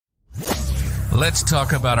Let's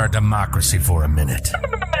talk about our democracy for a minute.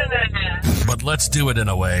 But let's do it in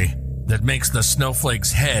a way that makes the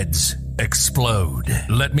snowflakes' heads explode.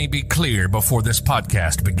 Let me be clear before this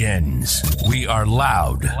podcast begins. We are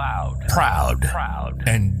loud, proud,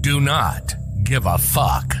 and do not give a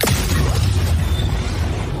fuck.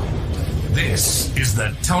 This is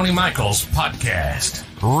the Tony Michaels Podcast.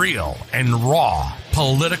 Real and raw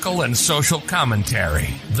political and social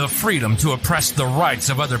commentary. The freedom to oppress the rights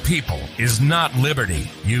of other people is not liberty,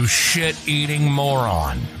 you shit-eating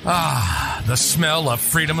moron. Ah, the smell of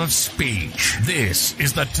freedom of speech. This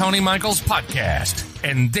is the Tony Michaels Podcast,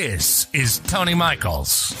 and this is Tony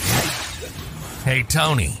Michaels. Hey,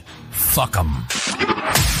 Tony, fuck 'em.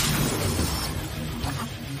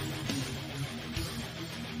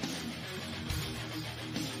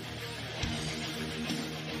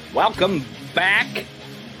 Welcome back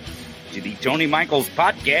to the Tony Michaels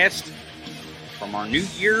Podcast from our New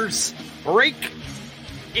Year's break.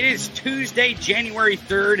 It is Tuesday, January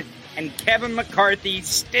 3rd, and Kevin McCarthy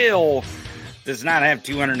still does not have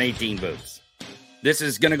 218 votes. This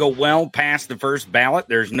is going to go well past the first ballot.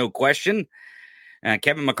 There's no question.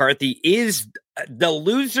 Kevin McCarthy is the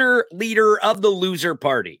loser leader of the loser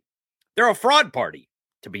party. They're a fraud party,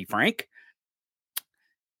 to be frank.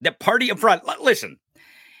 The party of fraud. Listen.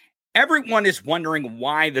 Everyone is wondering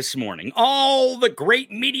why this morning. All the great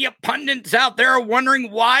media pundits out there are wondering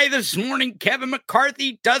why this morning Kevin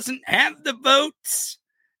McCarthy doesn't have the votes.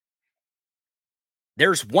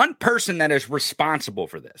 There's one person that is responsible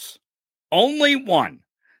for this. Only one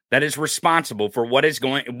that is responsible for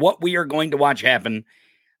what we are going to watch happen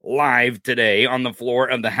live today on the floor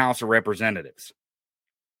of the House of Representatives.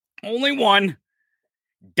 Only one.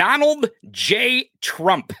 Donald J.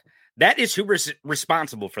 Trump. That is who is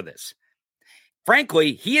responsible for this.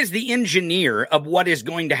 Frankly, he is the engineer of what is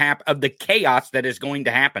going to happen, of the chaos that is going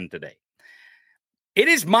to happen today. It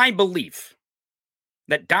is my belief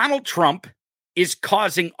that Donald Trump is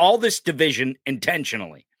causing all this division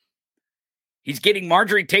intentionally. He's getting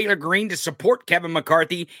Marjorie Taylor Greene to support Kevin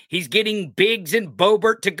McCarthy. He's getting Biggs and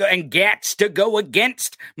Boebert to go and Gatz to go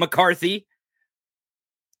against McCarthy.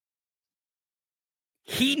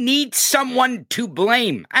 He needs someone to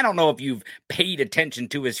blame. I don't know if you've paid attention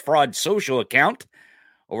to his fraud social account.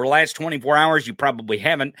 Over the last 24 hours, you probably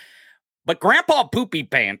haven't. But Grandpa Poopy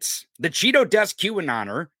Pants, the Cheeto Dust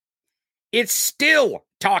QAnoner, is still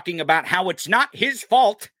talking about how it's not his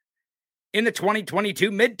fault in the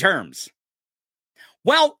 2022 midterms.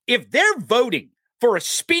 Well, if they're voting for a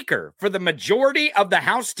speaker for the majority of the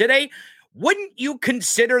House today, wouldn't you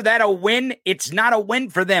consider that a win? It's not a win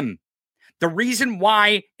for them. The reason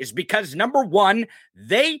why is because, number one,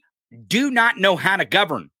 they do not know how to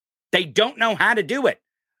govern. They don't know how to do it.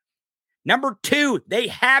 Number two, they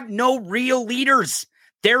have no real leaders.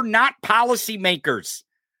 They're not policymakers.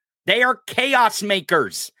 They are chaos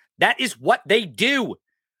makers. That is what they do.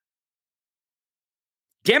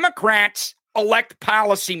 Democrats elect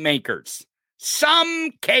policymakers, some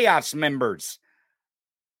chaos members.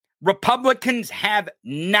 Republicans have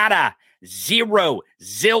nada, zero,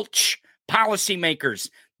 zilch policymakers.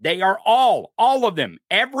 They are all of them,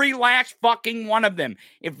 every last fucking one of them.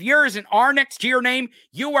 If yours is an R next to your name,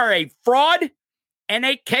 you are a fraud and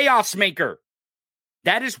a chaos maker.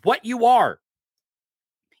 That is what you are.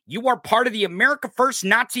 You are part of the America First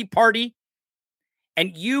Nazi Party,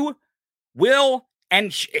 and you will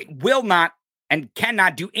not and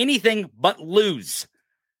cannot do anything but lose.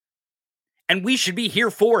 And we should be here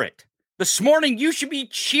for it. This morning, you should be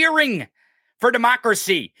cheering for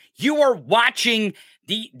democracy. You are watching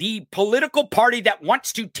the political party that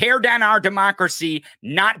wants to tear down our democracy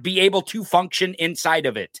not be able to function inside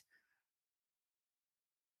of it.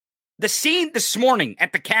 The scene this morning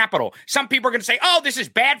at the Capitol, some people are going to say, oh, this is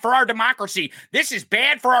bad for our democracy. This is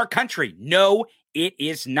bad for our country. No, it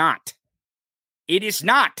is not. It is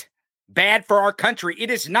not bad for our country.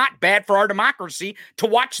 It is not bad for our democracy to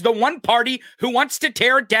watch the one party who wants to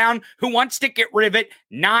tear it down, who wants to get rid of it,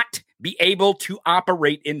 not be able to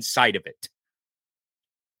operate inside of it.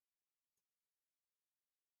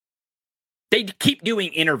 They keep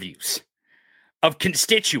doing interviews of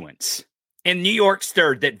constituents in New York's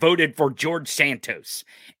 3rd that voted for George Santos.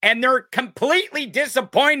 And they're completely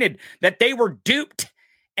disappointed that they were duped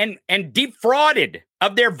and defrauded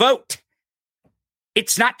of their vote.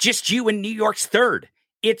 It's not just you in New York's 3rd.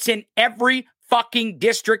 It's in every fucking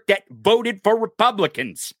district that voted for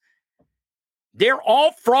Republicans. They're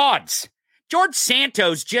all frauds. George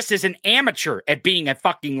Santos just is an amateur at being a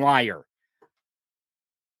fucking liar.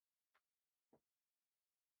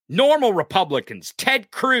 Normal Republicans,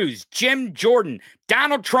 Ted Cruz, Jim Jordan,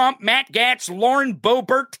 Donald Trump, Matt Gaetz, Lauren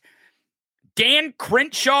Boebert, Dan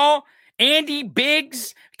Crenshaw, Andy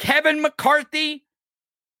Biggs, Kevin McCarthy,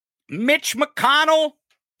 Mitch McConnell.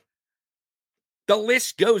 The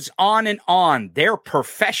list goes on and on. They're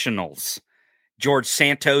professionals. George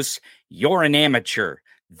Santos, you're an amateur.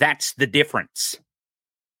 That's the difference.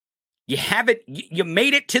 You have it. You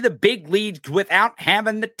made it to the big leagues without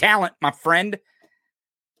having the talent, my friend.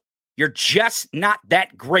 You're just not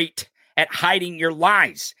that great at hiding your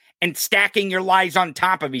lies and stacking your lies on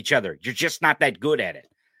top of each other. You're just not that good at it.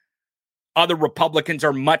 Other Republicans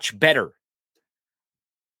are much better.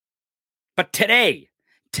 But today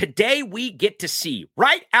we get to see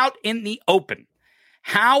right out in the open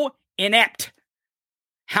how inept,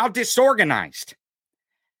 how disorganized,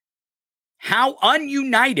 how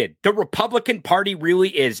ununited the Republican Party really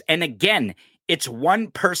is. And again, it's one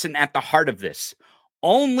person at the heart of this.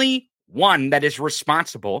 Only one that is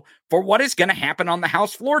responsible for what is going to happen on the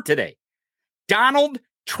House floor today. Donald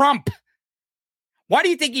Trump. Why do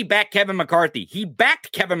you think he backed Kevin McCarthy? He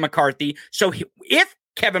backed Kevin McCarthy so if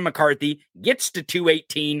Kevin McCarthy gets to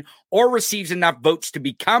 218 or receives enough votes to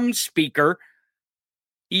become speaker,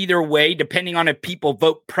 either way, depending on if people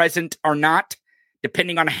vote present or not,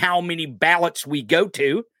 depending on how many ballots we go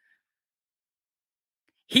to,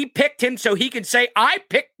 he picked him so he can say, I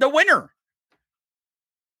picked the winner.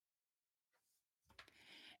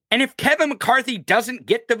 And if Kevin McCarthy doesn't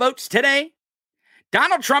get the votes today,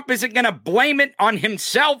 Donald Trump isn't going to blame it on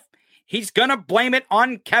himself. He's going to blame it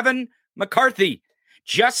on Kevin McCarthy,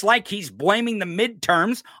 just like he's blaming the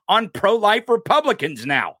midterms on pro-life Republicans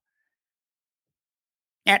now.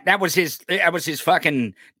 That was his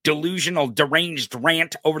fucking delusional, deranged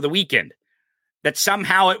rant over the weekend. That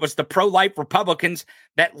somehow it was the pro-life Republicans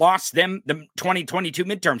that lost them the 2022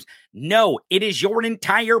 midterms. No, it is your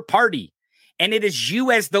entire party. And it is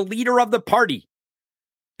you as the leader of the party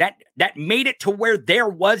that made it to where there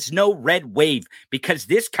was no red wave, because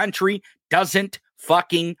this country doesn't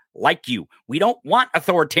fucking like you. We don't want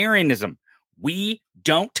authoritarianism. We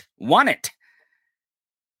don't want it.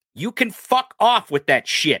 You can fuck off with that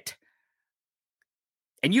shit.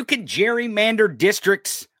 And you can gerrymander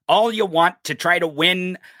districts all you want to try to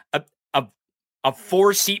win a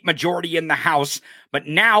 4-seat majority in the House. But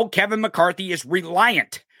now Kevin McCarthy is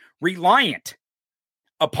reliant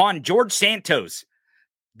upon George Santos,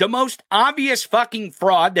 the most obvious fucking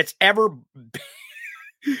fraud that's ever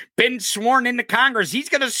been sworn into Congress. He's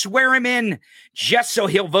going to swear him in just so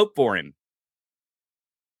he'll vote for him.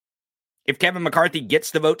 If Kevin McCarthy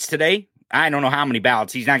gets the votes today, I don't know how many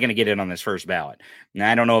ballots. He's not going to get in on this first ballot. And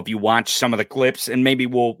I don't know if you watch some of the clips, and maybe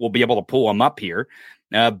we'll be able to pull them up here.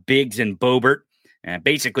 Biggs and Boebert.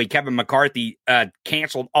 Basically, Kevin McCarthy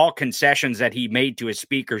canceled all concessions that he made to his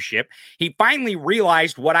speakership. He finally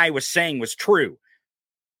realized what I was saying was true.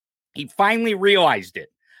 He finally realized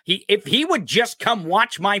it. If he would just come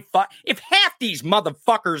watch if half these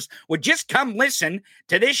motherfuckers would just come listen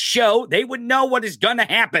to this show, they would know what is going to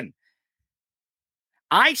happen.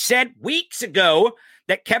 I said weeks ago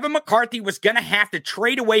that Kevin McCarthy was going to have to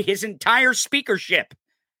trade away his entire speakership.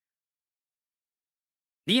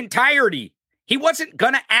 The entirety. He wasn't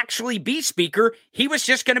going to actually be speaker. He was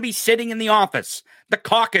just going to be sitting in the office. The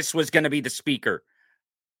caucus was going to be the speaker.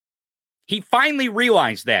 He finally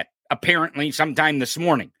realized that, apparently, sometime this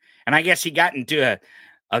morning. And I guess he got into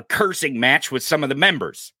a cursing match with some of the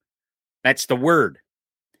members. That's the word.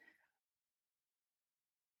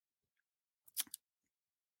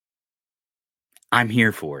 I'm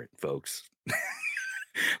here for it, folks.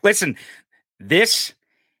 Listen, this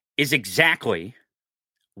is exactly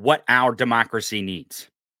what our democracy needs.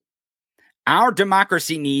 Our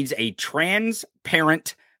democracy needs a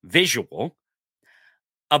transparent visual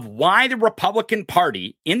of why the Republican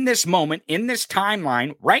Party in this moment, in this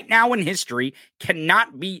timeline, right now in history,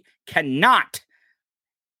 cannot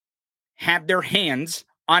have their hands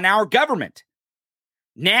on our government.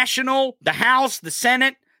 National, the House, the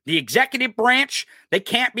Senate, the executive branch, you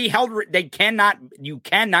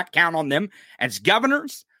cannot count on them as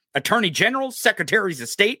governors, attorney generals, secretaries of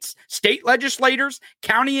states, state legislators,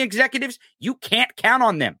 county executives. You can't count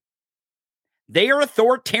on them. They are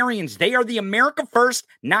authoritarians. They are the America First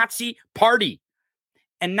Nazi Party.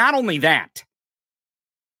 And not only that,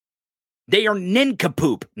 they are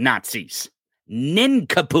nincompoop Nazis.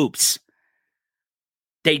 Nincompoops.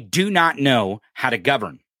 They do not know how to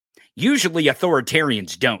govern. Usually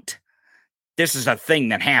authoritarians don't. This is a thing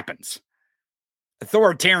that happens.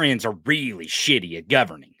 Authoritarians are really shitty at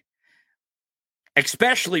governing.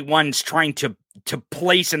 Especially ones trying to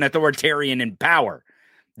place an authoritarian in power.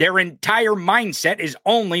 Their entire mindset is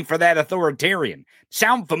only for that authoritarian.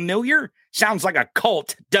 Sound familiar? Sounds like a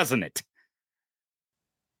cult, doesn't it?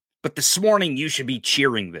 But this morning, you should be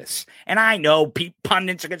cheering this. And I know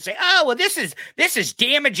pundits are going to say, oh, well, this is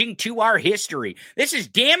damaging to our history. This is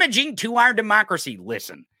damaging to our democracy.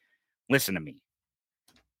 Listen to me.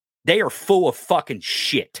 They are full of fucking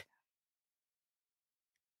shit.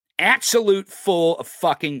 Absolute full of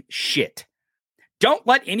fucking shit. Don't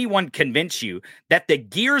let anyone convince you that the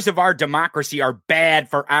gears of our democracy are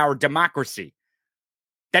bad for our democracy.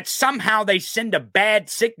 That somehow they send a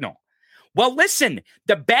bad signal. Well, listen,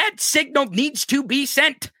 the bad signal needs to be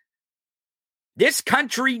sent. This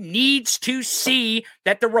country needs to see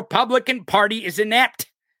that the Republican Party is inept.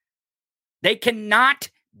 They cannot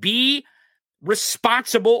be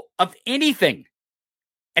responsible of anything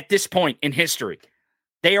at this point in history.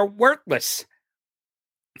 They are worthless.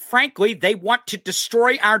 Frankly, they want to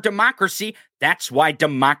destroy our democracy. That's why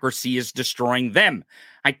democracy is destroying them.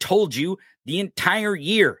 I told you the entire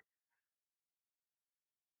year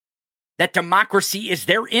that democracy is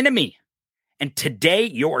their enemy. And today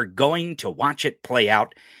you're going to watch it play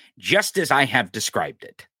out just as I have described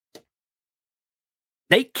it.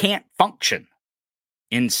 They can't function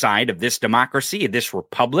inside of this democracy, of this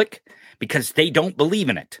republic, because they don't believe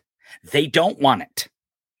in it. They don't want it.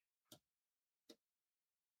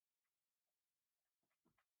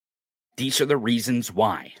 These are the reasons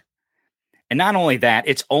why. And not only that,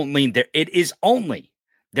 it is only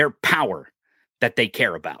their power that they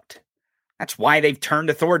care about. That's why they've turned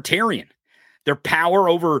authoritarian. Their power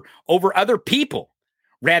over other people,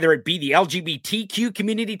 rather it be the LGBTQ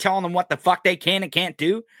community telling them what the fuck they can and can't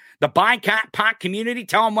do, the BIPOC community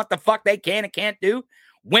telling them what the fuck they can and can't do,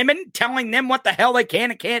 women telling them what the hell they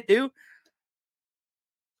can and can't do.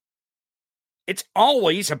 It's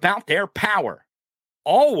always about their power.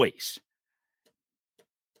 Always.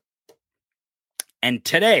 And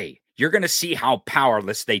today, you're going to see how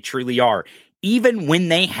powerless they truly are, even when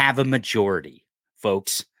they have a majority,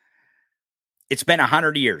 folks. It's been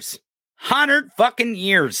 100 years. 100 fucking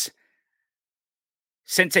years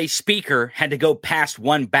since a speaker had to go past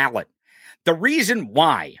one ballot. The reason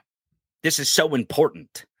why this is so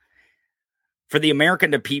important for the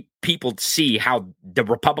American people to see how the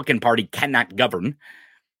Republican Party cannot govern,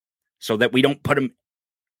 so that we don't put them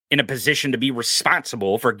in a position to be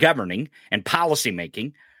responsible for governing and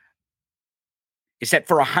policymaking, is that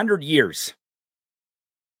for 100 years,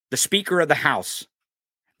 the Speaker of the House,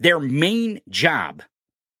 their main job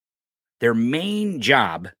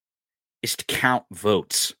is to count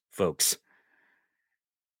votes, folks.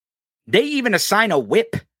 They even assign a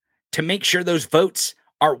whip to make sure those votes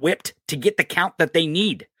are whipped to get the count that they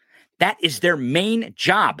need. That is their main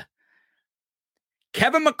job.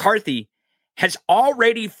 Kevin McCarthy has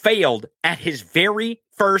already failed at his very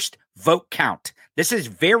first vote count. This is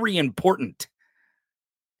very important.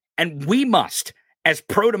 And we must, as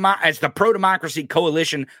the pro-democracy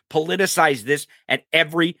coalition, politicize this at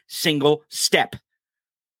every single step.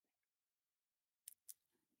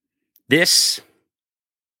 This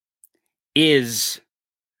is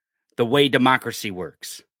the way democracy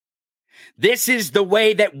works. This is the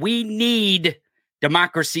way that we need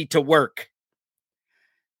democracy to work.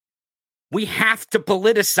 We have to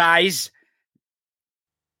politicize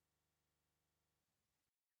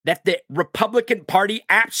that the Republican Party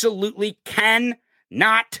absolutely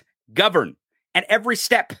cannot govern at every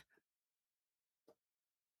step.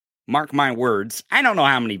 Mark my words, I don't know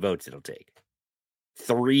how many votes it'll take.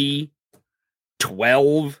 3,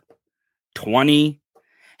 12, 20.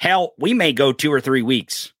 Hell, we may go 2 or 3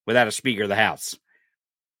 weeks without a Speaker of the House.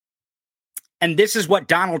 And this is what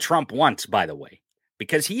Donald Trump wants, by the way,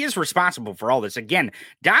 because he is responsible for all this. Again,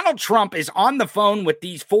 Donald Trump is on the phone with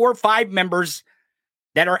these 4 or 5 members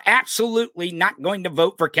that are absolutely not going to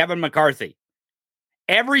vote for Kevin McCarthy.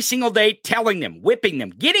 Every single day, telling them, whipping them,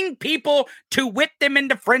 getting people to whip them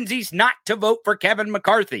into frenzies not to vote for Kevin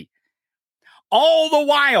McCarthy. All the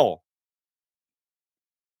while,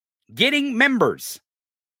 getting members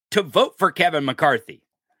to vote for Kevin McCarthy,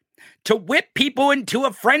 to whip people into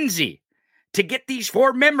a frenzy to get these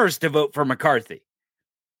 4 members to vote for McCarthy,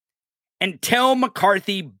 until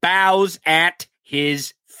McCarthy bows at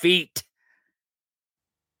his feet.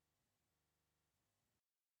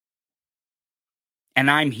 And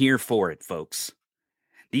I'm here for it, folks.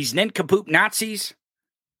 These nincompoop Nazis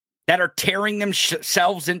that are tearing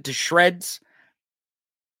themselves into shreds,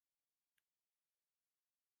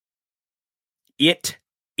 it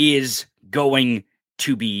is going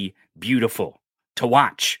to be beautiful to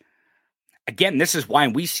watch. Again, this is why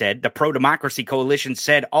we said, the Pro-Democracy Coalition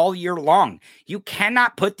said all year long, you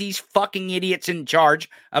cannot put these fucking idiots in charge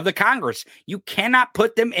of the Congress. You cannot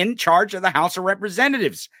put them in charge of the House of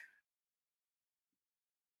Representatives.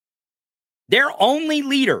 Their only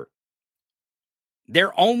leader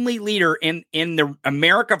Their only leader in the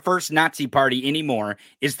America First Nazi Party anymore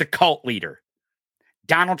is the cult leader,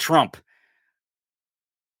 Donald Trump.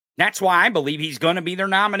 That's why I believe he's going to be their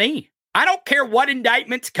nominee. I don't care what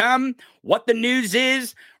indictments come, what the news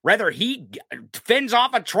is, whether he fends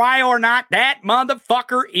off a trial or not. That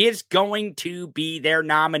motherfucker is going to be their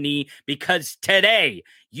nominee, because today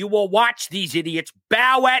you will watch these idiots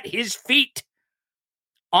bow at his feet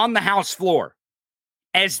on the House floor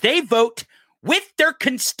as they vote with their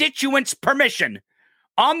constituents' permission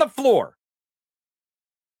on the floor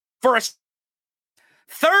for a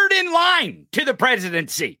third in line to the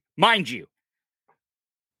presidency, mind you.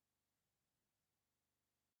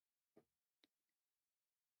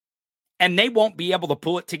 And they won't be able to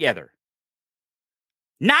pull it together.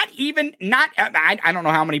 I don't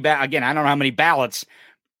know how many, I don't know how many ballots.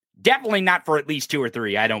 Definitely not for at least 2 or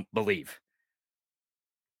 3, I don't believe.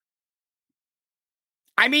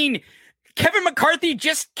 I mean, Kevin McCarthy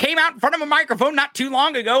just came out in front of a microphone not too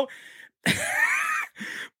long ago,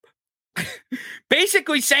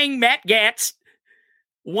 basically saying Matt Gaetz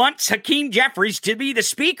wants Hakeem Jeffries to be the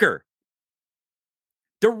speaker.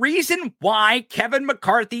 The reason why Kevin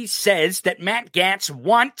McCarthy says that Matt Gaetz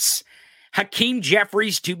wants Hakeem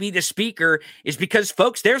Jeffries to be the speaker is because,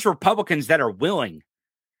 folks, there's Republicans that are willing.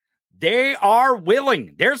 They are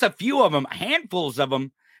willing. There's a few of them, handfuls of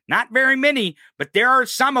them, not very many, but there are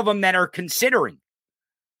some of them that are considering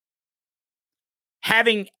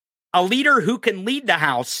having a leader who can lead the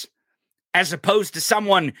House as opposed to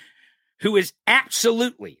someone who is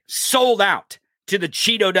absolutely sold out to the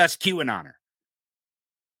Cheeto Dust QAnoner.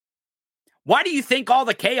 Why do you think all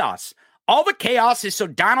the chaos? All the chaos is so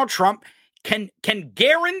Donald Trump can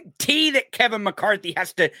guarantee that Kevin McCarthy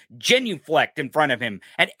has to genuflect in front of him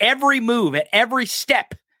at every move, at every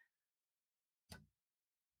step.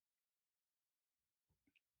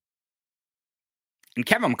 And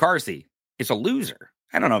Kevin McCarthy is a loser.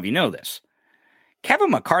 I don't know if you know this. Kevin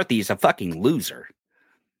McCarthy is a fucking loser.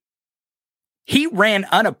 He ran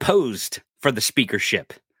unopposed for the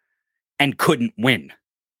speakership and couldn't win.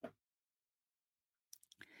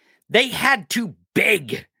 They had to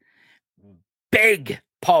beg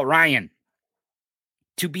Paul Ryan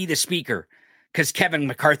to be the speaker because Kevin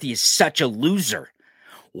McCarthy is such a loser.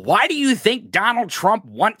 Why do you think Donald Trump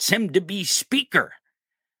wants him to be speaker?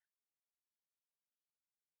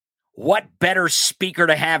 What better speaker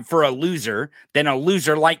to have for a loser than a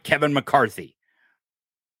loser like Kevin McCarthy?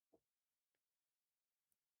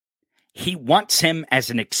 He wants him as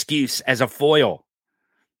an excuse, as a foil.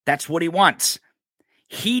 That's what he wants.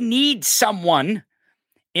 He needs someone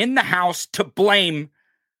in the House to blame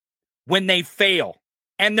when they fail.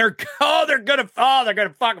 And they're gonna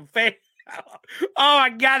fucking fail. Oh my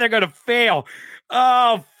God, they're gonna fail.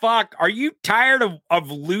 Oh fuck. Are you tired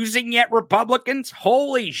of losing yet, Republicans?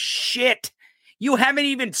 Holy shit. You haven't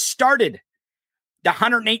even started the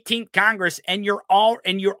 118th Congress and you're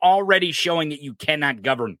already showing that you cannot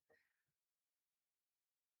govern.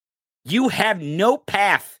 You have no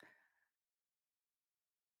path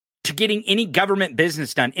to getting any government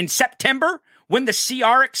business done. In September, when the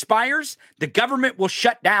CR expires, the government will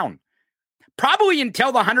shut down. Probably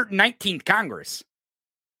until the 119th Congress.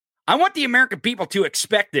 I want the American people to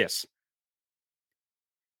expect this.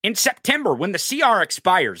 In September, when the CR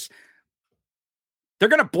expires, they're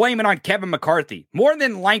going to blame it on Kevin McCarthy. More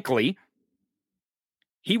than likely,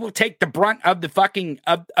 he will take the brunt of the fucking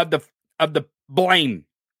of the blame.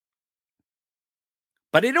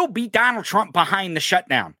 But it'll be Donald Trump behind the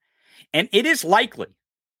shutdown. And it is likely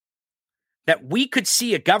that we could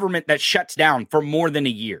see a government that shuts down for more than a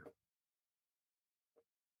year.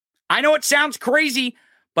 I know it sounds crazy,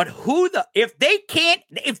 but if they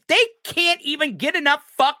can't even get enough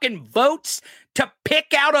fucking votes to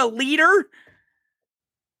pick out a leader,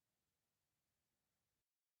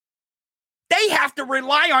 they have to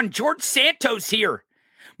rely on George Santos here.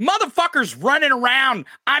 Motherfuckers running around.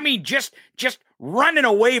 I mean, just running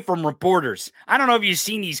away from reporters. I don't know if you've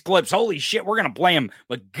seen these clips. Holy shit, we're going to play them,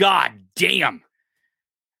 but god damn.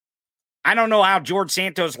 I don't know how George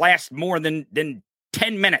Santos lasts more than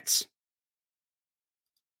 10 minutes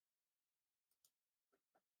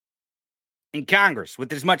in Congress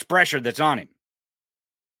with as much pressure that's on him.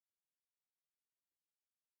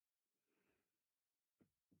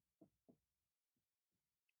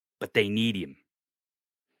 But they need him.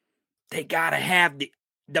 They got to have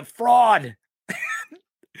the fraud.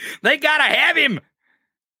 They got to have him.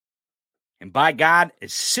 And by God,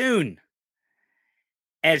 as soon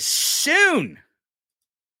as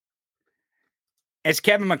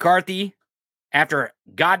Kevin McCarthy, after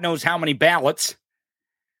God knows how many ballots,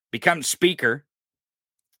 becomes speaker,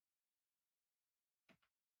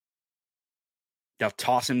 they'll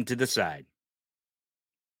toss him to the side.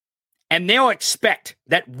 And they'll expect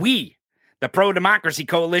that we, the pro-democracy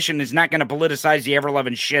coalition, is not going to politicize the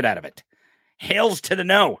ever-loving shit out of it. Hails to the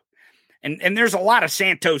no. And there's a lot of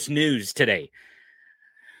Santos news today.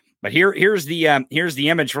 But here's the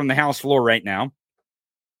image from the House floor right now,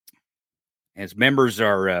 as members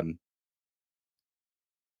are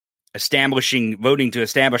voting to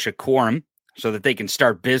establish a quorum so that they can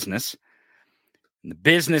start business. And the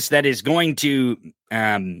business that is going to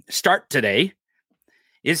start today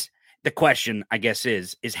is the question, I guess,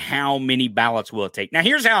 is how many ballots will it take? Now,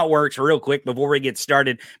 here's how it works real quick before we get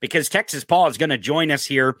started, because Texas Paul is going to join us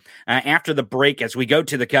here after the break as we go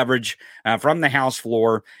to the coverage from the House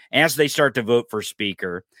floor as they start to vote for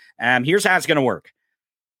Speaker. Here's how it's going to work.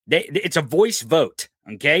 It's a voice vote,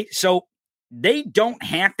 okay? So they don't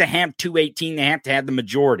have to have 218. They have to have the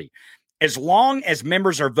majority. As long as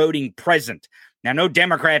members are voting present. Now, no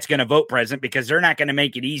Democrat's going to vote present because they're not going to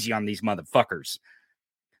make it easy on these motherfuckers.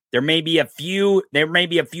 There may be a few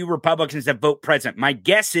Republicans that vote present. My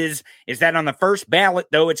guess is that on the first ballot,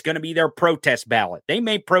 though, it's going to be their protest ballot. They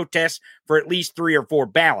may protest for at least 3 or 4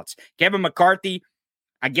 ballots. Kevin McCarthy,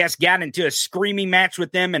 I guess, got into a screaming match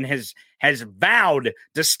with them and has vowed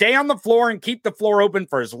to stay on the floor and keep the floor open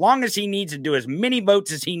for as long as he needs and do as many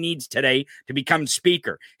votes as he needs today to become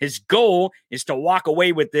Speaker. His goal is to walk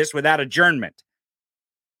away with this without adjournment.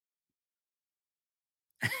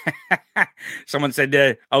 Someone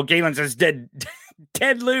said, Galen says,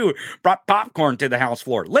 Ted Lieu brought popcorn to the House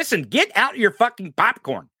floor. Listen, get out your fucking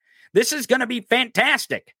popcorn. This is going to be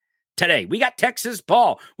fantastic today. We got Texas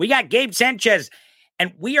Paul. We got Gabe Sanchez.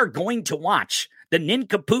 And we are going to watch the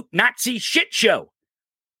nincompoop Nazi shit show.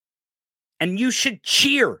 And you should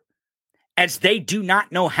cheer, as they do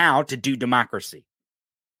not know how to do democracy.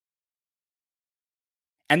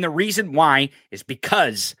 And the reason why is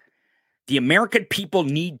because the American people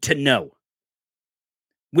need to know,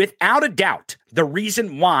 without a doubt, the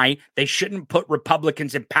reason why they shouldn't put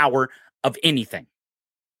Republicans in power of anything.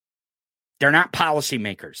 They're not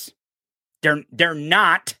policymakers. They're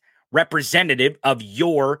not representative of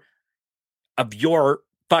your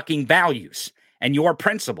fucking values and your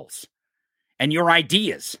principles and your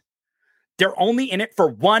ideas. They're only in it for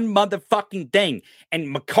one motherfucking thing. And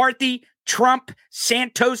McCarthy, Trump,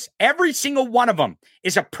 Santos, every single one of them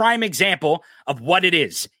is a prime example of what it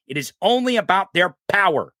is. It is only about their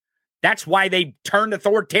power. That's why they turned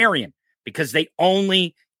authoritarian, because they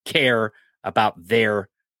only care about their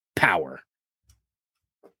power.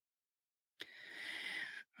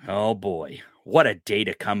 Oh boy, what a day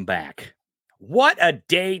to come back. What a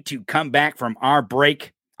day to come back from our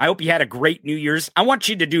break. I hope you had a great New Year's. I want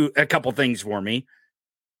you to do a couple things for me.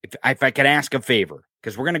 If I could ask a favor,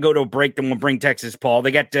 because we're going to go to a break, then we'll bring Texas Paul. They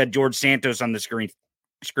got George Santos on the screen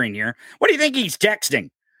here. What do you think he's texting?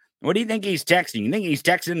 What do you think he's texting? You think he's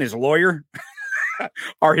texting his lawyer?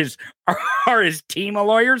 Are his team of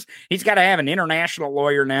lawyers? He's got to have an international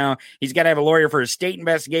lawyer now. He's got to have a lawyer for his state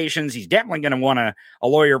investigations. He's definitely going to want a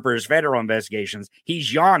lawyer for his federal investigations.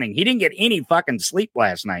 He's yawning. He didn't get any fucking sleep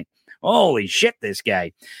last night. Holy shit, this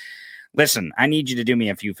guy. Listen, I need you to do me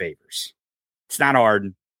a few favors. It's not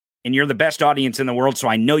hard. And you're the best audience in the world, so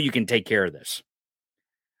I know you can take care of this.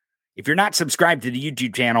 If you're not subscribed to the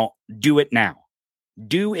YouTube channel, do it now.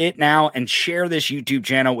 Do it now and share this YouTube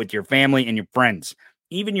channel with your family and your friends.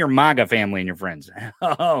 Even your MAGA family and your friends.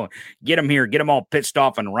 Oh, get them here. Get them all pissed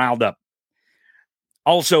off and riled up.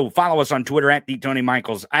 Also, follow us on Twitter at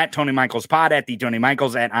 @TonyMichaels, at TonyMichaelsPod, at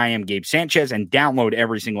 @TonyMichaels, at I am Gabe Sanchez, and download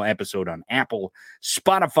every single episode on Apple,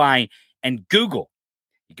 Spotify, and Google.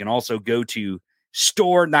 You can also go to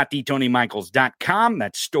store.theTonyMichaels.com.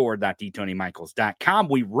 That's store.theTonyMichaels.com.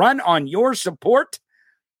 We run on your support.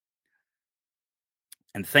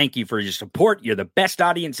 And thank you for your support. You're the best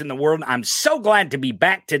audience in the world. I'm so glad to be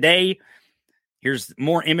back today. Here's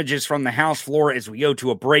more images from the House floor as we go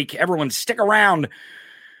to a break. Everyone stick around.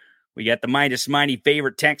 We got the mighty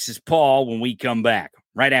favorite Texas Paul when we come back,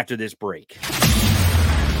 right after this break.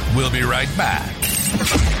 We'll be right back.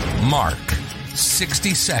 Mark,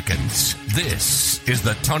 60 seconds. This is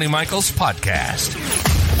the Tony Michaels Podcast.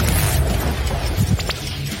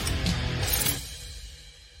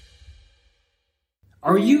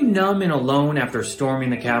 Are you numb and alone after storming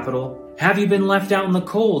the Capitol? Have you been left out in the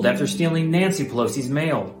cold after stealing Nancy Pelosi's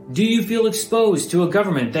mail? Do you feel exposed to a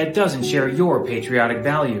government that doesn't share your patriotic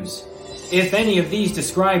values? If any of these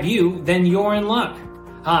describe you, then you're in luck.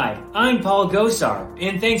 Hi, I'm Paul Gosar,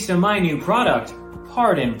 and thanks to my new product,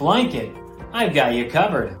 Pardon Blanket, I've got you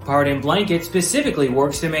covered. Pardon Blanket specifically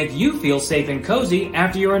works to make you feel safe and cozy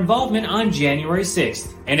after your involvement on January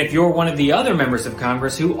 6th. And if you're one of the other members of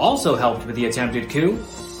Congress who also helped with the attempted coup,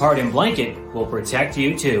 Pardon Blanket will protect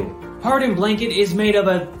you too. Pardon Blanket is made of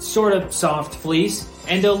a sort of soft fleece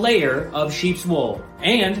and a layer of sheep's wool.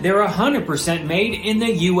 And they're 100% made in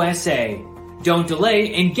the USA. Don't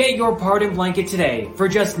delay and get your Pardon Blanket today for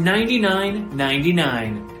just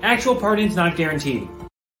 $99.99. Actual pardons not guaranteed.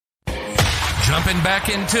 Jumping back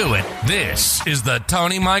into it, this is the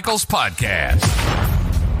Tony Michaels Podcast.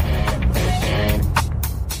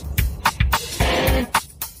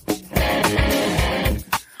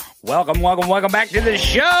 Welcome back to the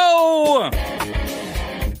show.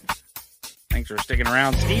 Thanks for sticking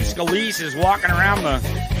around. Steve Scalise is walking around the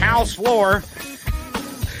House floor.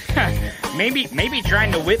 maybe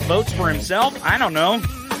trying to whip votes for himself. I don't know.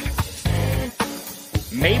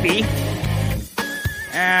 Maybe.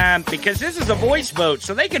 Because this is a voice vote,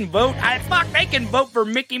 so they can vote. They can vote for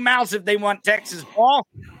Mickey Mouse if they want Texas Paul.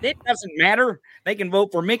 It doesn't matter. They can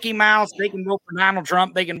vote for Mickey Mouse. They can vote for Donald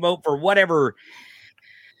Trump. They can vote for whatever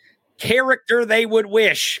character they would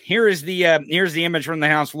wish. Here's the image from the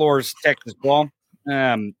House floors, Texas Paul.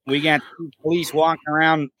 We got police walking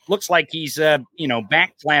around. Looks like he's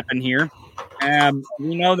backflapping here.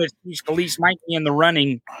 We know that these police might be in the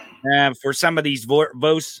running for some of these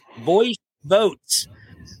voice votes.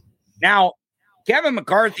 Now, Kevin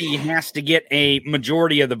McCarthy has to get a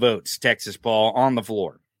majority of the votes, Texas Paul, on the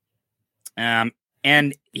floor. And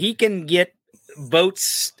he can get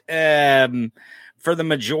votes for the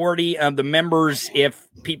majority of the members if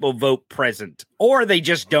people vote present, or they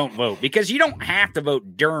just don't vote, because you don't have to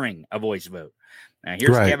vote during a voice vote. Now,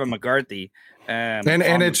 here's right. Kevin McCarthy. And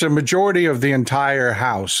it's a majority of the entire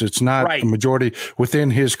House. It's not right. A majority within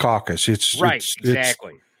his caucus. It's right.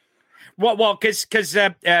 Exactly. Well, because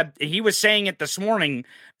he was saying it this morning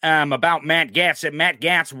about Matt Gaetz, that Matt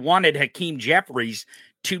Gaetz wanted Hakeem Jeffries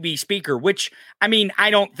to be speaker, which, I mean,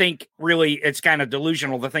 I don't think really it's kind of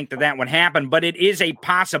delusional to think that would happen, but it is a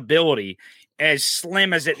possibility, as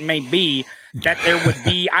slim as it may be, that there would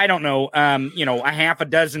be, I don't know, a half a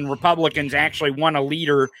dozen Republicans actually want a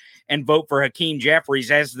leader and vote for Hakeem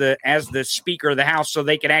Jeffries as the Speaker of the House, so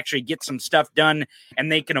they could actually get some stuff done and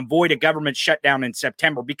they can avoid a government shutdown in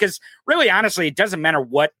September. Because really, honestly, it doesn't matter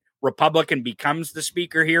what Republican becomes the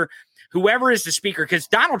Speaker here. Whoever is the Speaker, because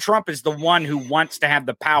Donald Trump is the one who wants to have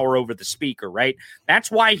the power over the Speaker, right? That's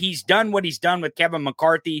why he's done what he's done with Kevin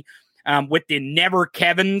McCarthy, with the never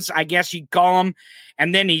Kevins, I guess you'd call them.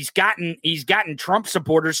 And then he's gotten Trump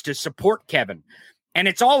supporters to support Kevin. And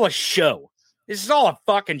it's all a show. This is all a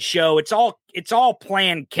fucking show. It's all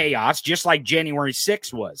planned chaos, just like January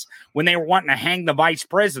 6th was when they were wanting to hang the vice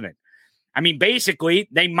president. I mean, basically,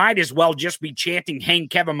 they might as well just be chanting "Hang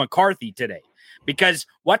Kevin McCarthy" today, because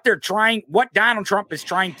what Donald Trump is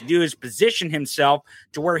trying to do is position himself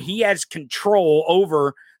to where he has control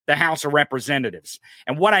over the House of Representatives.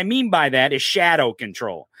 And what I mean by that is shadow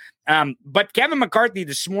control. But Kevin McCarthy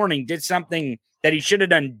this morning did something that he should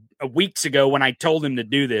have done weeks ago when I told him to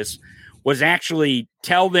do this, was actually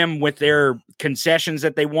tell them with their concessions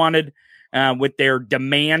that they wanted, with their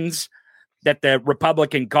demands that the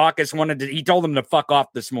Republican caucus wanted to, he told them to fuck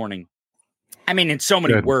off this morning. I mean, in so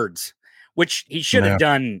many words, which he should have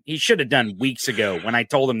done. He should have done weeks ago when I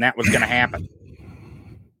told him that was going to happen.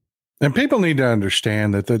 And people need to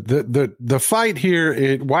understand that the fight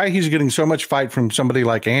here, why he's getting so much fight from somebody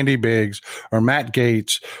like Andy Biggs or Matt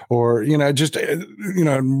Gaetz or,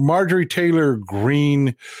 Marjorie Taylor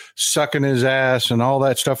Greene sucking his ass and all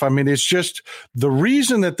that stuff. I mean, it's just the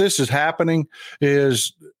reason that this is happening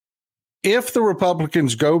is if the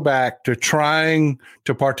Republicans go back to trying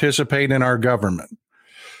to participate in our government,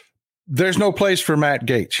 there's no place for Matt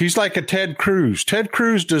Gaetz. He's like a Ted Cruz. Ted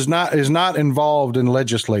Cruz is not involved in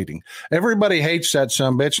legislating. Everybody hates that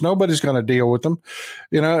sumbitch. Nobody's going to deal with him.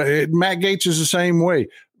 Matt Gaetz is the same way.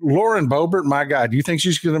 Lauren Boebert, my God, do you think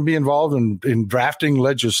she's going to be involved in drafting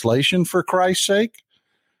legislation, for Christ's sake?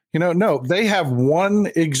 No, they have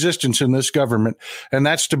one existence in this government, and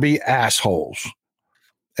that's to be assholes.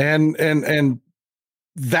 And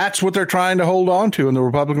that's what they're trying to hold on to in the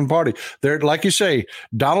Republican Party. They're, like you say,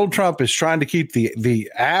 Donald Trump is trying to keep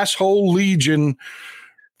the asshole legion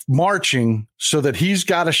marching so that he's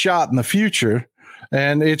got a shot in the future.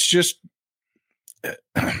 And it's just,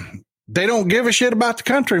 they don't give a shit about the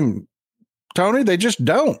country, Tony. They just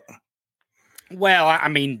don't. Well, I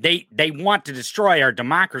mean, they want to destroy our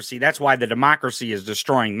democracy. That's why the democracy is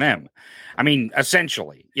destroying them. I mean,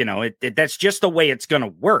 essentially, that's just the way it's going to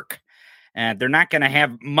work. They're not going to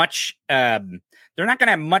have much. They're not going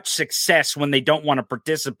to have much success when they don't want to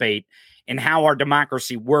participate in how our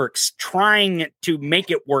democracy works, trying to make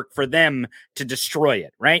it work for them to destroy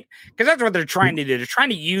it, right? Because that's what they're trying to do. They're trying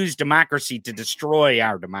to use democracy to destroy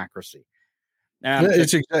our democracy.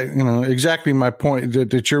 It's exactly my point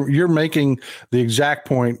that you're making the exact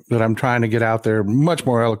point that I'm trying to get out there much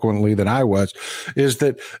more eloquently than I was, is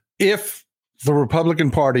that if the Republican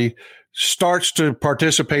Party starts to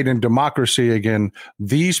participate in democracy again,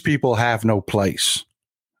 these people have no place,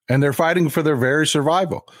 and they're fighting for their very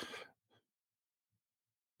survival.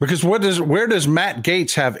 Because where does Matt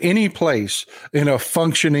Gaetz have any place in a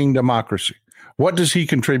functioning democracy? What does he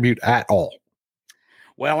contribute at all?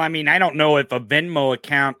 Well, I mean, I don't know if a Venmo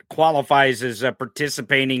account qualifies as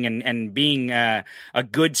participating and being a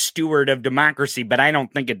good steward of democracy, but I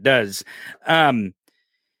don't think it does.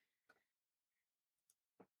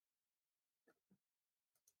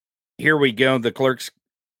 Here we go. The clerk's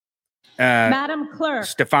Madam Clerk,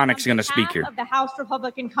 Stefanik's going to speak here. Of the House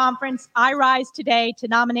Republican Conference, I rise today to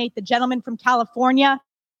nominate the gentleman from California,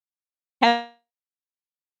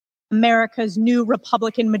 America's new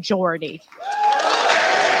Republican majority.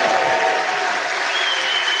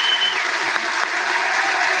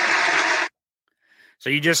 So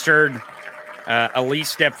you just heard Elise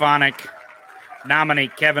Stefanik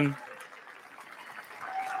nominate Kevin.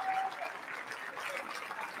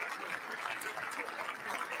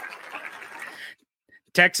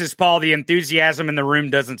 Texas Paul, the enthusiasm in the room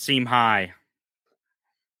doesn't seem high.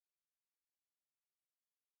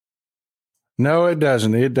 No, it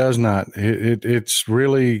doesn't. It does not. It's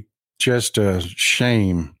really just a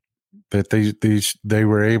shame that they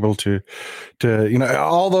were able to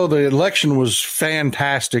although the election was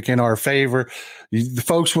fantastic in our favor, the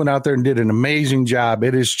folks went out there and did an amazing job.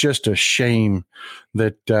 It is just a shame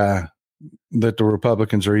that the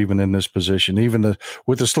Republicans are even in this position, even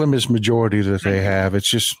with the slimmest majority that they have. It's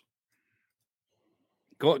just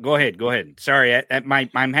go ahead. Sorry,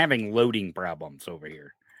 I'm having loading problems over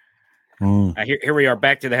here. Here we are,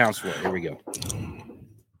 back to the House floor. Here we go.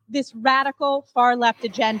 This radical far left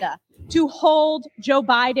agenda to hold Joe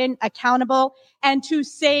Biden accountable and to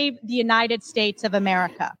save the United States of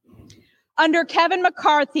America. Under Kevin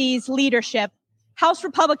McCarthy's leadership, House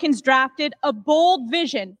Republicans drafted a bold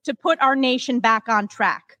vision to put our nation back on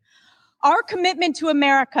track. Our commitment to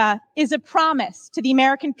America is a promise to the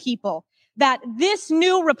American people that this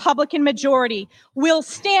new Republican majority will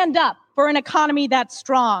stand up for an economy that's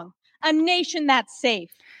strong, a nation that's safe,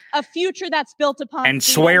 a future that's built upon and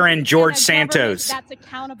swear in George Santos. That's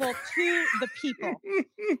accountable to the people.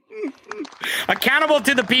 Accountable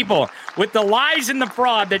to the people with the lies and the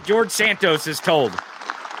fraud that George Santos has told.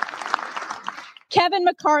 Kevin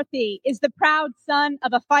McCarthy is the proud son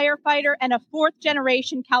of a firefighter and a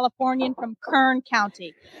fourth-generation Californian from Kern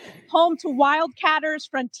County, home to wildcatters,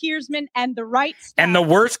 frontiersmen, and the right staff. And the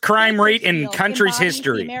worst crime rate in country's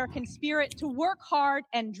history. The American spirit to work hard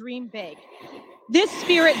and dream big. This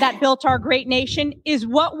spirit that built our great nation is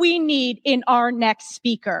what we need in our next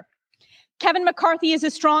speaker. Kevin McCarthy is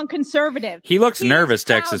a strong conservative. He looks nervous,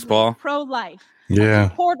 Texas Paul. Pro-life. Yeah. A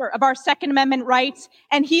supporter of our Second Amendment rights,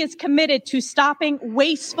 and he is committed to stopping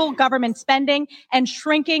wasteful government spending and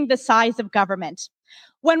shrinking the size of government.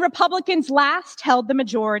 When Republicans last held the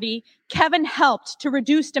majority, Kevin helped to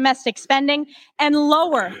reduce domestic spending and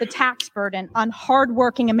lower the tax burden on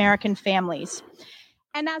hardworking American families.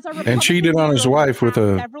 And cheated on his wife with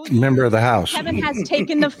a member of the House. Kevin has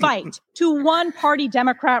taken the fight to one-party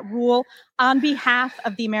Democrat rule on behalf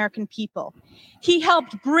of the American people. He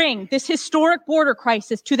helped bring this historic border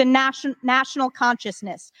crisis to the national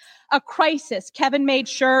consciousness, a crisis Kevin made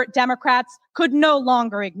sure Democrats could no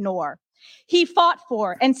longer ignore. He fought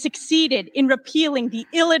for and succeeded in repealing the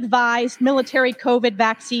ill-advised military COVID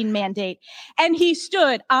vaccine mandate. And he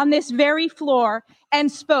stood on this very floor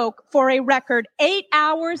and spoke for a record 8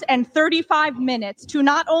 hours and 35 minutes to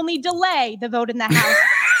not only delay the vote in the House,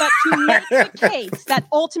 but to make the case that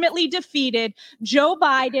ultimately defeated Joe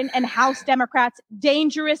Biden and House Democrats'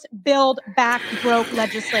 dangerous Build Back Broke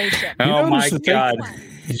legislation. Oh, my God.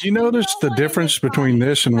 Did you notice the difference between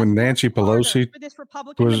this and when Nancy Pelosi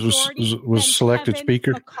was selected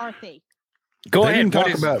Speaker? Go ahead.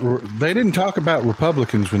 They didn't talk about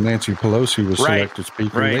Republicans when Nancy Pelosi was selected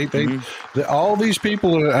Speaker. Right. All these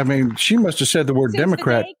people. I mean, she must have said the word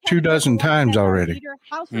Democrat 24 times already.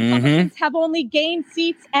 House Republicans have only gained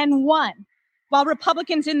seats and won, while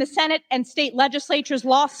Republicans in the Senate and state legislatures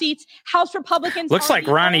lost seats. House Republicans looks like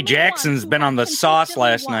Ronnie Jackson's been on the sauce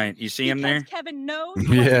last night. You see him there? Kevin knows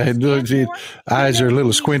yeah, it looks. Eyes are a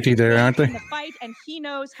little squinty there, aren't they? And he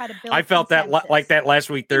knows how to build I felt that like that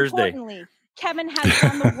last week Thursday. Kevin has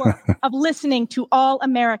done the work of listening to all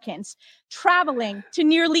Americans, traveling to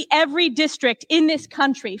nearly every district in this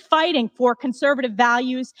country, fighting for conservative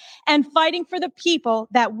values and fighting for the people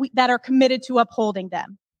that are committed to upholding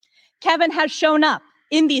them. Kevin has shown up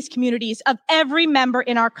in these communities of every member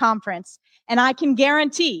in our conference, and I can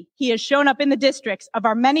guarantee he has shown up in the districts of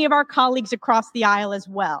many of our colleagues across the aisle as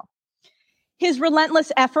well. His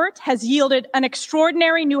relentless effort has yielded an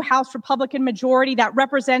extraordinary new House Republican majority that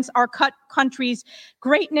represents our country's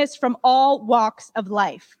greatness from all walks of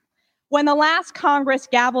life. When the last Congress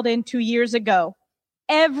gavelled in 2 years ago,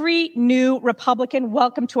 every new Republican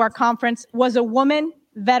welcome to our conference was a woman,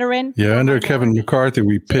 veteran. Yeah, under Kevin McCarthy,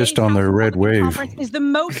 we pissed on their red wave. Conference is the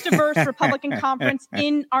most diverse Republican conference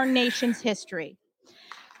in our nation's history.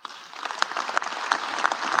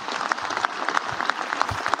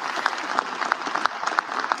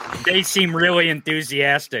 They seem really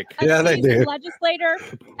enthusiastic. Yeah, they do. A legislator,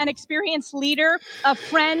 an experienced leader, a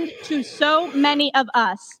friend to so many of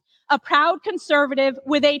us, a proud conservative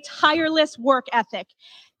with a tireless work ethic.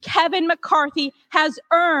 Kevin McCarthy has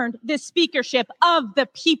earned the speakership of the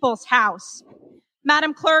People's House.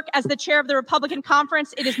 Madam Clerk, as the chair of the Republican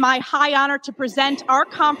Conference, it is my high honor to present our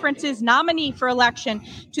conference's nominee for election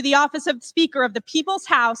to the office of Speaker of the People's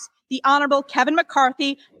House, the Honorable Kevin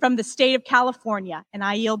McCarthy from the state of California. And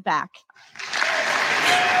I yield back.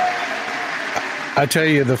 I tell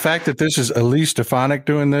you, the fact that this is Elise Stefanik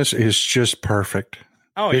doing this is just perfect.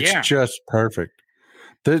 Oh, it's just perfect.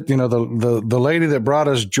 The lady that brought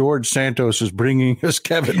us George Santos is bringing us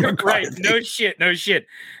Kevin McCarthy. Right. No shit.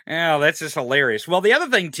 Oh, that's just hilarious. Well, the other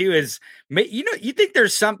thing too is, you think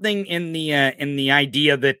there's something in the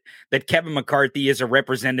idea that Kevin McCarthy is a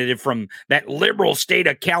representative from that liberal state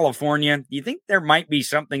of California. You think there might be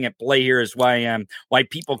something at play here is why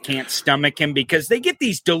people can't stomach him, because they get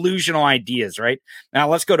these delusional ideas, right? Now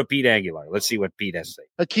let's go to Pete Aguilar. Let's see what Pete has to say.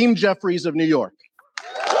 Hakeem Jeffries of New York.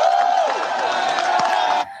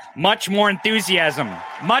 Much more enthusiasm.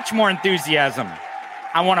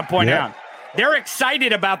 I want to point out. They're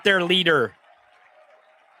excited about their leader.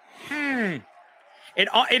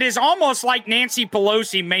 It is almost like Nancy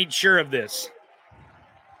Pelosi made sure of this.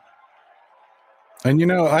 And,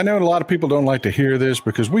 I know a lot of people don't like to hear this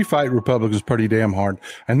because we fight Republicans pretty damn hard.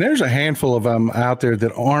 And there's a handful of them out there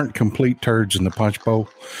that aren't complete turds in the punch bowl.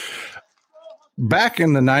 Back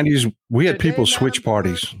in the 90s, we had people switch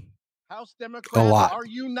parties. House A Democrats lot. are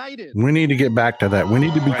united. We need to get back to that. We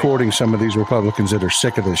need to be courting some of these Republicans that are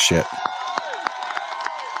sick of this shit.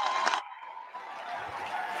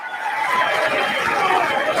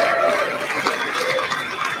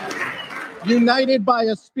 United by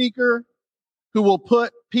a speaker who will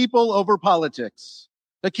put people over politics.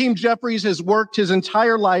 Hakeem Jeffries has worked his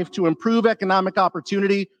entire life to improve economic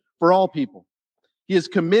opportunity for all people. He is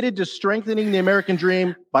committed to strengthening the American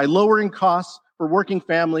dream by lowering costs for working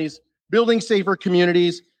families, building safer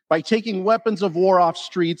communities, by taking weapons of war off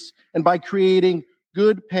streets, and by creating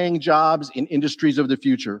good-paying jobs in industries of the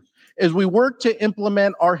future. As we work to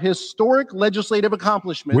implement our historic legislative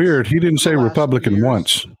accomplishments... Weird, he didn't say Republican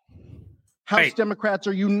once. House Democrats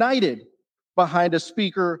are united behind a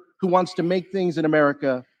speaker who wants to make things in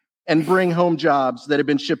America and bring home jobs that have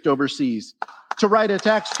been shipped overseas, to write a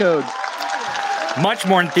tax code. Much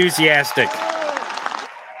more enthusiastic.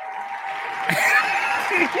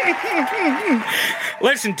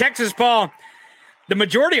 Listen, Texas Paul, the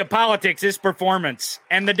majority of politics is performance,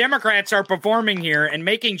 and the Democrats are performing here and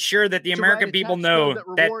making sure that the American people know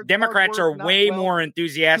that Democrats are way more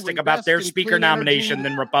enthusiastic about their speaker nomination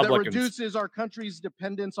than Republicans. That reduces our country's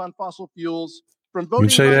dependence on fossil fuels. From voting You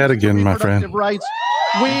say that again, my friend. Rights.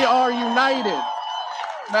 We are united,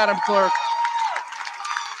 Madam Clerk.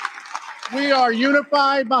 We are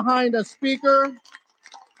unified behind a speaker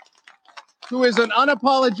who is an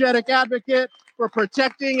unapologetic advocate for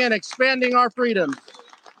protecting and expanding our freedoms.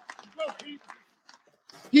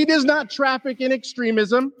 He does not traffic in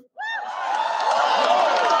extremism.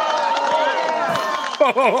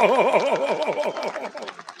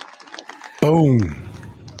 Boom.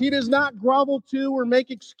 He does not grovel to or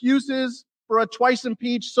make excuses for a twice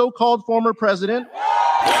impeached so-called former president.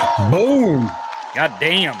 Boom. God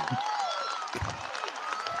damn.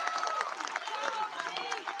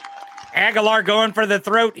 Aguilar going for the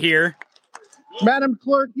throat here. Madam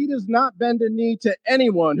Clerk, he does not bend a knee to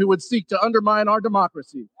anyone who would seek to undermine our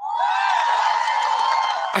democracy.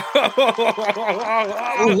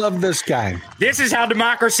 I love this guy. This is how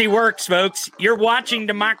democracy works, folks. You're watching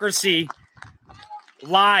democracy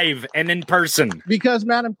live and in person. Because,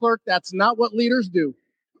 Madam Clerk, that's not what leaders do.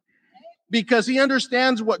 Because he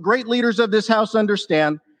understands what great leaders of this House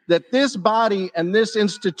understand, that this body and this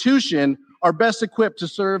institution are best equipped to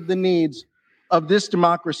serve the needs of this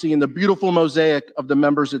democracy and the beautiful mosaic of the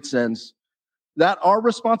members it sends. That our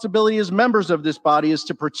responsibility as members of this body is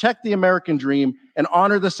to protect the American dream and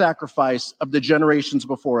honor the sacrifice of the generations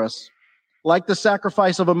before us. Like the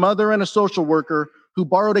sacrifice of a mother and a social worker who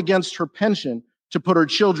borrowed against her pension to put her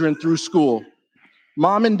children through school.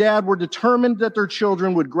 Mom and dad were determined that their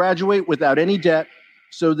children would graduate without any debt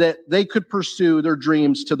so that they could pursue their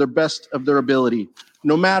dreams to the best of their ability,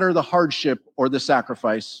 no matter the hardship or the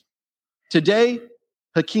sacrifice. Today,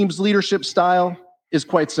 Hakeem's leadership style is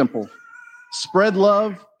quite simple. Spread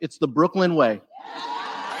love, it's the Brooklyn way.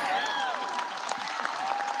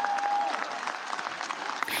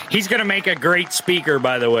 He's going to make a great speaker,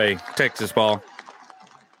 by the way, Texas Paul.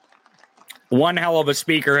 One hell of a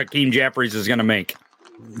speaker Hakeem Jeffries is going to make.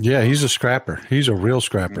 Yeah, he's a scrapper. He's a real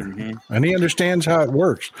scrapper. Mm-hmm. And he understands how it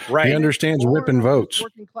works. Right. He understands whipping votes.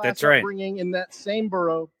 That's right. Bringing in that same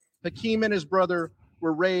borough, Hakeem and his brother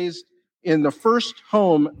were raised in the first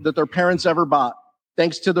home that their parents ever bought,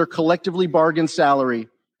 thanks to their collectively bargained salary,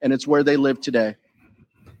 and it's where they live today.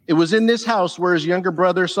 It was in this house where his younger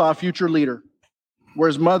brother saw a future leader, where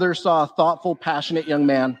his mother saw a thoughtful, passionate young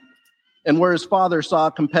man, and where his father saw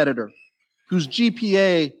a competitor whose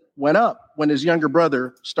GPA went up when his younger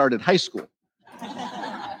brother started high school.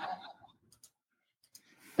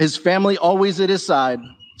 His family always at his side,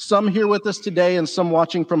 some here with us today and some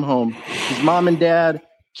watching from home. His mom and dad,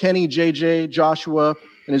 Kenny, JJ, Joshua,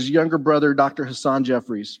 and his younger brother, Dr. Hassan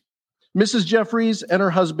Jeffries. Mrs. Jeffries and her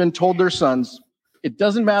husband told their sons, it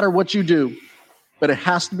doesn't matter what you do, but it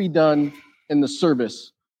has to be done in the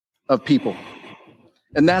service of people.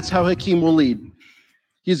 And that's how Hakeem will lead.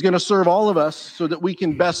 He's going to serve all of us so that we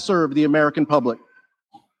can best serve the American public.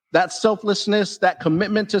 That selflessness, that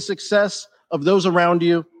commitment to success of those around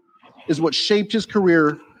you is what shaped his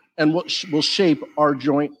career and what will shape our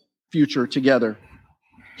joint future together.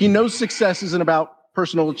 He knows success isn't about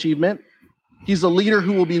personal achievement. He's a leader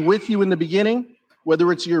who will be with you in the beginning,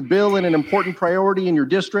 whether it's your bill and an important priority in your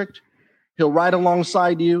district. He'll ride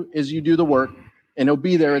alongside you as you do the work, and he'll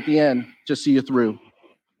be there at the end to see you through.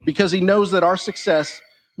 Because he knows that our success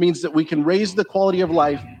means that we can raise the quality of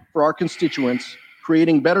life for our constituents,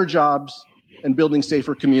 creating better jobs and building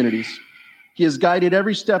safer communities. He has guided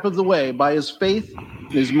every step of the way by his faith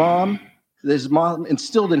and his mom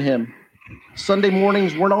instilled in him. Sunday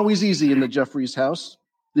mornings weren't always easy in the Jeffries house.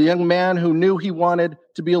 The young man who knew he wanted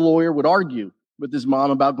to be a lawyer would argue with his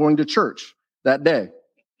mom about going to church that day.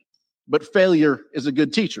 But failure is a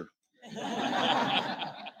good teacher.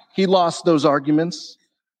 He lost those arguments.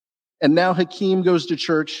 And now Hakeem goes to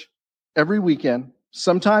church every weekend,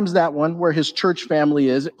 sometimes that one where his church family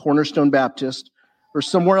is at Cornerstone Baptist, or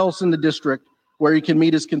somewhere else in the district where he can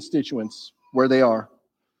meet his constituents where they are.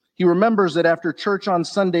 He remembers that after church on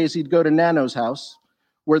Sundays, he'd go to Nano's house,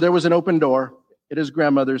 where there was an open door at his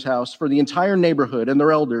grandmother's house for the entire neighborhood and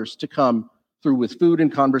their elders to come through with food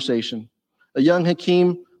and conversation. A young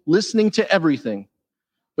Hakeem listening to everything,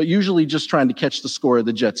 but usually just trying to catch the score of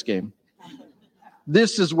the Jets game.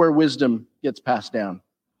 This is where wisdom gets passed down.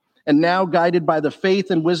 And now, guided by the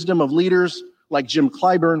faith and wisdom of leaders like Jim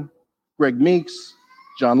Clyburn, Greg Meeks,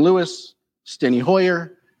 John Lewis, Steny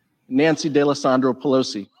Hoyer, Nancy D'Alessandro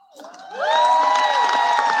Pelosi.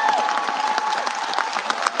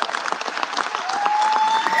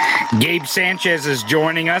 Gabe Sanchez is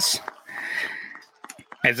joining us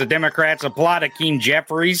as the Democrats applaud Hakeem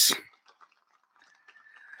Jeffries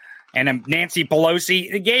and Nancy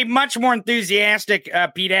Pelosi. Gabe, much more enthusiastic.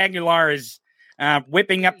 Pete Aguilar is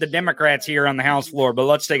whipping up the Democrats here on the House floor, but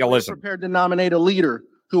let's take a listen. Prepared to nominate a leader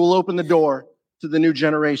who will open the door to the new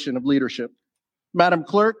generation of leadership. Madam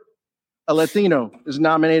Clerk, a Latino is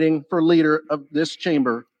nominating for leader of this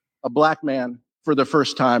chamber, a Black man for the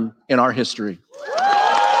first time in our history.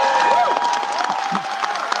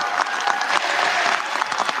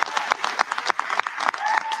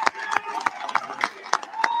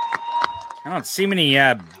 I don't see many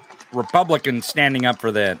Republicans standing up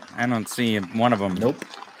for that. I don't see one of them. Nope.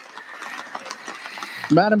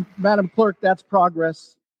 Madam Clerk, that's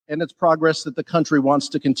progress, and it's progress that the country wants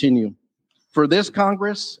to continue for this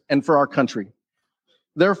Congress and for our country.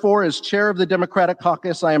 Therefore, as chair of the Democratic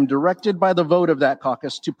caucus, I am directed by the vote of that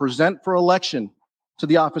caucus to present for election to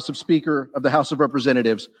the office of Speaker of the House of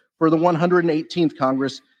Representatives for the 118th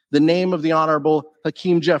Congress, the name of the Honorable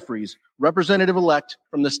Hakeem Jeffries, Representative-elect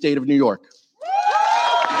from the state of New York.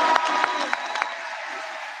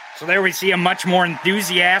 So there we see a much more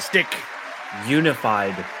enthusiastic,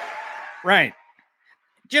 unified. Right.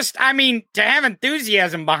 Just, I mean, to have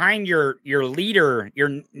enthusiasm behind your leader,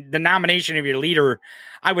 the nomination of your leader,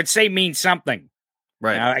 I would say means something.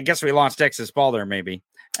 Right. I guess we lost Texas Paul there. Maybe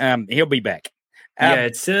he'll be back. Yeah,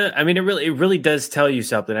 it's. I mean, it really does tell you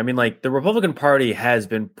something. I mean, like the Republican Party has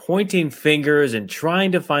been pointing fingers and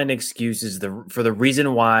trying to find excuses for the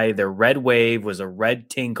reason why their red wave was a red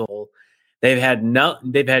tinkle. They've had no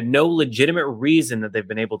legitimate reason that they've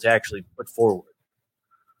been able to actually put forward,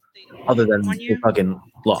 other than they fucking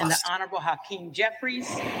lost. And the Honorable Hakeem Jeffries,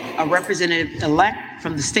 a representative-elect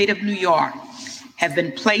from the state of New York, have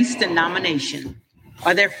been placed in nomination.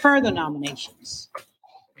 Are there further nominations?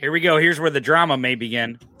 Here we go. Here's where the drama may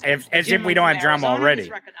begin, as if we don't have drama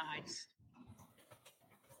already.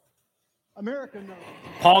 America knows.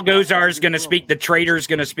 Paul Gosar is going to speak. The traitor is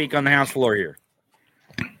going to speak on the House floor here.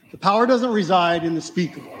 The power doesn't reside in the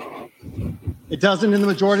Speaker. It doesn't in the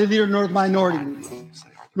majority leader nor the minority leader,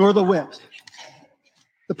 nor the whips.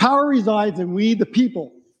 The power resides in we, the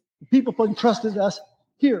people. The people entrusted us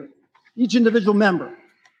here, each individual member,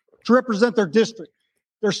 to represent their district,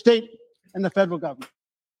 their state, and the federal government.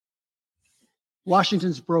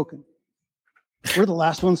 Washington's broken. We're the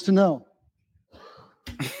last ones to know.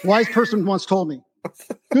 A wise person once told me,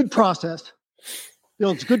 good process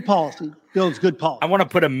builds good policy, builds good policy. I want to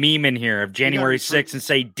put a meme in here of January 6th and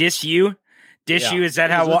say, diss you. Diss you. Is that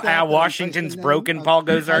how Washington's broken, Paul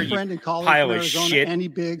Gosar? Friend and colleague pile from of Arizona, shit. Andy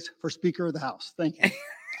Biggs, for Speaker of the House. Thank you.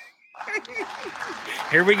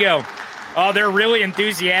 Here we go. Oh, they're really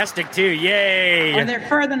enthusiastic, too. Yay. Are there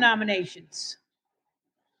further nominations?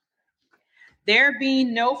 There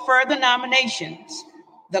being no further nominations,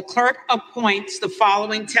 the clerk appoints the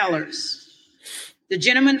following tellers. The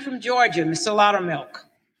gentleman from Georgia, Mr. Loudermilk.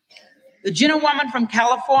 The gentlewoman from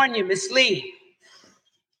California, Ms. Lee.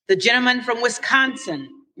 The gentleman from Wisconsin,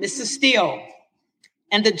 Mr. Steele.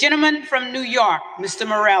 And the gentleman from New York, Mr.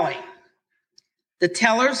 Morelli. The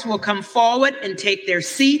tellers will come forward and take their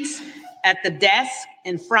seats at the desk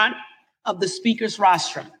in front of the speaker's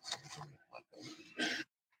rostrum.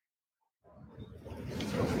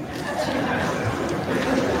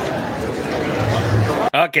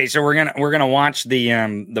 Okay, so we're gonna watch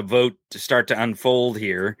the vote to start to unfold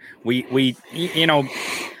here. We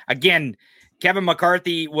again, Kevin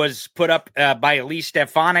McCarthy was put up by Elise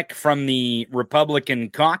Stefanik from the Republican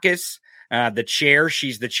caucus, the chair.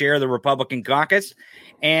 She's the chair of the Republican caucus,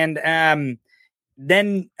 and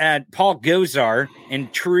then Paul Gosar, in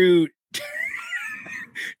true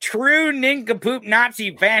nincompoop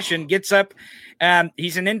Nazi fashion, gets up.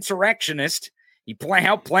 He's an insurrectionist. He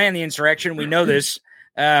helped plan the insurrection. We know this.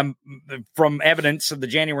 From evidence of the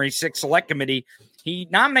January 6th Select Committee, he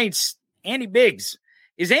nominates Andy Biggs.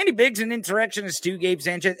 Is Andy Biggs an insurrectionist too, Gabe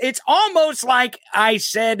Sanchez? It's almost like I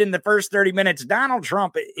said in the first 30 minutes, Donald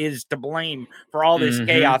Trump is to blame for all this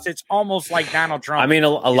chaos. It's almost like Donald Trump. I mean, a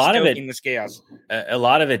lot of it, this chaos. A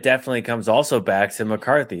lot of it definitely comes also back to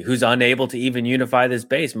McCarthy, who's unable to even unify this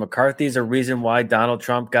base. McCarthy's a reason why Donald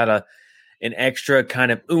Trump got an extra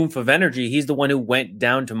kind of oomph of energy. He's the one who went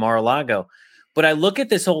down to Mar-a-Lago. But I look at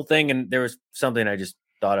this whole thing, and there was something I just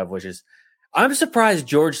thought of, which is I'm surprised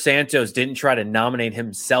George Santos didn't try to nominate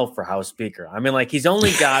himself for House Speaker. I mean, like he's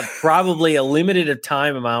only got probably a limited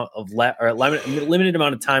amount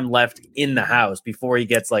of time left in the House before he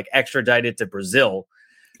gets like extradited to Brazil.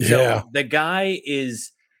 Yeah, so the guy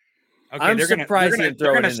is. Okay, I'm surprised he didn't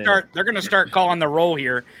throw it in there. They're going to start calling the roll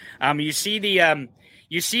here. You see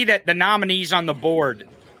that the nominees on the board.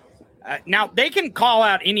 Now they can call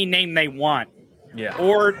out any name they want. Yeah.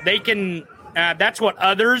 Or they can, that's what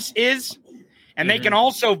others is. And they can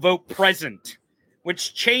also vote present,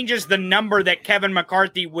 which changes the number that Kevin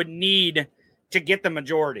McCarthy would need to get the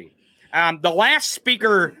majority. The last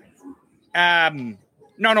speaker, it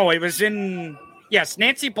was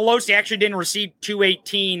Nancy Pelosi actually didn't receive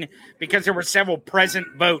 218 because there were several present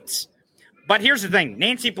votes. But here's the thing.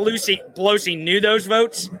 Nancy Pelosi knew those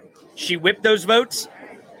votes. She whipped those votes.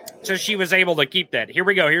 So she was able to keep that. Here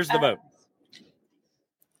we go. Here's the vote.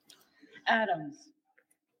 Adams.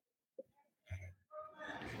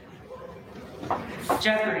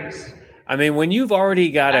 Jeffries. I mean, when you've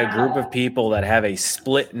already got a group of people that have a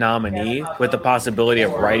split nominee with the possibility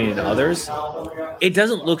of writing in others, it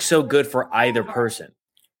doesn't look so good for either person.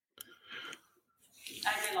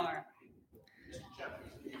 Aguilar.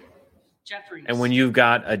 Jeffries. And when you've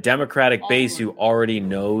got a Democratic base who already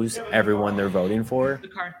knows everyone they're voting for.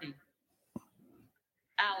 McCarthy.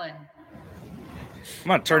 Allen. I'm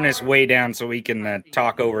going to turn this way down so we can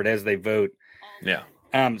talk over it as they vote. Yeah.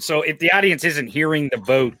 So if the audience isn't hearing the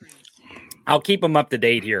vote, I'll keep them up to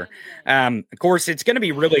date here. Of course, it's going to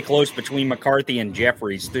be really close between McCarthy and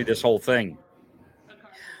Jeffries through this whole thing.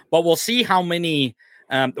 But we'll see how many.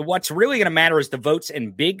 What's really going to matter is the votes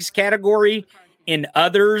in Biggs category in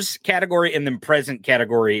others category and then present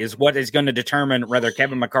category is what is going to determine whether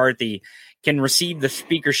Kevin McCarthy can receive the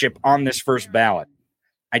speakership on this first ballot.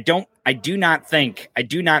 I do not think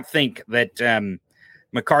that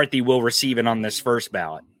McCarthy will receive it on this first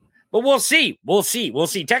ballot, but we'll see.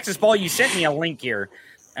 Texas Paul, you sent me a link here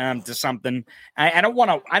to something. I don't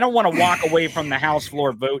want to walk away from the House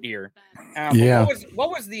floor vote here. What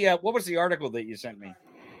was the article that you sent me?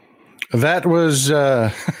 That was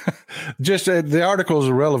just the article is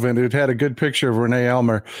irrelevant. It had a good picture of Renee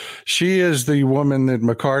Elmer. She is the woman that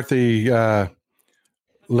McCarthy,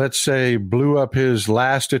 let's say, blew up his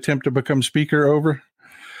last attempt to become speaker over.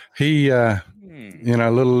 He, a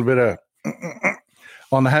little bit of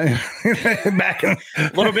on the back, a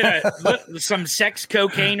little bit of some sex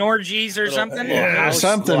cocaine orgies or something.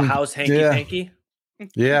 Something house hanky.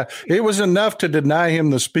 Yeah, it was enough to deny him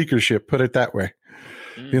the speakership. Put it that way.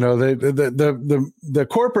 You know, the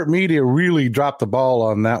corporate media really dropped the ball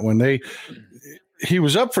on that one. He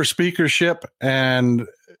was up for speakership, and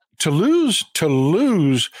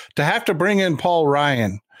to have to bring in Paul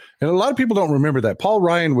Ryan. And a lot of people don't remember that Paul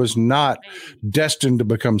Ryan was not destined to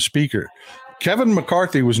become speaker. Kevin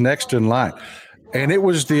McCarthy was next in line, and it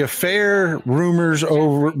was the affair rumors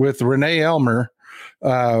over with Renee Elmer,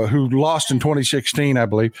 who lost in 2016, I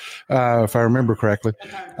believe, if I remember correctly.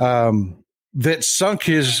 That sunk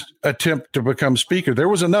his attempt to become speaker. There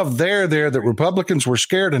was enough there that Republicans were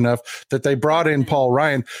scared enough that they brought in Paul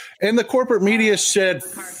Ryan, and the corporate media said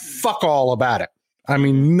fuck all about it. I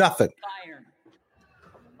mean, nothing.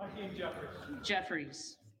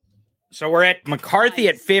 Jeffries. So we're at McCarthy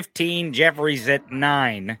at 15, Jeffries at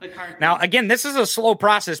 9. Now, again, this is a slow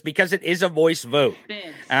process because it is a voice vote.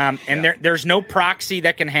 There's no proxy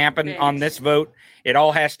that can happen on this vote. It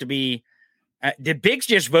all has to be did Biggs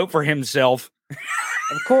just vote for himself?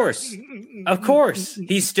 Of course.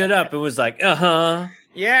 He stood up. It was like, yeah,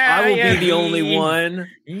 I will be the only one.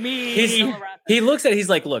 Me. He looks at it. He's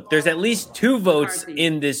like, look, there's at least 2 votes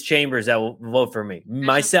in this chambers that will vote for me.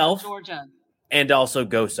 Myself and also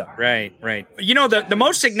Gosar. Right. You know, the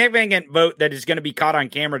most significant vote that is going to be caught on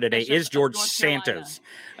camera today is George Santos.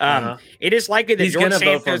 It is likely that he's George Santos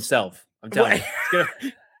Santos vote for himself. I'm telling you.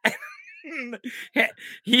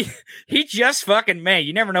 he just fucking may.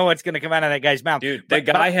 You never know what's going to come out of that guy's mouth. Dude, that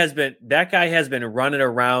guy has been running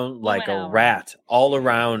around like a rat all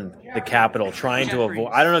around the Capitol trying to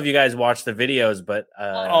avoid. I don't know if you guys watch the videos, but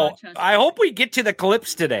I hope we get to the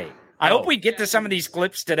clips today. I hope we get to some of these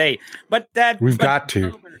clips today. But we've got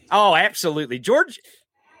to. Oh, absolutely. George.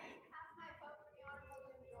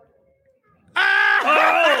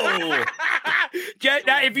 Oh!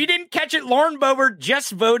 If you didn't catch it, Lauren Boebert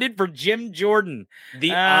just voted for Jim Jordan.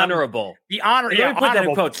 The honorable. The honor. Let me put that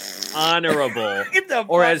in quotes. Honorable.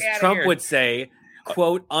 Or as Trump would say,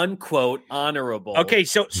 quote, unquote, honorable. Okay,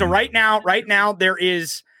 so right now there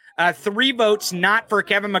is 3 votes not for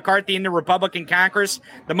Kevin McCarthy in the Republican Congress.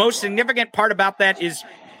 The most significant part about that is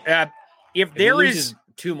if there is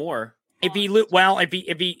 2 more. If he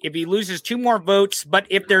loses 2 more votes, but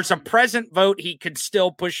if there's a present vote, he could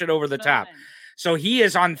still push it over the top. So he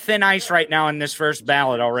is on thin ice right now in this first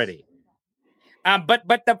ballot already. But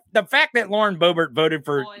the fact that Lauren Boebert voted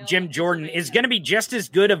for Jim Jordan is going to be just as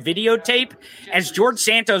good a videotape as George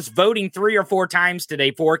Santos voting 3 or 4 times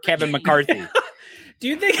today for Kevin McCarthy. Do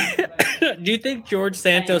you think George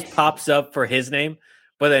Santos pops up for his name,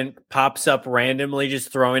 but then pops up randomly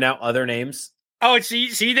just throwing out other names? Oh, so you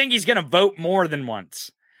think he's going to vote more than once?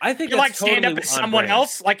 I think he'll like stand up as someone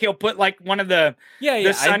else. Like he'll put like one of the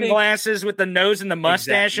sunglasses with the nose and the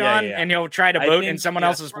mustache on, and he'll try to vote in someone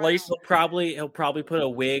else's place. He'll probably put a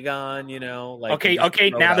wig on, you know. Like okay.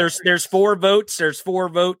 Now there's 4 votes. There's 4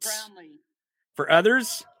 votes for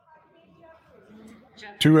others.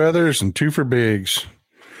 2 others and 2 for Biggs.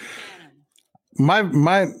 My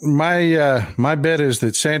bet is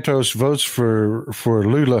that Santos votes for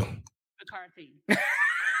Lula.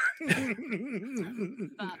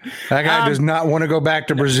 That guy does not want to go back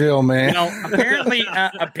to Brazil, man. You know,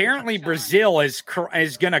 apparently Brazil is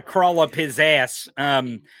going to crawl up his ass.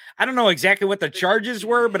 I don't know exactly what the charges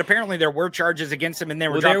were, but apparently there were charges against him, and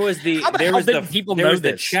there was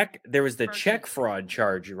the check fraud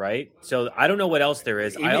charge, right? So I don't know what else there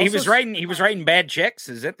is. He was writing bad checks.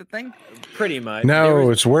 Is that the thing? Pretty much.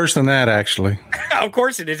 No, it's worse than that, actually. Of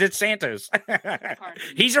course it is. It's Santos.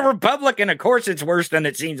 He's a Republican. Of course, it's worse than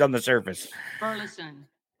it seems on the surface. Burleson.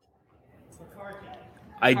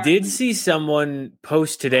 I did see someone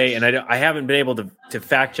post today, and I haven't been able to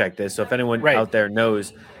fact check this. So if anyone out there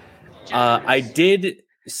knows, I did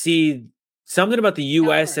see something about the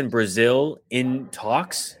U.S. and Brazil in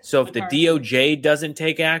talks. So if the DOJ doesn't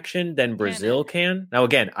take action, then Brazil can. Now,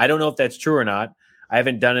 again, I don't know if that's true or not. I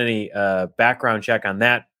haven't done any background check on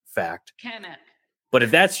that fact. But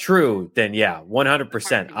if that's true, then yeah,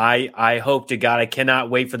 100%. I hope to God, I cannot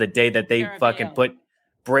wait for the day that they fucking put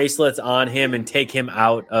bracelets on him and take him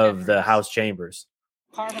out of the House chambers.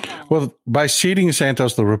 Well, by seating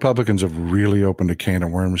Santos, the Republicans have really opened a can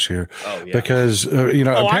of worms here. Oh, yeah. Because I'm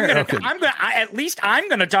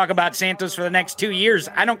gonna talk about Santos for the next 2 years.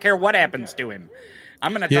 I don't care what happens to him.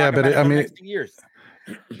 I'm gonna talk about it for the next 2 years.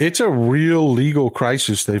 It's a real legal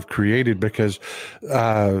crisis they've created because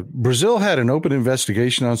Brazil had an open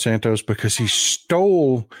investigation on Santos because he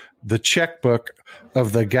stole the checkbook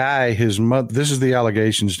of the guy, his mother. This is the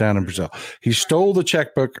allegations down in Brazil. He stole the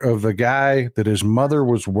checkbook of the guy that his mother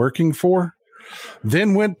was working for,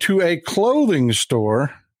 then went to a clothing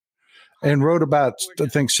store and wrote about, I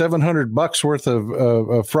think, $700 worth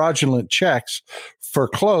of fraudulent checks for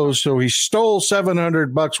clothes. So he stole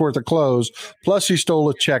 $700 worth of clothes, plus he stole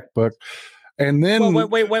a checkbook. And then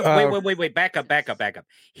wait, back up.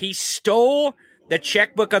 He stole the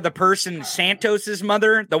checkbook of the person Santos's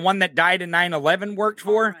mother, the one that died in 9/11, worked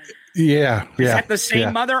for. Yeah. Is that the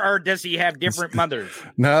same mother, or does he have different mothers?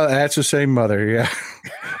 No, that's the same mother. Yeah,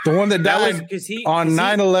 the one that died on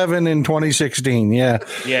 9/11 in 2016. Yeah.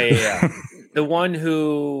 The one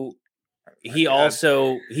who he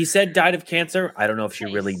said died of cancer. I don't know if she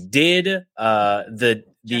really did. The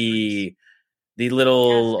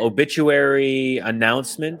little obituary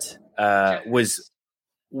announcement was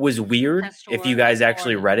weird. If you guys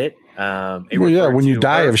actually read it, when you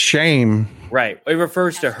die of shame, right? It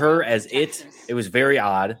refers to her as it. It was very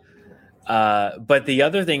odd. But the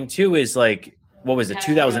other thing too is like, what was it?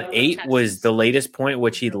 2008 was the latest point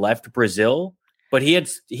which he left Brazil. But he had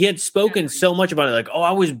spoken so much about it, like, oh,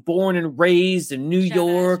 I was born and raised in New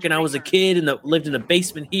York, and I was a kid and lived in the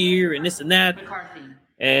basement here, and this and that,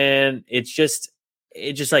 and it just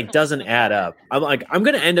like doesn't add up. I'm like, I'm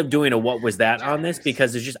gonna end up doing a what was that on this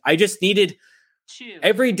because I just needed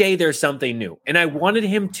every day there's something new, and I wanted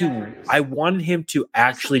him to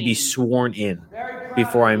actually be sworn in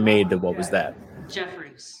before I made the what was that.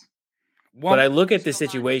 But I look at the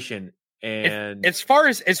situation. And as far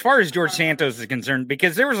as George Santos is concerned,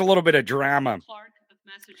 because there was a little bit of drama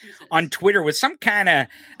on Twitter with some kind of,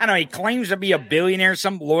 I don't know, he claims to be a billionaire,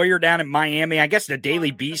 some lawyer down in Miami. I guess the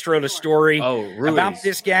Daily Beast wrote a story about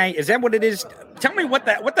this guy. Is that what it is? Tell me what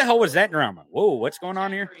the hell was that drama? Whoa, what's going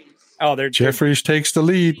on here? Oh, Jeffries takes the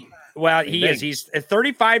lead. Well, he is. He's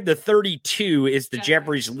 35-32 is the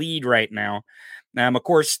Jeffries lead right now. Of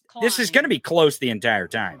course, this is going to be close the entire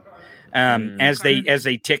time. As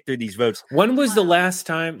they tick through these votes. When was the last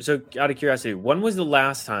time? So, out of curiosity, when was the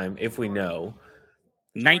last time, if we know?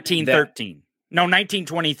 1913. No,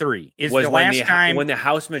 1923 is the last time when the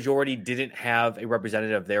House majority didn't have a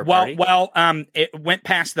representative of their party. Well, it went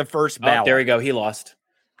past the first ballot. Oh, there we go. He lost.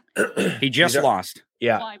 He just lost.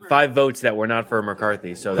 Yeah, 5 votes that were not for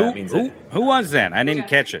McCarthy. So that means who was that? I didn't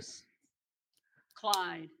catch it.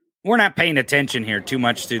 Clyde. We're not paying attention here too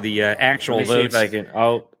much to the actual votes. See if I can.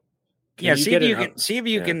 See if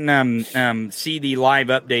you can see the live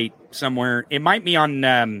update somewhere. It might be on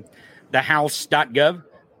the house.gov,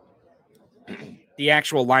 the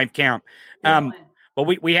actual live count.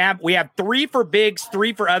 But we have 3 for Biggs,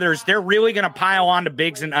 3 for others. They're really going to pile on to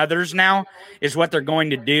Biggs and others now is what they're going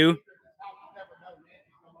to do.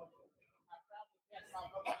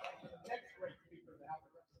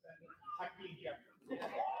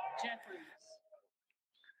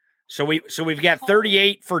 So we've got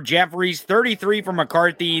 38 for Jeffries, 33 for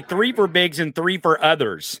McCarthy, 3 for Biggs, and 3 for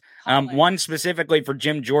others. One specifically for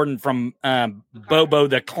Jim Jordan from Bobo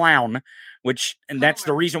the Clown, and that's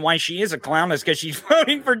the reason why she is a clown is because she's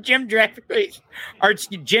voting for Jim Jordan.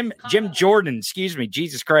 Excuse me,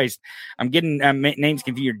 Jesus Christ, I'm getting names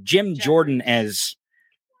confused. Jim Jordan as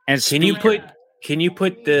can you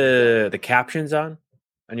put the captions on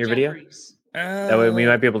your video? That way we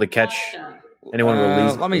might be able to catch. Anyone will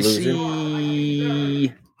lose. Let me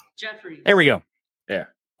see. There we go.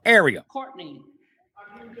 There we go. Courtney.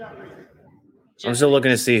 I'm still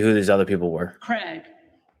looking to see who these other people were. Craig.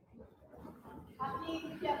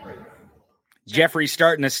 Jeffrey's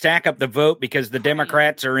starting to stack up the vote because the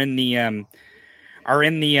Democrats are in the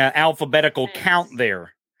alphabetical count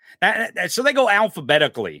there. So they go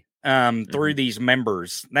alphabetically through these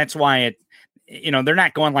members. That's why they're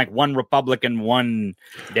not going like one Republican, one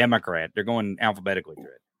Democrat. They're going alphabetically through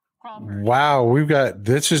it. Wow, we've got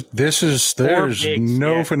there's no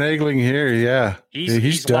finagling here. Yeah,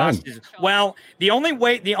 he's done. The only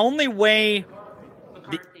way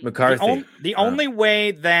McCarthy. The only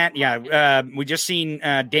way that we just seen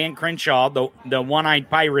Dan Crenshaw, the one-eyed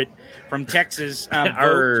pirate from Texas,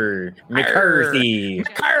 vote. McCarthy.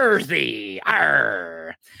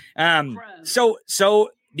 So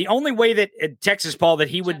the only way that Texas, Paul, that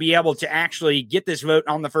he would be able to actually get this vote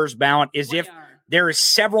on the first ballot is if there are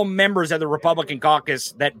several members of the Republican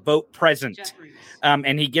caucus that vote present,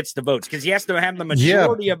 and he gets the votes because he has to have the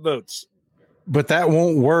majority of votes. But that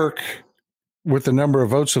won't work with the number of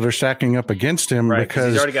votes that are stacking up against him,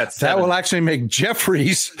 because he's already got 7. That will actually make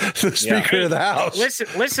Jeffries the Speaker of the House.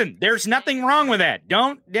 Listen, there's nothing wrong with that.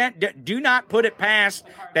 Do not put it past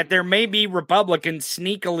that there may be Republicans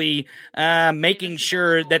sneakily making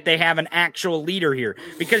sure that they have an actual leader here,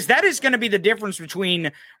 because that is going to be the difference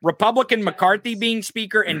between Republican McCarthy being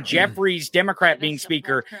Speaker and Jeffries, Democrat, being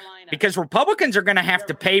Speaker, because Republicans are going to have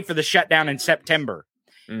to pay for the shutdown in September.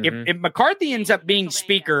 If McCarthy ends up being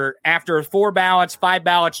Speaker after 4 ballots, 5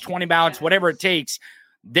 ballots, 20 ballots, whatever it takes,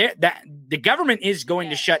 the government is going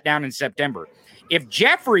to shut down in September. If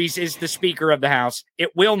Jeffries is the Speaker of the House,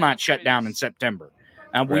 it will not shut down in September.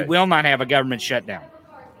 We will not have a government shutdown.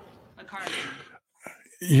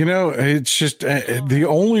 It's just the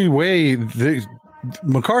only way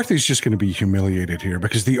McCarthy's just going to be humiliated here,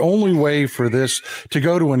 because the only way for this to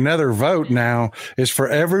go to another vote now is for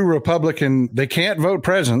every Republican. They can't vote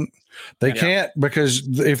present. They can't, because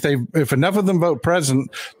if enough of them vote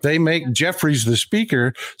present, they make Jeffries the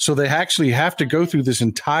Speaker. So they actually have to go through this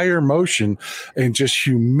entire motion and just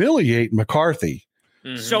humiliate McCarthy.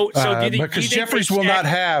 So because Jeffries will not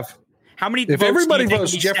have. How many? If everybody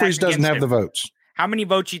votes, Jeffries doesn't have the votes. How many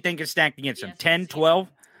votes do you think is stacked against him? 10,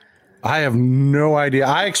 12? I have no idea.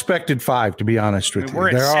 I expected 5, to be honest with you. We're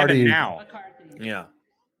at 7 now. Yeah.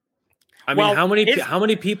 I mean, how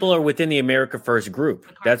many people are within the America First group?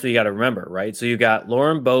 That's what you got to remember, right? So you got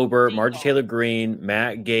Lauren Boebert, Marjorie Taylor Greene,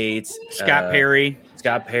 Matt Gaetz, Scott Perry.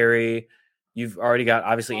 You've already got,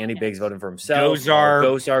 obviously, Andy Biggs voting for himself.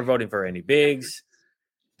 Gosar voting for Andy Biggs.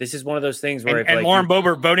 This is one of those things where... And Lauren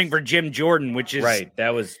Boebert voting for Jim Jordan, which is... Right,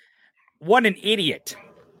 that was... What an idiot.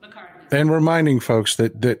 And reminding folks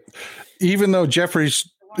that even though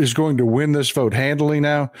Jeffries is going to win this vote handily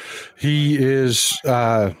now, he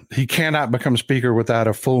cannot become Speaker without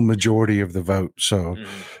a full majority of the vote. So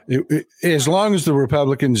as long as the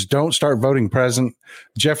Republicans don't start voting present,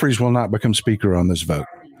 Jeffries will not become Speaker on this vote.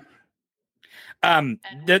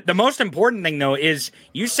 The most important thing, though, is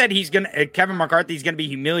you said Kevin McCarthy's going to be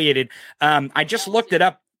humiliated. I just looked it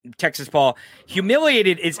up. Texas Paul,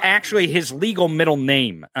 humiliated is actually his legal middle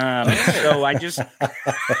name. So I just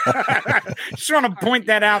want to point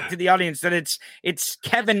that out to the audience that it's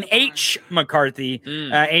Kevin H. McCarthy.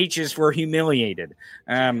 H is for humiliated.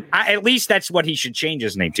 At least that's what he should change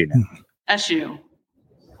his name to now. SU.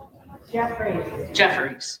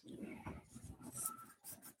 Jeffries.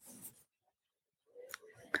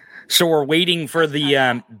 So we're waiting for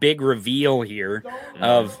the big reveal here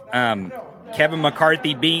of Kevin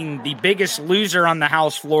McCarthy being the biggest loser on the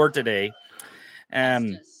House floor today.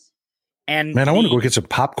 And man, I want to go get some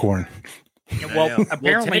popcorn. Well,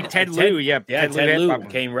 apparently Ted Lieu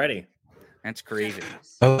came ready. That's crazy.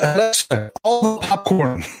 Alexa, all the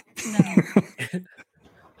popcorn.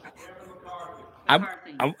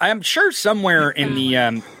 I'm sure somewhere in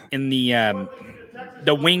the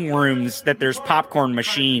wing rooms that there's popcorn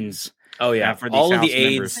machines. Oh yeah, for these all of House the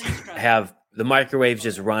aides have the microwaves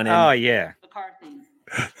just running. Oh yeah.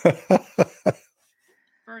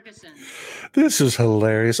 Ferguson. This is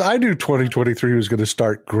hilarious. I knew 2023 was going to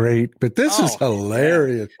start great, but this is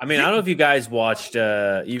hilarious. I mean, I don't know if you guys watched,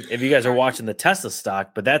 if you guys are watching the Tesla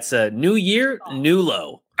stock, but that's a new year, new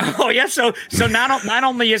low. Oh yeah, so not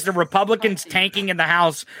only is the Republicans tanking in the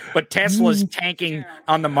House, but Tesla's tanking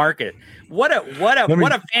on the market. What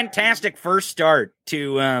a fantastic first start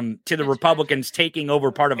to the Republicans taking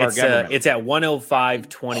over part of our government. It's at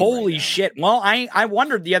 105.20. Holy shit! Well, I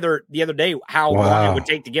wondered the other day how long it would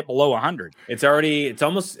take to get below 100. It's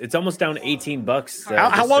almost down to $18.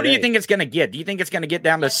 How low do you think it's going to get? Do you think it's going to get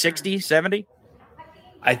down to 60, 70?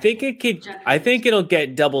 I think it'll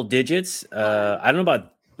get double digits. I don't know about.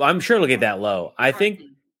 I'm sure it'll get that low. I think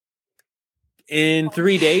in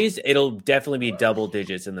 3 days, it'll definitely be double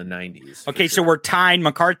digits in the 90s. Okay, so we're tied.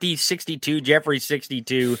 McCarthy 62, Jeffrey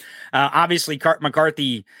 62. Obviously,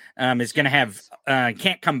 McCarthy is going to have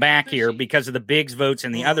can't come back here because of the Biggs votes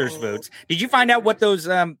and the others' votes. Did you find out what those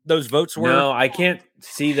votes were? No, I can't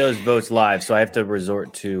see those votes live, so I have to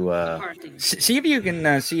resort to see if you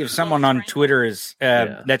can see if someone on Twitter is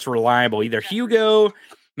that's reliable. Either Hugo.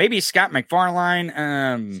 Maybe Scott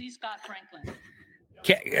McFarlane. See Scott Franklin.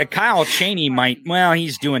 Kyle Cheney might. Well,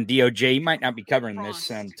 he's doing DOJ. He might not be covering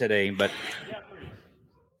this today, but.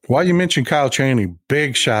 While you mentioned Kyle Cheney,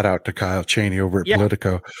 big shout out to Kyle Cheney over at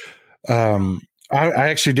Politico. I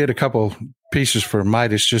actually did a couple pieces for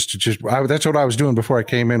Midas that's what I was doing before I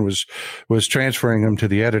came in was transferring them to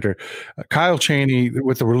the editor. Kyle Cheney,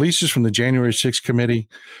 with the releases from the January 6th committee,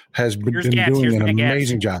 has been doing an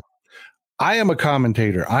amazing job. I am a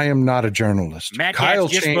commentator. I am not a journalist. Matt Kyle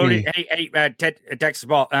Gatz just Cheney, voted. Texas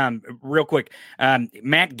Ball, real quick.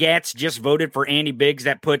 Matt Gatz just voted for Andy Biggs.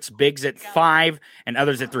 That puts Biggs at 5 and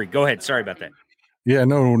others at 3. Go ahead. Sorry about that. Yeah,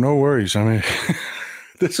 no worries. I mean,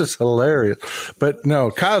 this is hilarious. But no,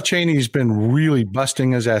 Kyle Cheney's been really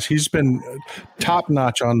busting his ass. He's been top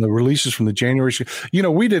notch on the releases from the January.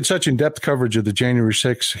 We did such in-depth coverage of the January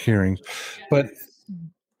 6th hearings, but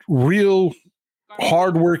real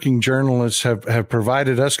hardworking journalists have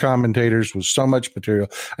provided us commentators with so much material,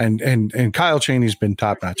 and Kyle Cheney's been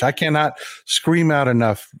top notch. I cannot scream out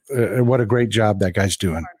enough what a great job that guy's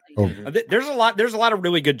doing. There's a lot of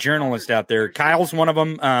really good journalists out there. Kyle's one of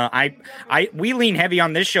them. We lean heavy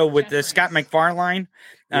on this show with Scott McFarlane.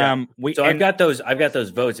 I've got those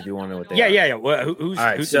votes if you want to know what they are. Yeah. Well, who's all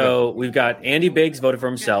right? Who's so we've got Andy Biggs voted for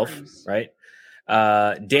himself, right?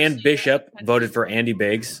 Dan Bishop voted for Andy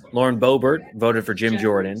Biggs. Lauren Boebert voted for Jim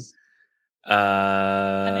Jordan.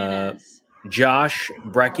 Josh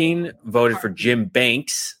Brecking voted for Jim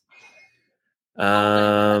Banks.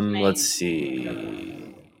 Let's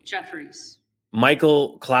see. Jeffries.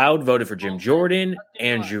 Michael Cloud voted for Jim Jordan.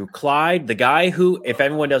 Andrew Clyde, the guy who, if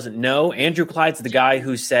everyone doesn't know, Andrew Clyde's the guy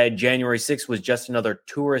who said January 6th was just another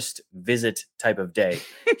tourist visit type of day.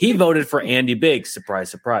 He voted for Andy Biggs. Surprise,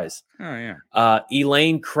 surprise. Oh, yeah.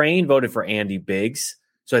 Elaine Crane voted for Andy Biggs.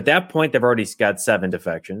 So at that point, they've already got 7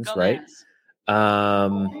 defections, right?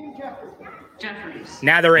 Jeffries.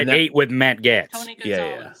 Now they're at 8 with Matt Gatz.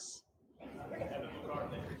 Yeah.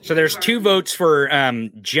 So there's 2 votes for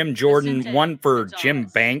Jim Jordan, 1 for Jim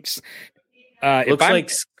Banks. Looks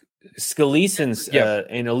like Scalise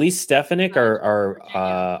and Elise Stefanik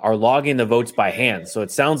are logging the votes by hand. So it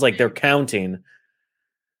sounds like they're counting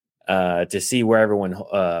to see where everyone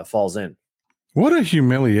falls in. What a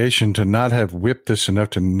humiliation to not have whipped this enough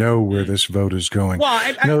to know where this vote is going.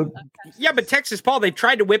 Well, but Texas Paul, they've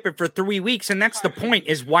tried to whip it for 3 weeks, and that's the point,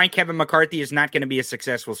 is why Kevin McCarthy is not going to be a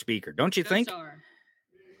successful speaker. Don't you think?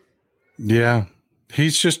 Yeah,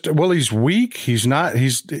 he's just, he's weak. He's not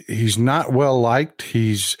well liked.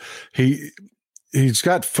 He's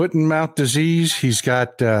got foot and mouth disease. He's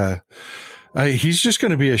got, he's just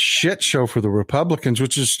going to be a shit show for the Republicans,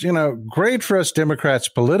 which is, great for us Democrats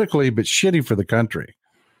politically, but shitty for the country.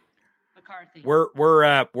 We're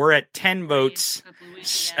at 10 votes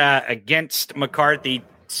against McCarthy,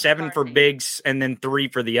 7 for Biggs, and then 3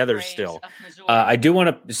 for the others still. I do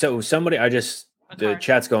want to, the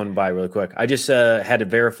chat's going by really quick. I just had to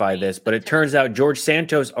verify this, but it turns out George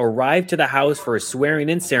Santos arrived to the house for a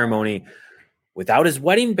swearing-in ceremony without his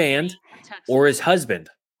wedding band or his husband.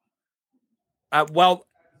 Have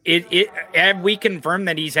we confirmed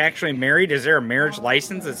that he's actually married? Is there a marriage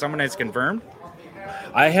license that someone has confirmed?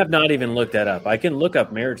 I have not even looked that up. I can look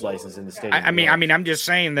up marriage license in the state. I mean, I'm just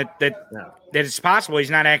saying that it's possible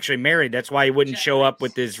he's not actually married. That's why he wouldn't show up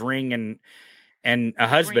with his ring and a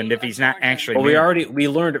husband if he's not actually married. We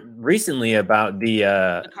learned recently about the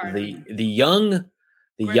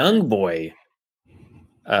young boy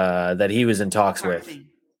that he was in talks with.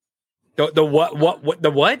 The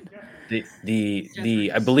what?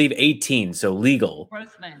 The I believe 18, so legal.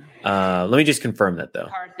 Let me just confirm that though.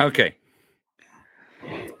 Okay.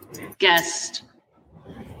 Guest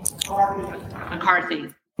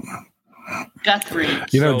McCarthy. Guthrie.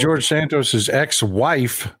 George Santos's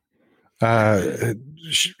ex-wife.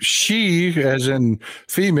 She, as in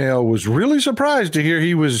female, was really surprised to hear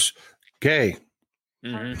he was gay.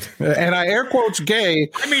 Mm-hmm. And I air quotes gay.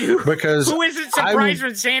 I mean, because who isn't surprised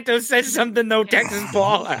when Santos says something though, Texas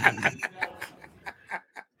Paul?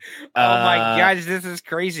 Oh my gosh, this is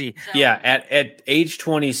crazy. Yeah, at age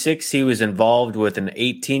 26, he was involved with an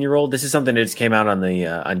 18-year-old. This is something that just came out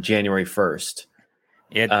on January 1st.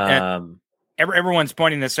 Everyone's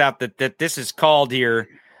pointing this out that this is called here.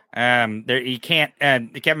 He can't.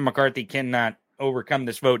 Kevin McCarthy cannot overcome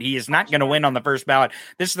this vote. He is not going to win on the first ballot.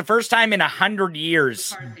 This is the first time in 100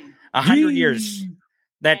 years,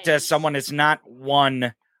 that someone has not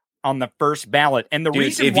won on the first ballot. And the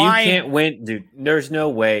reason why you can't win, dude, there's no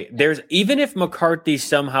way. Even if McCarthy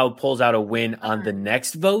somehow pulls out a win on the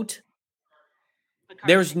next vote,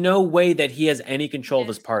 there's no way that he has any control of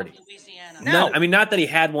his party. No. I mean, not that he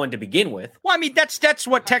had one to begin with. Well, I mean, that's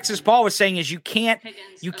what Texas Paul was saying is you can't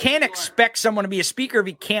expect someone to be a speaker if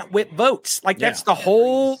he can't whip votes. Like that's the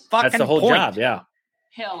whole fucking That's the whole point. job, yeah.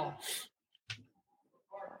 Hill,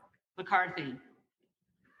 McCarthy,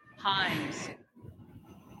 Himes.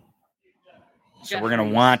 So we're gonna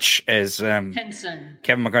watch as Henson,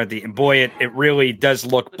 Kevin McCarthy, and boy, it really does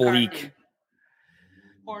look bleak. McCarthy,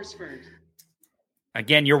 Horsford.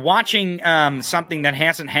 Again, you're watching something that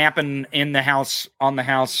hasn't happened in the House on the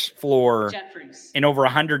House floor Jeffries, in over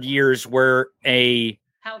 100 years, where the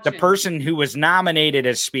Houchin, person who was nominated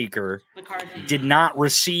as speaker McCarthy, did not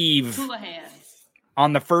receive Houlihan.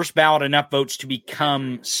 on the first ballot enough votes to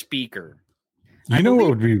become speaker. You know what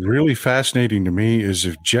would be really fascinating to me is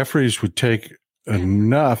if Jeffries would take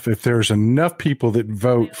enough, if there's enough people that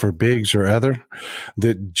vote for Biggs or other,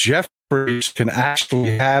 that Jeffries can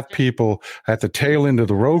actually have people at the tail end of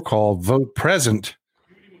the roll call vote present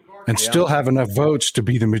and still have enough votes to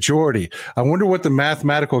be the majority. I wonder what the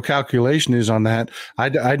mathematical calculation is on that. I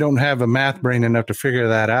don't have a math brain enough to figure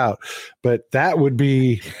that out, but that would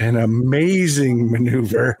be an amazing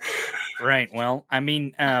maneuver. Right. Well, I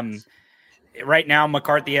mean, right now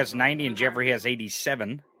McCarthy has 90 and Jeffrey has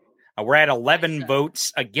 87. We're at 11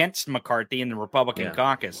 votes against McCarthy in the Republican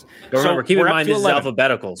caucus. But remember, keep in mind this is 11.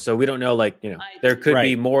 alphabetical, so we don't know. There could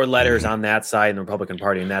be more letters on that side in the Republican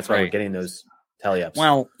Party, and that's why we're getting those tally-ups.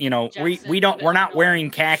 Well, we're not wearing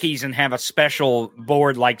khakis and have a special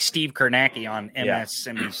board like Steve Kornacki on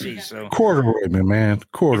MSNBC. So corduroy, my man,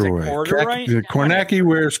 corduroy. Corduroy? Kornacki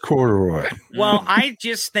wears corduroy. Well, I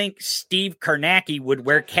just think Steve Kornacki would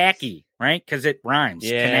wear khaki. Right, because it rhymes.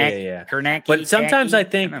 Yeah. Kornacki, but sometimes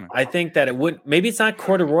khaki, I think that it would. Maybe it's not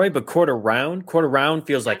corduroy, but quarter round. Quarter round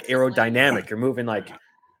feels like aerodynamic. You're moving like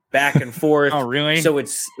back and forth. Oh, really? So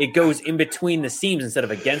it goes in between the seams instead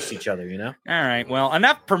of against each other. You know. All right. Well,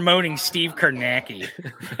 enough promoting Steve Kornacki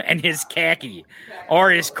and his khaki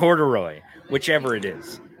or his corduroy, whichever it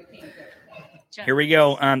is. Here we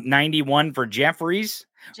go. 91 for Jeffries.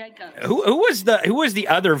 Who was the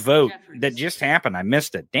other vote that just happened? I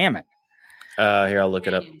missed it. Damn it. Here, I'll look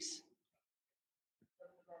it up.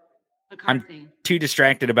 I'm too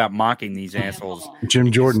distracted about mocking these assholes.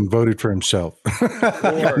 Jim Jordan voted for himself.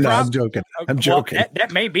 No, I'm joking. I'm joking. Well,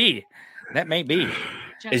 that may be.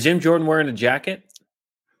 Is Jim Jordan wearing a jacket?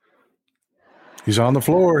 He's on the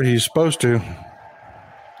floor. He's supposed to.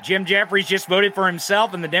 Jim Jeffries just voted for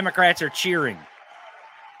himself, and the Democrats are cheering.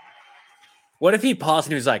 What if he paused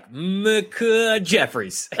and he was like,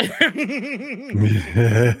 Jeffries?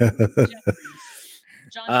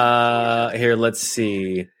 Here, let's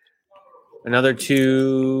see. Another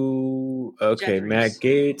two. Okay, Jeffries. Matt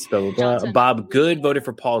Gates, blah, blah, blah. Bob Good voted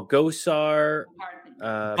for Paul Gosar.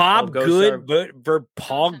 Bob Good voted for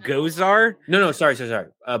Paul Gosar? No, sorry.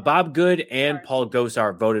 Bob Good and Paul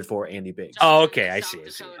Gosar voted for Andy Biggs. Oh, okay, I see.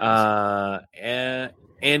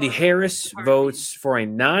 Andy Harris votes for a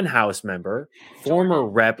non-House member, former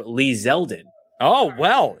Rep Lee Zeldin. Oh,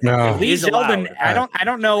 well, no. Lee Zeldin. I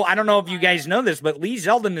don't know if you guys know this, but Lee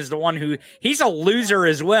Zeldin is the one he's a loser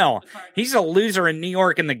as well. He's a loser in New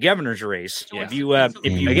York in the governor's race. Yeah. If you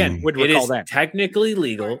again would recall that, technically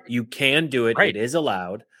legal. You can do it. Right. It is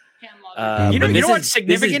allowed. You know what's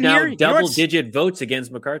significant here? Double-digit votes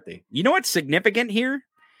against McCarthy. You know what's significant here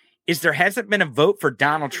is there hasn't been a vote for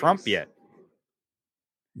Donald Trump yet.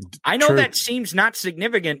 I know that seems not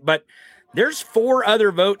significant, but there's 4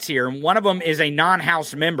 other votes here, and one of them is a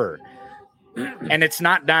non-House member, and it's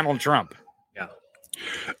not Donald Trump. Yeah.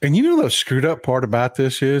 And you know the screwed up part about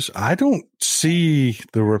this is I don't see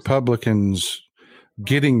the Republicans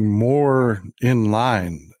getting more in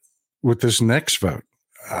line with this next vote.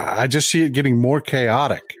 I just see it getting more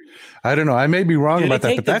chaotic. I don't know. I may be wrong about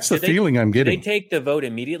that, but that's the feeling I'm getting. They take the vote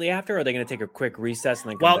immediately after, or are they going to take a quick recess and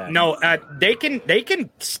then come back? No, they can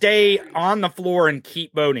stay on the floor and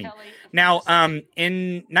keep voting. Now,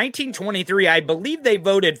 in 1923, I believe they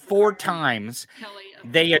voted 4 times.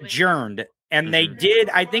 They adjourned, and they did.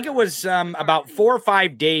 I think it was about 4 or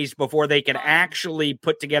 5 days before they could actually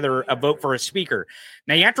put together a vote for a speaker.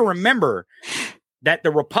 Now, you have to remember that the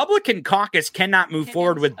Republican caucus cannot move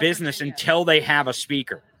forward with business until they have a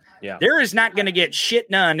speaker. Yeah. There is not going to get shit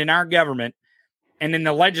done in our government and in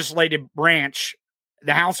the legislative branch,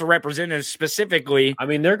 the House of Representatives specifically. I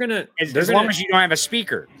mean, as long as you don't have a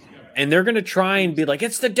speaker. And they're going to try and be like,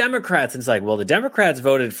 it's the Democrats. And it's like, well, the Democrats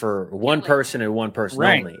voted for one person and one person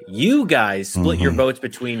only. You guys split your votes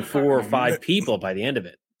between 4 or 5 people by the end of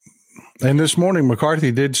it. And this morning,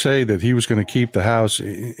 McCarthy did say that he was going to keep the House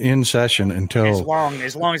in session until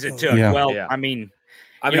as long as it took. Yeah. Well, I mean,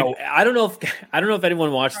 I mean, I don't know if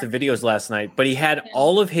anyone watched the videos last night, but he had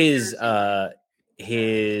all of his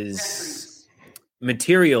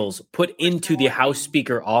materials put into the House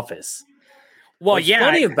Speaker office. Well, What's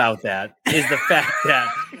funny about that is the fact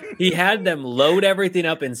that he had them load everything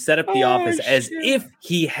up and set up the office as if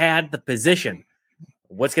he had the position.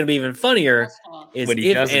 What's going to be even funnier is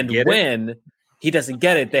if and when he doesn't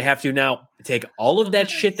get it, they have to now take all of that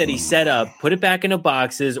shit that he set up, put it back into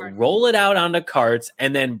boxes, roll it out onto carts,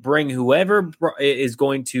 and then bring whoever is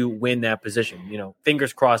going to win that position.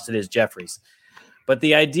 Fingers crossed it is Jeffries. But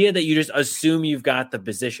the idea that you just assume you've got the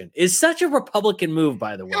position is such a Republican move,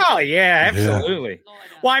 by the way. Oh, yeah, absolutely. Yeah.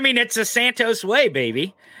 Well, I mean, it's a Santos way,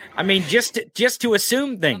 baby. I mean, just to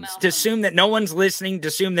assume things, to assume that no one's listening, to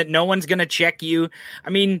assume that no one's going to check you.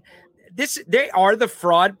 I mean, they are the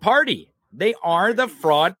fraud party. They are the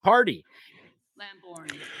fraud party.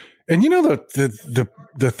 And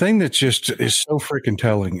the thing that just is so freaking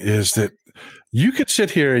telling is that you could sit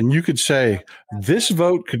here and you could say this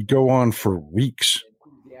vote could go on for weeks.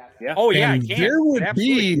 Yeah. Oh yeah, and there would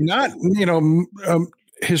be not,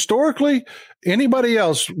 historically, anybody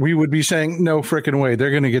else, we would be saying, no freaking way.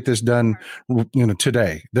 They're going to get this done,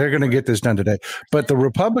 today. They're going to get this done today. But the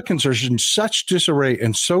Republicans are in such disarray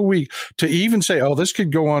and so weak to even say, oh, this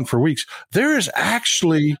could go on for weeks. There is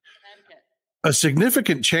actually a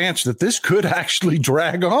significant chance that this could actually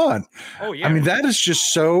drag on. Oh yeah. I mean, that is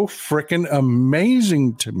just so freaking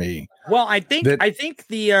amazing to me. Well, I think the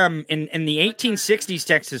in the 1860s,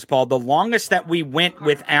 Texas, Paul, the longest that we went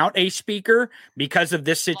without a speaker because of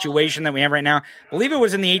this situation that we have right now, I believe it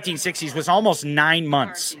was in the 1860s, was almost 9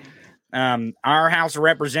 months. Our House of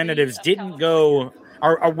Representatives didn't go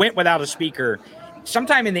or went without a speaker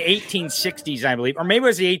sometime in the 1860s, I believe, or maybe it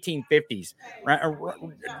was the 1850s,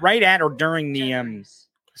 right at or during the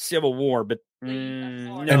Civil War. But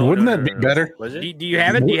and wouldn't that be better? Was it? Do you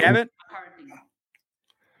have it? Do you have it?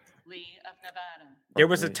 There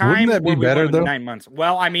was a time wouldn't that be better though? 9 months.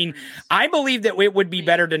 Well, I mean, I believe that it would be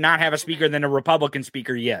better to not have a speaker than a Republican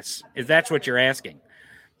speaker. Yes, if that's what you're asking.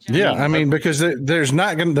 Yeah, I mean, because they're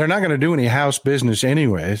not going to do any House business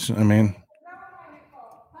anyways. I mean.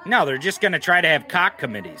 No, they're just going to try to have cock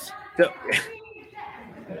committees.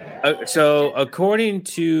 So, according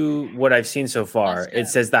to what I've seen so far, it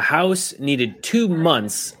says the House needed 2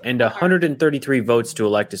 months and 133 votes to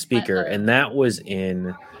elect a speaker, and that was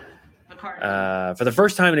in for the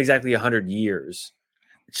first time in exactly 100 years.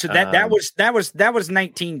 So that was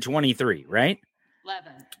 1923, right?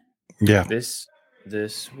 11. Yeah. This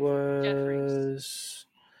was.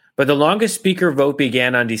 But the longest speaker vote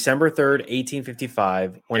began on December 3rd,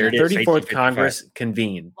 1855, when the 34th Congress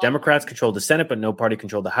convened. Democrats controlled the Senate, but no party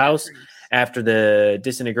controlled the House. After the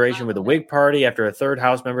disintegration with the Whig Party, after a third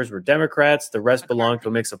House members were Democrats, the rest belonged to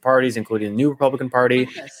a mix of parties, including the New Republican Party.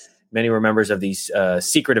 Many were members of the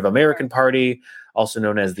Secretive American Party, also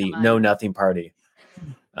known as the Know Nothing Party.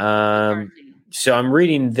 So I'm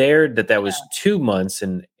reading there that was 2 months.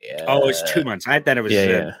 And it's 2 months. I thought it was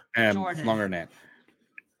longer than that.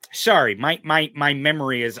 Sorry, my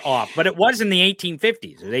memory is off, but it was in the 1850s.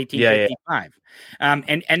 It was 1855.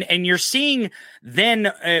 And you're seeing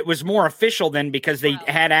then it was more official then because they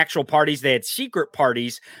had actual parties, they had secret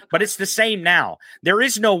parties, but it's the same now. There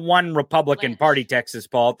is no one Republican Party, Texas,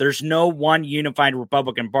 Paul. There's no one unified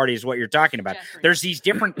Republican Party is what you're talking about. There's these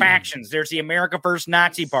different factions. There's the America First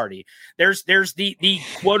Nazi Party. There's the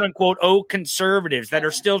quote unquote old conservatives that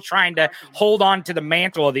are still trying to hold on to the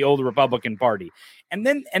mantle of the old Republican Party. And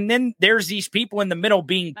then there's these people in the middle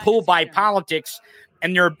being pulled by politics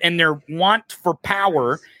and their want for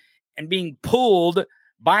power and being pulled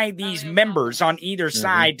by these members on either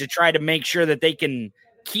side to try to make sure that they can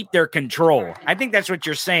keep their control. I think that's what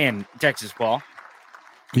you're saying, Texas Paul.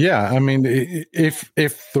 Yeah, I mean, if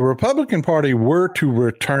the Republican Party were to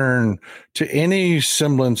return to any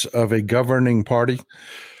semblance of a governing party,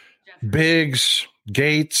 Biggs,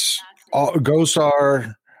 Gates,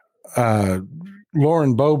 Gosar,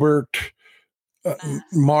 Lauren Boebert,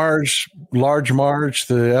 Large Marge,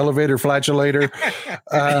 the elevator flagellator,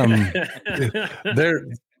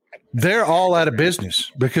 they're all out of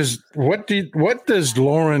business because what does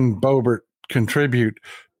Lauren Boebert contribute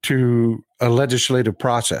to a legislative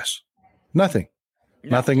process? Nothing.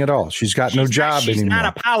 Nothing at all. She's got no job anymore. She's not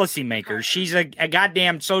a policymaker. She's a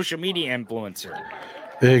goddamn social media influencer.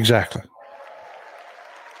 Exactly.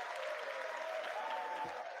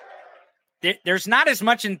 There's not as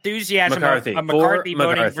much enthusiasm of McCarthy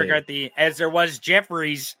voting for McCarthy as there was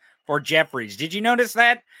Jeffries for Jeffries. Did you notice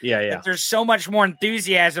that? Yeah. That there's so much more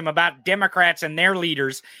enthusiasm about Democrats and their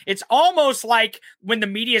leaders. It's almost like when the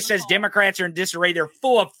media says Democrats are in disarray, they're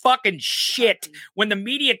full of fucking shit. When the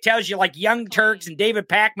media tells you, like Young Turks and David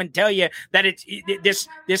Pakman tell you that it's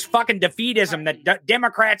this fucking defeatism, that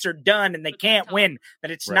Democrats are done and they can't win, that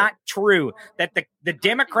it's not true, that the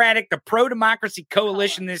Democratic, the pro-democracy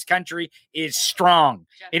coalition in this country is strong.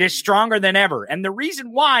 It is stronger than ever. And the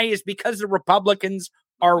reason why is because the Republicans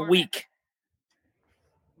are weak.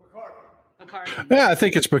 Yeah, I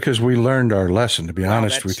think it's because we learned our lesson, to be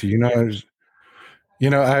honest with you.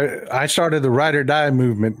 I started the Ride or Die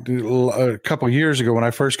movement a couple of years ago when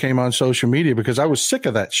I first came on social media because I was sick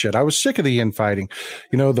of that shit. I was sick of the infighting,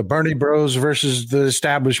 the Bernie Bros versus the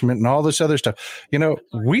establishment and all this other stuff.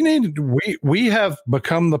 We have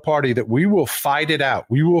become the party that we will fight it out.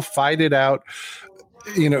 We will fight it out.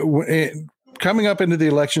 Coming up into the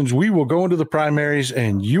elections, we will go into the primaries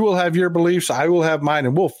and you will have your beliefs. I will have mine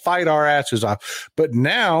and we'll fight our asses off. But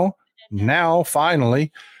now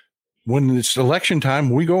finally, when it's election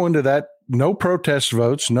time, we go into that no protest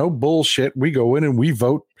votes, no bullshit. We go in and we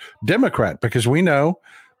vote Democrat because we know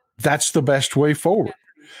that's the best way forward.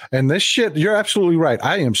 And this shit, you're absolutely right.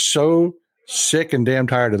 I am so sick and damn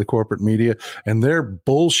tired of the corporate media and their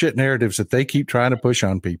bullshit narratives that they keep trying to push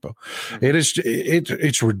on people.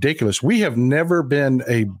 It's ridiculous. We have never been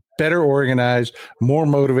a better organized, more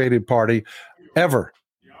motivated party ever.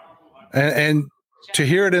 And to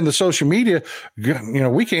hear it in the social media,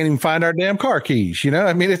 we can't even find our damn car keys.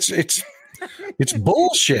 It's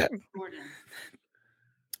bullshit.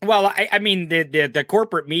 Well, I mean, the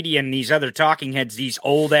corporate media and these other talking heads, these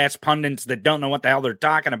old ass pundits that don't know what the hell they're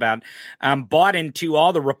talking about, bought into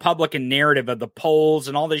all the Republican narrative of the polls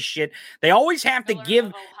and all this shit. They always have to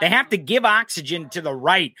give oxygen to the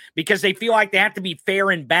right because they feel like they have to be fair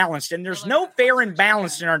and balanced. And there's no fair and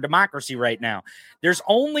balanced in our democracy right now. There's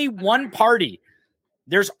only one party.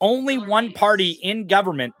 There's only one party in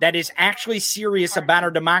government that is actually serious about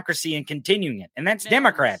our democracy and continuing it, and that's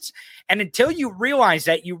Democrats. And until you realize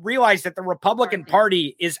that the Republican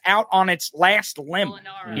Party is out on its last limb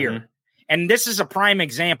here. And this is a prime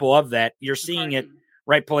example of that. You're seeing it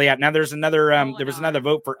right play out. Now there's another there was another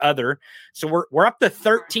vote for other. So we're up to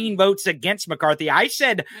 13 votes against McCarthy. I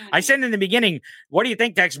said in the beginning, what do you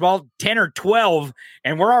think, Texas Ball? 10 or 12,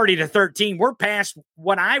 and we're already to 13. We're past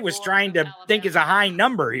what I was trying to think is a high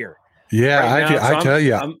number here. Yeah, right I tell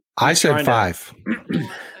you, I said 5.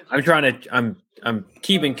 I'm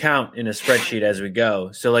keeping count in a spreadsheet as we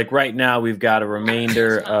go. So like right now we've got a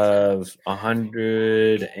remainder of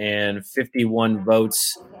 151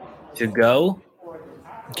 votes to go.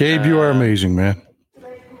 Gabe, you are amazing, man.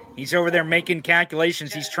 He's over there making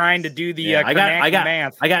calculations. He's trying to do the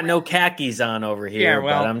math. I got no khakis on over here,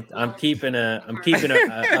 but I'm keeping a running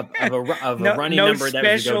number that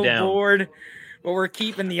would go down. Board, but we're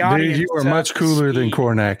keeping the audience. Dude, you are much cooler than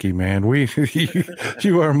Kornacki, man.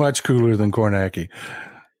 You are much cooler than Kornacki,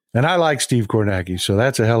 and I like Steve Kornacki, so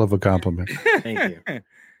that's a hell of a compliment. Thank you.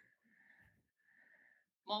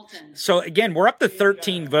 So again, we're up to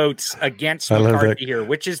 13 votes against McCarthy here,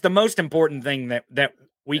 which is the most important thing that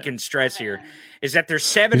we can stress here, is that there's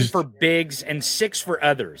 7 for Biggs and 6 for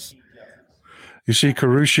others. You see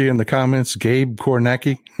Karushi in the comments, Gabe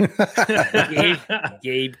Kornacki.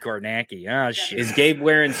 Gabe Kornacki. Oh shit. Is Gabe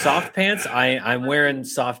wearing soft pants? I'm wearing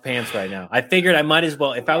soft pants right now. I figured I might as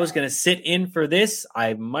well, if I was going to sit in for this,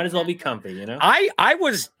 I might as well be comfy, I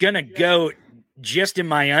was going to go just in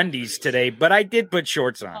my undies today, but I did put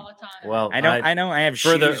shorts on. Well, I know I have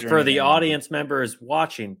shoes for the audience members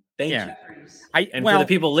watching. Thank you. For the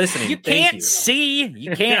people listening, you can't see,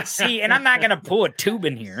 and I'm not going to pull a tube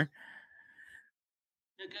in here.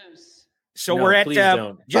 So we're at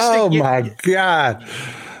my God.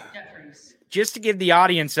 Just to give the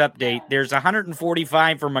audience update, there's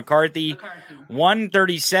 145 for McCarthy,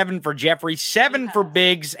 137 for Jeffrey, 7 for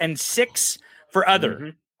Biggs, and 6 for other. Mm-hmm.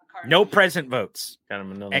 No present votes. Got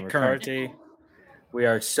him another McCarthy. We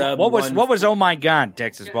are sub. What was? Oh my God,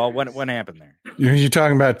 Texas Ball. What happened there? You're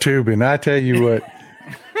talking about tubing. I tell you what.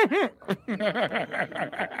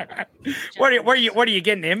 What are you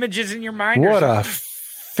getting images in your mind? What a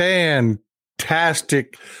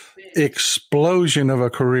fantastic explosion of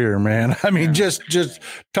a career, man. I mean, just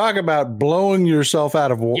talk about blowing yourself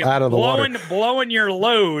out of the water. Blowing your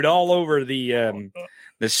load all over the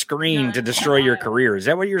screen to destroy your career. Is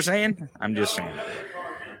that what you're saying? I'm just saying.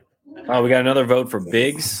 Oh, we got another vote for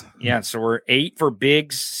Biggs. Yeah, so we're 8 for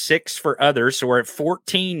Biggs, 6 for others. So we're at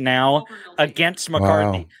 14 now against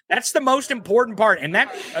McCarthy. Wow. That's the most important part. And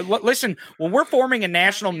that, listen, when we're forming a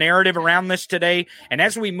national narrative around this today, and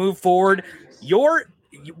as we move forward, your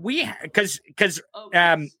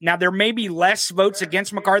now there may be less votes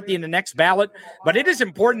against McCarthy in the next ballot, but it is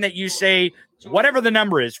important that you say whatever the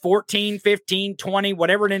number is, 14, 15, 20,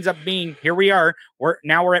 whatever it ends up being. Here we are. We're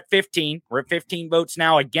at 15. We're at 15 votes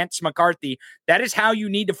now against McCarthy. That is how you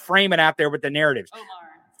need to frame it out there with the narratives.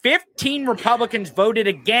 15 Republicans voted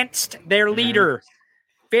against their leader.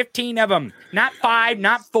 15 of them, not 5,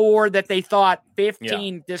 not 4 that they thought,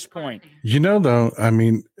 15 at this point. Though, I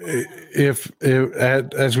mean, if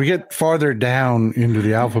as we get farther down into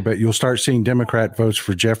the alphabet, you'll start seeing Democrat votes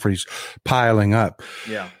for Jeffries piling up.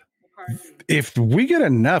 Yeah. If we get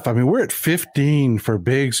enough, I mean, we're at 15 for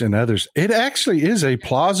Biggs and others. It actually is a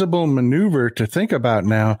plausible maneuver to think about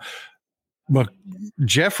now.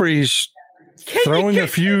 Jeffries throwing a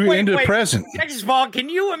few into present. Texas Paul, can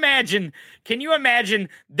you imagine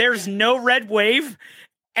there's no red wave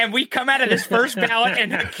and we come out of this first ballot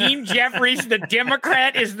and Hakeem Jeffries, the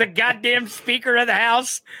Democrat, is the goddamn Speaker of the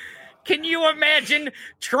House? Can you imagine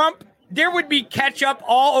Trump? There would be ketchup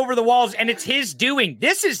all over the walls, and it's his doing.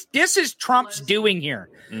 This is Trump's doing here.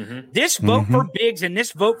 Mm-hmm. This vote for Biggs and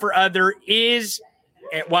this vote for other is,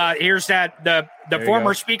 well, here's that the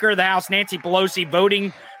former Speaker of the House, Nancy Pelosi,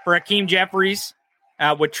 voting for Hakeem Jeffries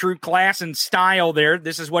with true class and style there.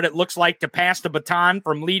 This is what it looks like to pass the baton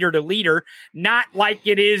from leader to leader, not like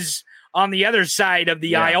it is on the other side of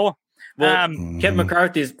the aisle. Well, Kevin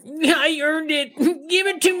McCarthy's, I earned it. Give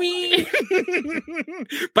it to me.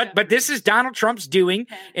 But this is Donald Trump's doing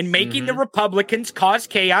in making the Republicans cause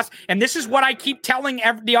chaos. And this is what I keep telling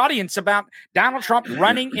the audience about Donald Trump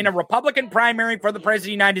running in a Republican primary for the President of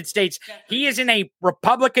the United States. He is in a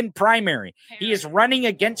Republican primary. He is running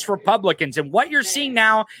against Republicans. And what you're seeing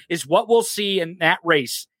now is what we'll see in that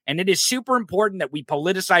race. And it is super important that we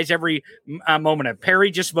politicize every moment of. Perry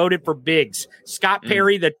just voted for Biggs. Scott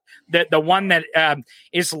Perry, the one that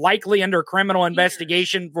is likely under criminal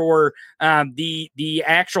investigation for the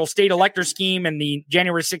actual state elector scheme and the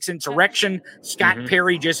January 6th insurrection. Scott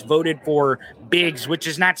Perry just voted for Biggs, which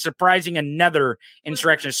is not surprising. Another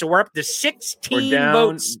insurrection. So we're up to 16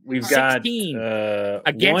 votes. We've 16 got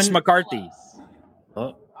against McCarthy.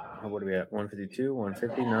 What are we at? 152,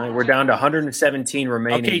 159. We're down to 117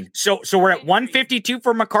 remaining. Okay, so we're at 152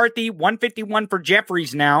 for McCarthy, 151 for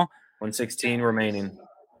Jeffries now. 116 remaining.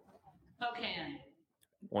 Okay.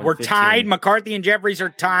 We're tied. McCarthy and Jeffries are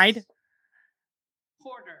tied.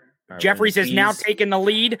 Jeffries has now taken the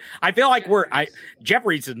lead. I feel like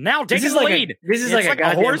Jeffries is now taking the lead. This is like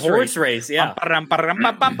a horse race. Yeah.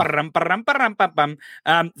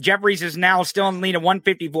 Jeffries is now still in the lead of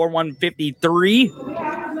 154, 153.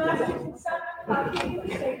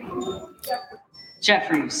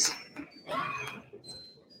 Jeffries.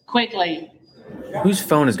 Quickly. Whose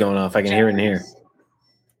phone is going off? I can hear it in here.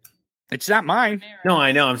 It's not mine. No,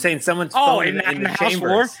 I know. I'm saying someone's phone in the house chambers.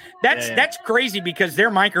 floor. That's crazy because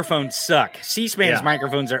their microphones suck. C-SPAN's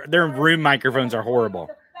microphones their room microphones are horrible.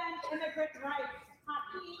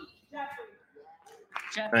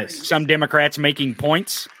 Nice. Some Democrats making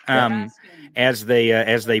points as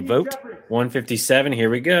they vote. 157. Here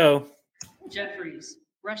we go. Jeffries.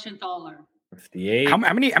 Russian Thaler. 58. How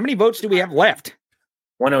many votes do we have left?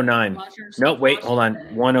 109. No, wait, hold on.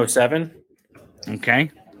 107.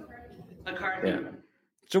 Okay. Yeah.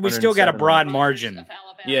 So we still got a broad margin.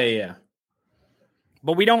 Yeah.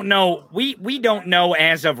 But we don't know. We don't know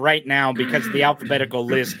as of right now because of the alphabetical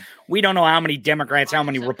list. We don't know how many Democrats, how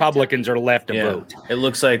many Republicans are left to vote. It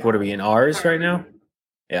looks like, what are we in R's right now?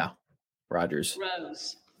 Yeah. Rogers.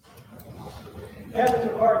 Rose.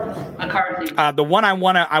 McCarthy. The one I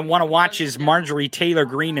want to watch is Marjorie Taylor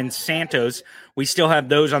Greene and Santos. We still have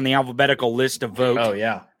those on the alphabetical list of vote. Oh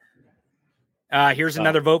yeah. Here's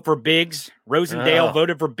another vote for Biggs. Rosendale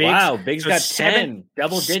voted for Biggs. Wow, Biggs got 10,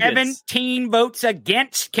 double digits. 17 votes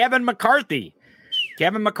against Kevin McCarthy.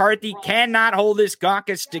 Kevin McCarthy cannot hold his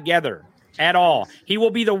caucus together at all. He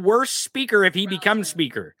will be the worst speaker if he becomes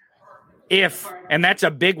speaker. And that's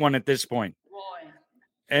a big one at this point.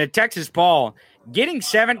 Texas Paul, getting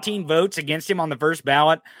 17 votes against him on the first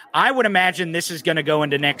ballot, I would imagine this is going to go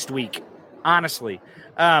into next week, honestly.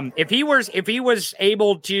 If he was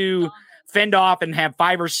able to fend off and have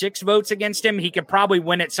 5 or 6 votes against him, he could probably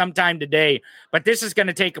win it sometime today. But this is going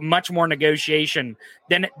to take much more negotiation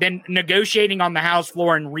than negotiating on the House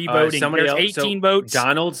floor and revoting. There's 18 votes.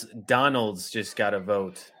 Donald's just got a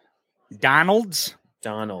vote. Donald's?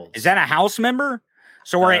 Is that a House member?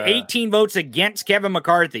 So we're at 18 votes against Kevin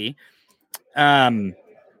McCarthy.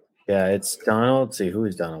 Yeah, it's Donald. Let's see, who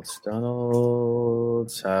is Donald's?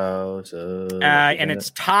 Donald's House. And it's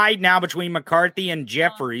tied now between McCarthy and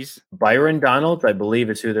Jeffries. Byron Donald, I believe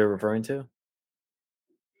is who they're referring to.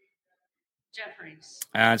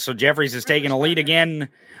 So Jeffries is taking a lead again.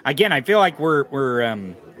 Again, I feel like we're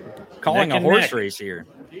calling Neck a and horse neck. race here.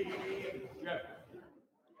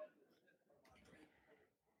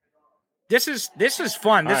 This is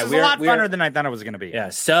fun. This All right, is we a are- lot we are- funner than I thought it was going to be. Yeah,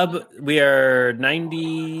 we are 90.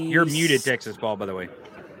 You're muted, Texas Paul, by the way.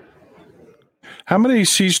 How many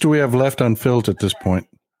seats do we have left unfilled at this point?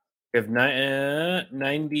 We have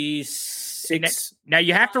 96. Now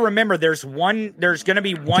you have to remember there's going to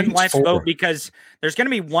be one it's less 4. vote because there's going to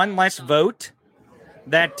be one less vote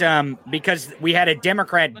that because we had a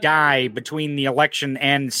Democrat die between the election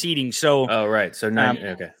and seating. So Oh, right. So 90.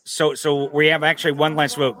 Okay. so we have actually one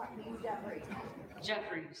less vote.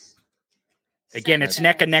 Again, it's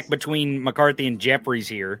neck and neck between McCarthy and Jeffries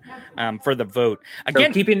here for the vote.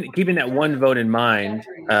 Again, So keeping that one vote in mind,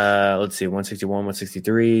 let's see, 161,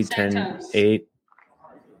 163, 10, 8.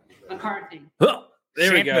 McCarthy. Huh,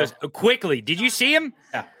 there we go. Santos, quickly. Did you see him?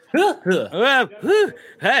 Yeah.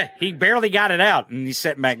 Huh. He barely got it out, and he's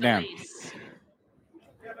sitting back down.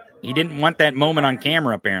 He didn't want that moment on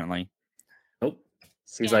camera, apparently. Nope.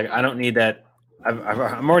 He's like, I don't need that.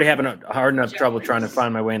 I'm already having a hard enough trouble trying to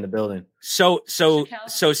find my way in the building. So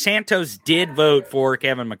Santos did vote for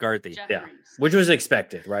Kevin McCarthy. Yeah, which was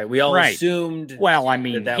expected, right? We all assumed. Well, I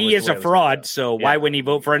mean, that he was is the a way it was fraud, gonna go. so Yeah. why wouldn't he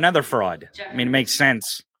vote for another fraud? I mean, it makes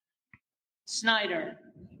sense. Snyder.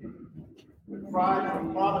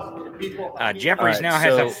 Jeffries All right, now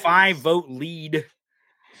has a so- 5-vote lead.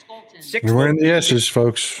 6 We're in the S's,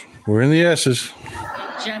 folks. We're in the S's.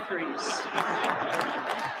 Jeffries.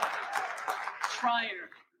 Schreier.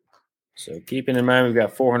 So keeping in mind, we've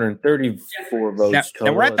got 434 votes Now, total.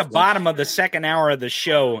 and we're at the Let's- bottom of the second hour of the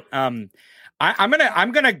show.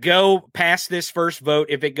 I'm gonna go past this first vote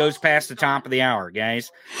if it goes past the top of the hour,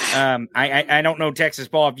 guys. I don't know, Texas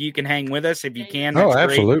Paul, if you can hang with us. If you can, Oh, that's great.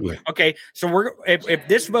 absolutely. Okay, so if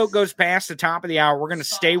this vote goes past the top of the hour, we're going to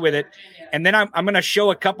stay with it, and then I'm going to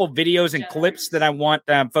show a couple videos and clips that I want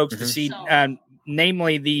folks to see,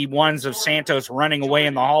 namely the ones of Santos running away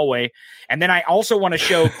in the hallway, and then I also want to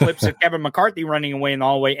show clips of Kevin McCarthy running away in the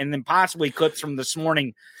hallway, and then possibly clips from this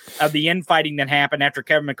morning of the infighting that happened after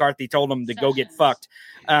Kevin McCarthy told them to go get fucked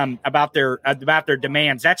about their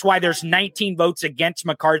demands. That's why there's 19 votes against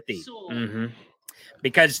McCarthy. Mhm.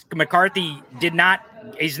 Because McCarthy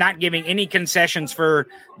is not giving any concessions for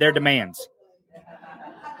their demands.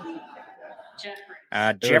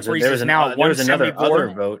 Jeffries is now at there was another 174.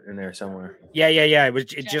 other vote in there somewhere. Yeah.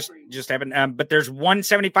 It just happened. But there's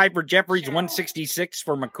 175 for Jeffries, 166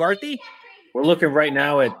 for McCarthy. We're looking right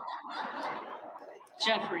now at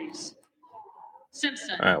Jeffries.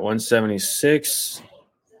 Simpson. all right, 176.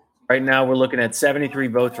 Right now, we're looking at 73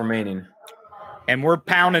 votes remaining. And we're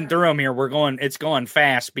pounding through them here. It's going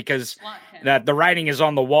fast because the writing is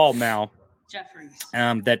on the wall now. Jeffries.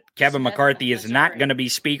 That Kevin McCarthy is not going to be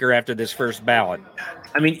speaker after this first ballot.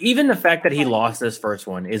 I mean, even the fact that he lost this first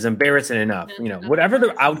one is embarrassing enough. You know, whatever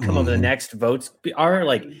the outcome of the next votes are,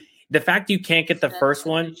 like the fact you can't get the first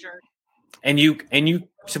one, and you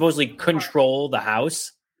supposedly control the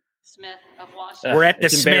House. Smith of Washington. We're at the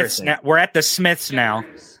it's Smiths embarrassing. now. We're at the Smiths now.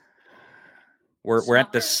 We're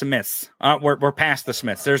at the Smiths. We're past the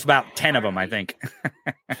Smiths. There's about 10 of them, I think.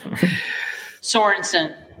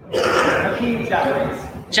 Sorensen.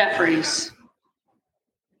 Jeffries.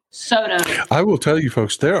 Soto. I will tell you,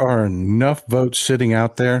 folks, there are enough votes sitting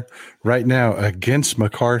out there right now against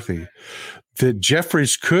McCarthy that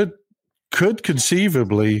Jeffries could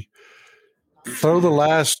conceivably throw the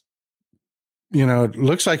last. You know, it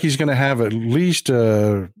looks like he's going to have at least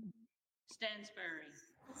Stansbury.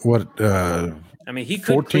 I mean, he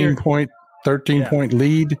could 13 point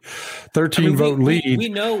lead, 13 vote lead. We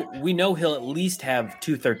know he'll at least have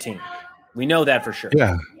 213. We know that for sure.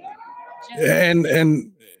 Yeah,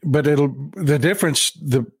 but the difference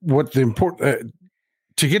to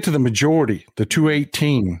get to the majority, the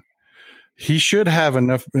 218, he should have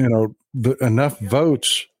enough enough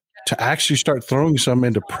votes to actually start throwing some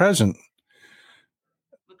into present.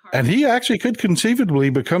 And he actually could conceivably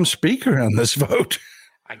become speaker on this vote.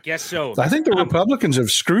 I guess so. I think the Republicans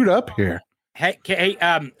have screwed up here. Hey,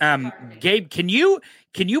 Gabe, can you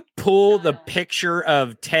pull the picture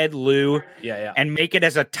of Ted Lieu and make it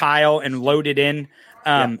as a tile and load it in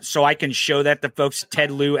so I can show that to folks?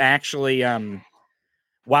 Ted Lieu actually,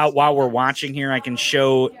 while we're watching here, I can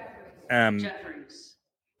show him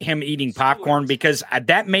eating popcorn because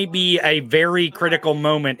that may be a very critical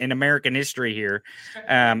moment in American history here,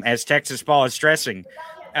 as Texas Paul is stressing.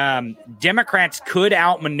 Democrats could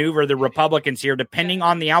outmaneuver the Republicans here, depending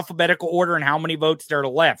on the alphabetical order and how many votes there are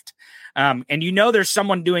left. And there's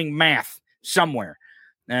someone doing math somewhere.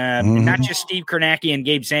 Not just Steve Kornacki and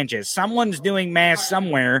Gabe Sanchez. Someone's doing math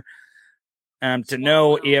somewhere to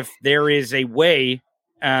know if there is a way,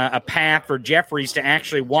 a path for Jeffries to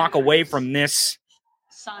actually walk away from this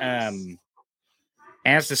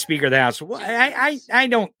as the Speaker of the House. Well, I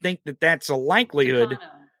don't think that that's a likelihood.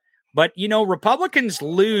 But, Republicans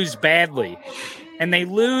lose badly, and they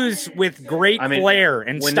lose with great flair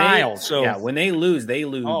and style. When they lose, they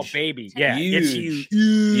lose. Oh, baby. Yeah, huge. It's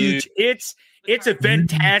huge. It's a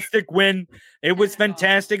fantastic win. It was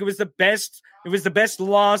fantastic. It was the best. It was the best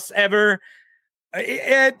loss ever.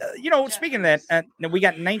 Speaking of that, we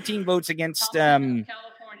got 19 votes against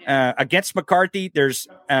McCarthy. There's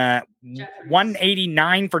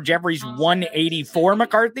 189 for Jeffries, 184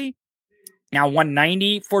 McCarthy. Now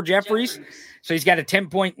 190 for Jeffries. So he's got a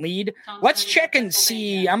 10-point lead. Let's check and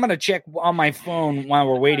see. I'm going to check on my phone while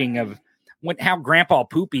we're waiting how Grandpa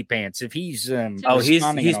Poopy Pants, if he's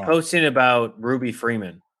he's posting about Ruby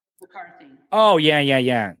Freeman. Oh,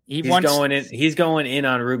 yeah. He's going in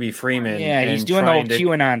on Ruby Freeman. Yeah, he's doing the whole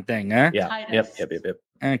QAnon thing, huh? Yeah. Yep.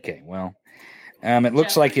 Okay, well, it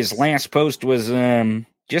looks like his last post was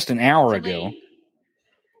just an hour ago.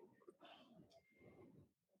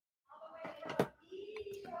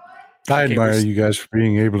 I admire you guys for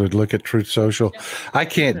being able to look at Truth Social. I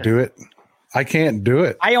can't do it. I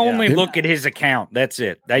only look at his account. That's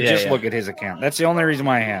it. I just look at his account. That's the only reason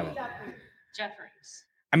why I have it.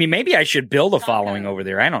 I mean, maybe I should build a following over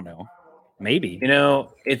there. I don't know. Maybe.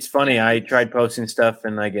 It's funny. I tried posting stuff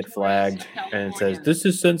and I get flagged and it says, this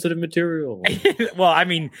is sensitive material. Well, I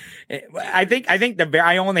mean, I think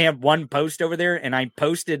I only have one post over there, and I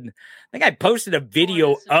posted a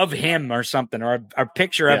video of him or something, or a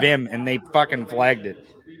picture of him, and they fucking flagged it.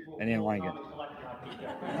 I didn't like it.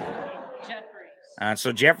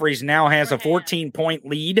 So Jeffries now has a 14-point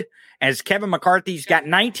lead as Kevin McCarthy's got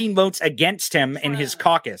 19 votes against him in his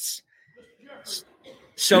caucus.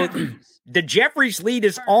 So the Jeffries lead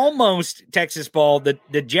is almost, Texas Ball,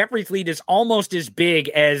 the Jeffries lead is almost as big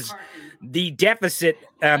as the deficit,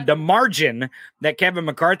 the margin that Kevin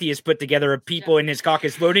McCarthy has put together of people in his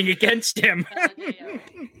caucus voting against him.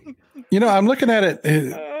 I'm looking at it.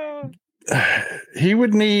 He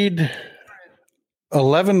would need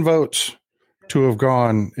 11 votes to have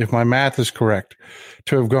gone, if my math is correct,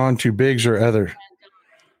 to have gone to Biggs or other,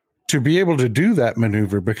 to be able to do that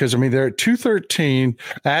maneuver. Because, they're at 213,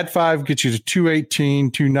 add 5 gets you to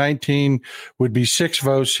 218, 219 would be 6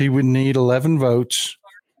 votes. He would need 11 votes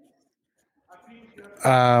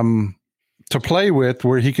to play with,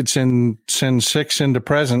 where he could send 6 into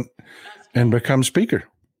present and become Speaker.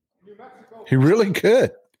 He really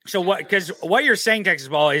could. So because what you're saying, Texas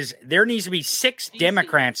Ball, is there needs to be 6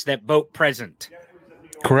 Democrats that vote present.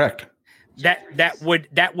 Correct. That would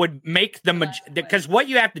make because what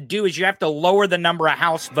you have to do is you have to lower the number of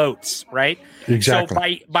House votes, right?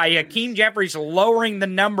 Exactly. So by Hakeem Jeffries lowering the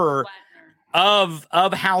number of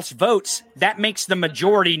House votes, that makes the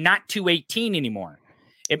majority not 218 anymore.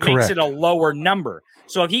 It Correct. Makes it a lower number.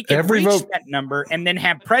 So if he can reach that number and then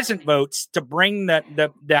have present votes to bring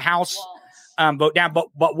the House vote down.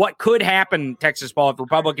 But what could happen, Texas Ball, if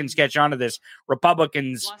Republicans catch on to this,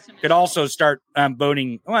 Republicans could also start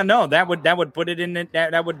voting. Well, no, that would put it in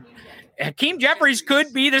that would Hakeem Jeffries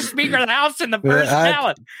could be the Speaker of the House in the first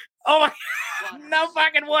ballot. Oh, no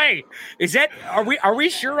fucking way. Is that are we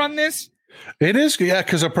sure on this? It is,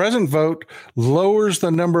 because a present vote lowers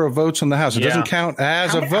the number of votes in the House. It doesn't count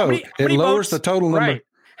as a vote. It lowers the total number. Right.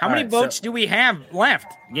 How many votes do we have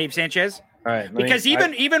left, Gabe Sanchez? All right, because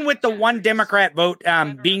even with the one Democrat vote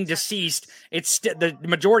being deceased, it's the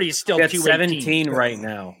majority is still 218. 17 right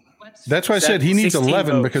now. That's why I said he needs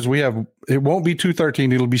 11 votes. because it won't be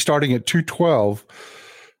 213. It'll be starting at 212.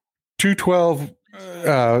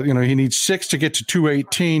 212. He needs 6 to get to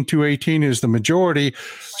 218. 218 is the majority.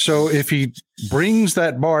 So if he brings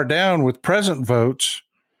that bar down with present votes,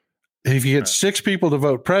 if he gets 6 people to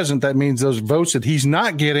vote present, that means those votes that he's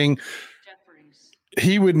not getting,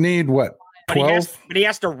 he would need what? 12? But he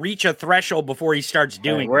has to reach a threshold before he starts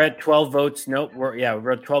doing. We're at 12 votes. Nope.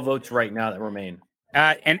 We're at 12 votes right now that remain.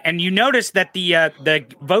 And you notice that the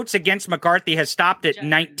votes against McCarthy has stopped at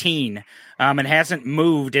 19 and hasn't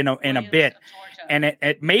moved in a bit. And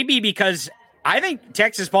it may be because I think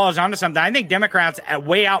Texas Ball is onto something. I think Democrats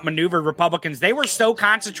way outmaneuvered Republicans. They were so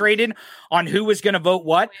concentrated on who was going to vote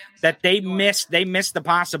what that they missed the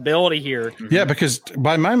possibility here. Yeah, because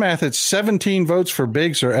by my math, it's 17 votes for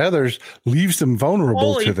Biggs or others leaves them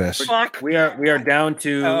vulnerable to this. Fuck. We are down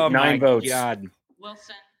to 9 votes. God.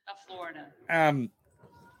 Wilson of Florida.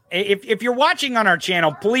 if you're watching on our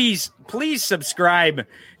channel, please subscribe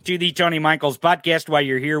to the Tony Michaels podcast. While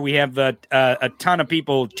you're here, we have a ton of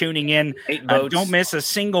people tuning in. Don't miss a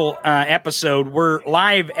single episode. We're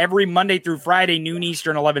live every Monday through Friday, noon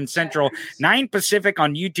Eastern, 11 Central, 9 Pacific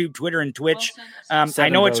on YouTube, Twitter, and Twitch. I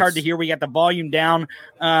know it's hard to hear. We got the volume down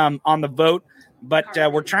on the vote, but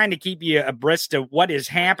we're trying to keep you abreast of what is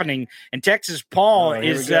happening. And Texas Paul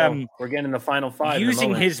is we're getting the final 5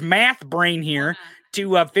 using his math brain here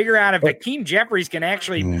to figure out if Hakeem Jeffries can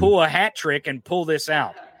actually pull a hat trick and pull this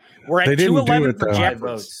out. We're at 211 for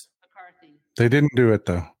Jeffries. They didn't do it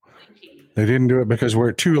though. They didn't do it because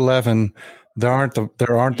we're at 211. There aren't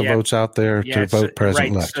the votes out there to vote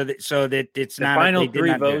president elect. So that it's the not final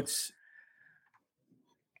 3 votes.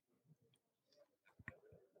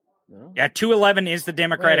 No? Yeah, 211 is the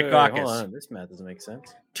Democratic caucus. Hold on. This math doesn't make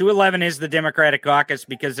sense. 211 is the Democratic caucus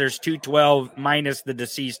because there's 212 minus the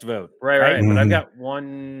deceased vote. Right. Mm-hmm. But I've got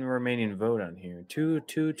one remaining vote on here. 2.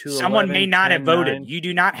 Someone 11, may not 10, have voted. 9. You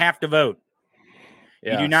do not have to vote.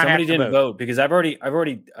 Yeah, you do not somebody have to didn't vote because I've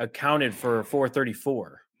already accounted for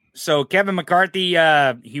 434. So Kevin McCarthy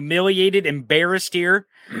humiliated, embarrassed here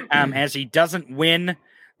as he doesn't win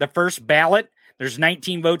the first ballot. There's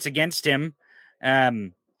 19 votes against him.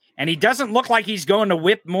 And he doesn't look like he's going to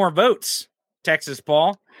whip more votes, Texas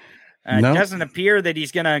Paul. It doesn't appear that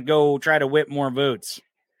he's going to go try to whip more votes.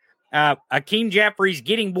 Hakeem Jeffries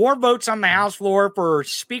getting more votes on the House floor for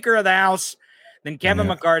Speaker of the House than Kevin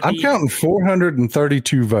McCarthy. I'm counting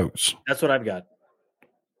 432 votes. That's what I've got.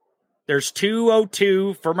 There's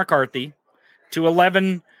 202 for McCarthy,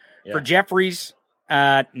 211 for Jeffries,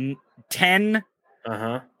 10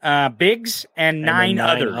 Biggs, and 9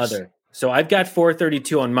 others. So I've got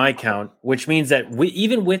 432 on my count, which means that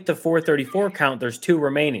even with the 434 count, there's 2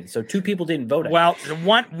 remaining. So 2 people didn't vote. Well,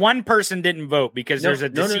 one person didn't vote because there's a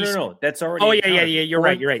deceased. No. That's already. Oh, yeah. You're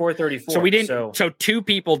right. 434. So we didn't. So 2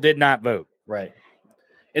 people did not vote. Right.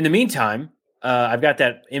 In the meantime, I've got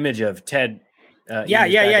that image of Ted. Yeah.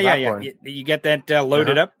 You get that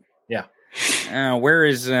loaded up? Yeah. Where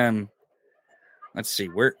is let's see.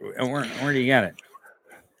 Where do you got it?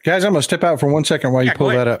 Guys, I'm going to step out for 1 second while you pull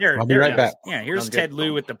that up. I'll be right back. Yeah, here's Ted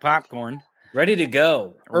Lieu with the popcorn. Ready to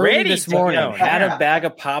go. Early this morning. Had a bag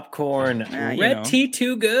of popcorn. Ready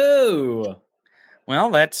to go. Well,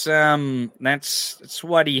 that's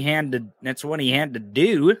what he had to. That's what he had to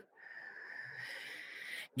do.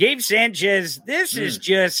 Gabe Sanchez. This is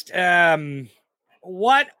just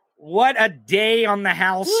what a day on the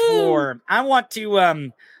House floor. I want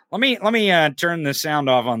to let me turn the sound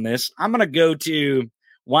off on this. I'm going to go to.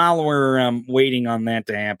 While we're waiting on that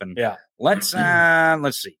to happen, let's see. How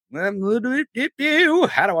do I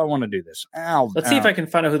want to do this? Let's see if I can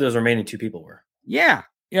find out who those remaining 2 people were. Yeah.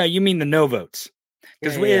 You mean the no votes?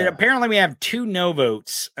 Because apparently we have 2 no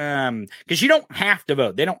votes. Because you don't have to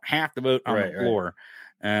vote. They don't have to vote on the floor.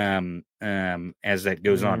 As that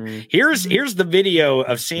goes on, here's the video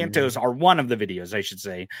of Santos, or one of the videos, I should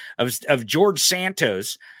say, of George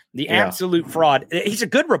Santos, the absolute fraud. He's a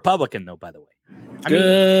good Republican, though, by the way.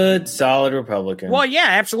 Solid Republican. Well, yeah,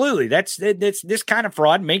 absolutely. That's this kind of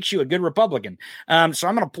fraud makes you a good Republican. So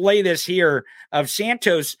I'm going to play this here of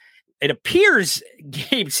Santos. It appears,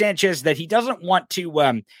 Gabe Sanchez, that he doesn't want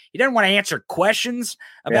to answer questions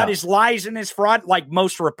about his lies and his fraud like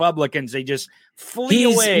most Republicans. They just flee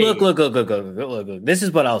away. Look. This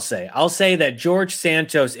is what I'll say. I'll say that George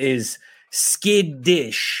Santos is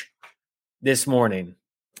skiddish this morning.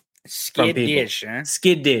 Skiddish, huh?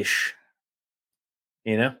 Skiddish.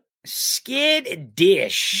 You know?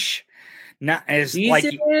 Skiddish. Not as like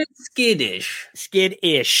skiddish.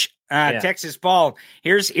 Skiddish. Texas Paul.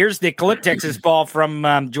 Here's the clip, Texas Paul,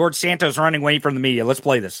 from George Santos running away from the media. Let's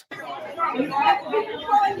play this.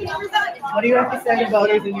 What do you have to say to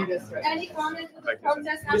voters in your district? Any comments with the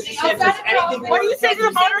protest? What do you say to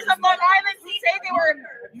the voters of Long Island who say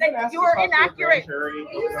you were inaccurate?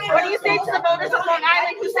 What do you say to the voters of Long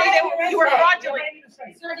Island who say you were fraudulent?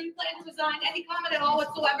 Sir, do you plan to resign? Any comment at all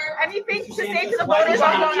whatsoever? Anything to say to the voters of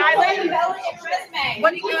Long Island?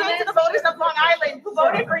 What do you say to the voters of Long Island who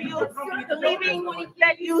voted for you, believing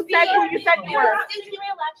that you said who you said you were?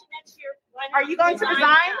 Are you going to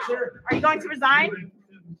resign? Are you going to resign?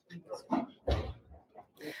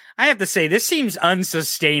 I have to say, this seems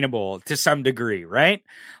unsustainable to some degree, right?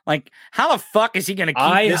 Like, how the fuck is he going to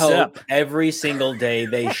keep this up? Every single day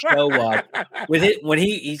they show up with it when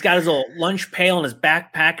he's got his little lunch pail in his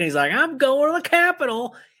backpack and he's like, I'm going to the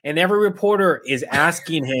Capitol. And every reporter is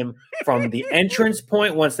asking him from the entrance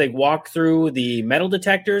point once they walk through the metal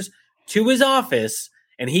detectors to his office,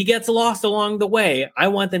 and he gets lost along the way. I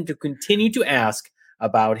want them to continue to ask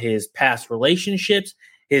about his past relationships,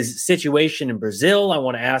 his situation in Brazil. I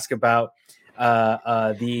want to ask about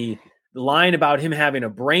the line about him having a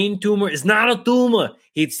brain tumor. It's not a tumor.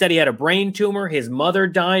 He said he had a brain tumor. His mother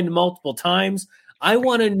died multiple times. I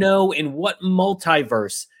want to know in what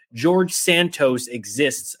multiverse George Santos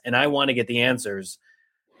exists, and I want to get the answers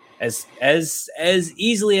as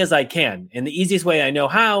easily as I can. And the easiest way I know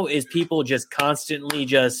how is people just constantly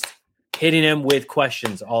just hitting him with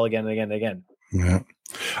questions all again and again and again. Yeah.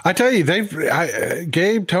 I tell you,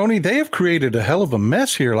 Gabe, Tony, they have created a hell of a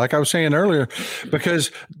mess here, like I was saying earlier,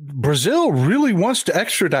 because Brazil really wants to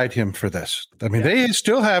extradite him for this. I mean, they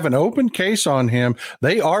still have an open case on him.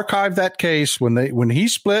 They archived that case when he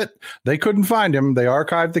split. They couldn't find him. They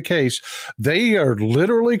archived the case. They are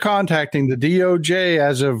literally contacting the DOJ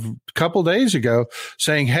as of a couple days ago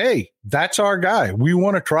saying, hey, that's our guy. We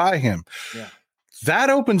want to try him. Yeah. That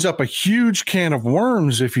opens up a huge can of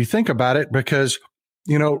worms if you think about it, because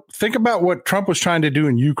think about what Trump was trying to do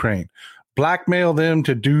in Ukraine, blackmail them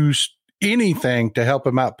to do anything to help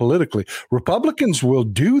him out politically. Republicans will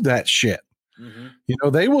do that shit. Mm-hmm.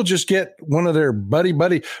 They will just get one of their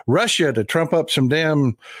buddy Russia to trump up some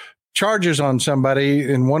damn charges on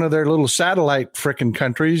somebody in one of their little satellite frickin'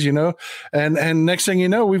 countries, and next thing you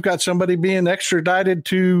know, we've got somebody being extradited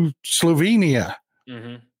to Slovenia.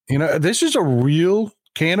 Mm-hmm. This is a real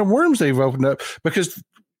can of worms they've opened up, because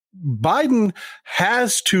Biden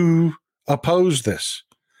has to oppose this.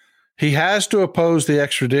 He has to oppose the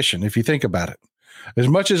extradition, if you think about it. As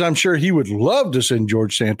much as I'm sure he would love to send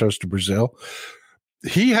George Santos to Brazil,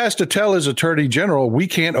 he has to tell his attorney general, we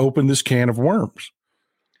can't open this can of worms.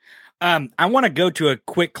 I want to go to a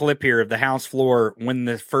quick clip here of the House floor when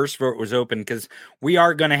the first vote was open, because we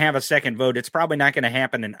are going to have a second vote. It's probably not going to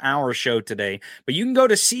happen in our show today, but you can go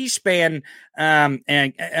to C-SPAN and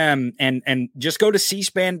just go to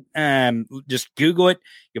C-SPAN. Just Google it.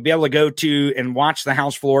 You'll be able to go to and watch the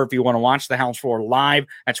House floor if you want to watch the House floor live.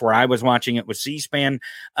 That's where I was watching it with C-SPAN.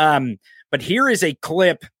 But here is a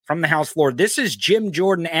clip from the House floor. This is Jim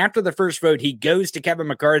Jordan after the first vote. He goes to Kevin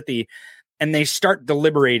McCarthy, and they start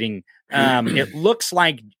deliberating. It looks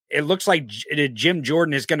like Jim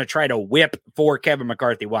Jordan is going to try to whip for Kevin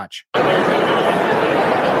McCarthy. Watch.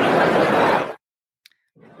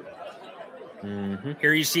 Mm-hmm.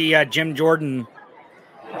 Here you see Jim Jordan.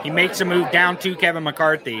 He makes a move down to Kevin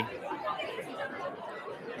McCarthy.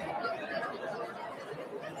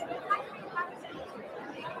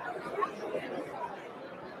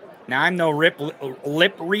 Now, I'm no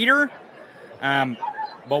lip reader.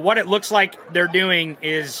 But what it looks like they're doing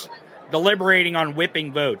is deliberating on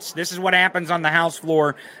whipping votes. This is what happens on the House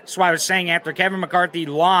floor. That's why I was saying after Kevin McCarthy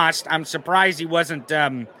lost, I'm surprised he wasn't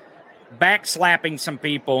backslapping some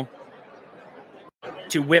people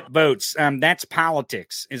to whip votes. That's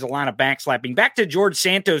politics, is a lot of backslapping. Back to George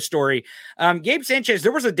Santos' story. Gabe Sanchez,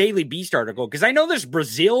 there was a Daily Beast article, because I know this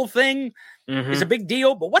Brazil thing is a big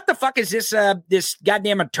deal, but what the fuck is this this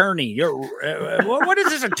goddamn attorney? What is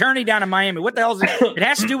this attorney down in Miami? What the hell is it? It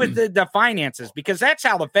has to do with the finances, because that's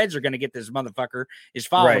how the feds are going to get this motherfucker, is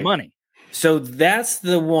follow the money. So that's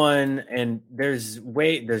the one, and there's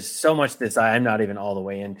so much this I'm not even all the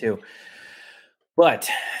way into. But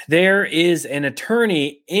there is an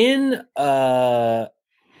attorney in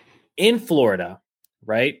Florida,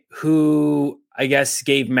 right, who I guess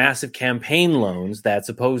gave massive campaign loans that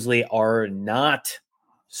supposedly are not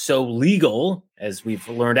so legal, as we've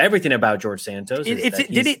learned everything about George Santos.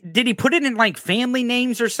 Did he put it in like family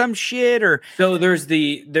names or some shit? Or so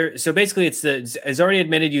so basically it's already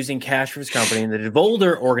admitted using cash for his company, and the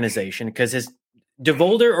DeVolder organization, because his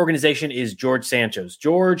DeVolder organization is George Santos.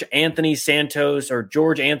 George Anthony Santos, or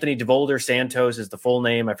George Anthony DeVolder Santos is the full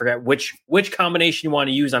name. I forgot which combination you want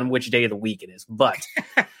to use on which day of the week it is. But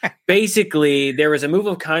basically, there was a move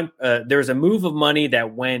of money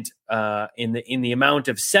that went in the amount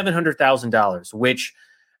of $700,000, which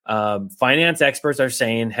finance experts are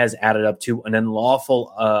saying has added up to an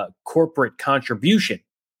unlawful corporate contribution.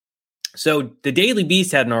 So the Daily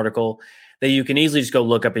Beast had an article that you can easily just go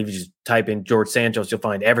look up. If you just type in George Santos, you'll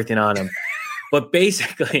find everything on him. But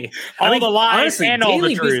basically, the lies, honestly, and all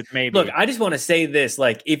the truth, maybe. Look, I just want to say this.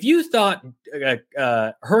 Like, if you thought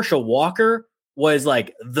Herschel Walker was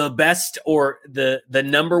like the best or the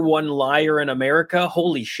number one liar in America,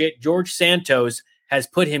 holy shit, George Santos has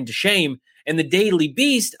put him to shame. And the Daily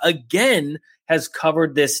Beast, again, has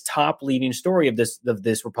covered this top leading story of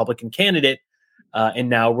this Republican candidate and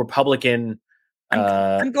now Republican.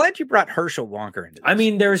 I'm glad you brought Herschel Walker into this. I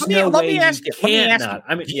mean, there's no way you can't not.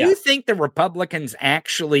 Do you think the Republicans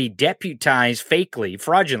actually deputize fakely,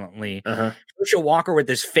 fraudulently Herschel Walker with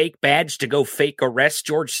his fake badge to go fake arrest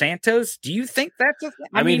George Santos? Do you think that's a thing?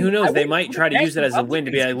 I mean, who knows? They might try to use it as a win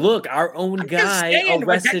to be like, look, our own guy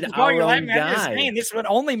arrested our own guy. This would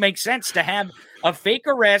only make sense to have a fake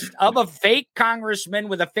arrest of a fake congressman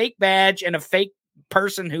with a fake badge and a fake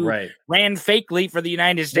person who ran fakely for the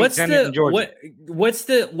United States Senate in Georgia. What's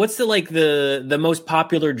the like the most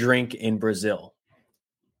popular drink in Brazil?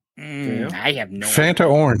 I have no Fanta idea.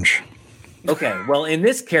 Orange. Okay, well, in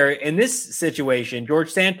this situation, George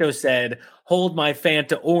Santos said, "Hold my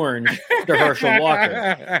Fanta Orange" to Herschel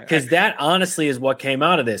Walker, because that honestly is what came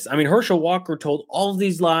out of this. I mean, Herschel Walker told all of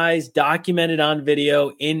these lies, documented on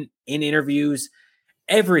video, in interviews,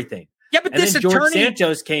 everything. Yeah, but and this then George attorney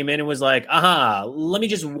Santos came in and was like, let me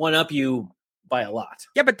just one up you by a lot.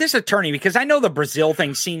 Yeah, but this attorney, because I know the Brazil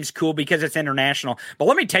thing seems cool because it's international, but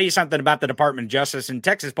let me tell you something about the Department of Justice, and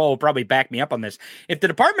Texas Poll will probably back me up on this. If the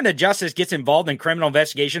Department of Justice gets involved in criminal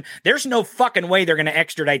investigation, there's no fucking way they're going to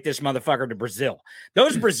extradite this motherfucker to Brazil.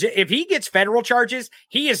 If he gets federal charges,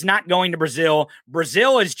 he is not going to Brazil.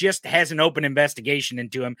 Brazil has an open investigation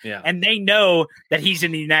into him, and they know that he's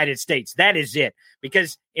in the United States. That is it.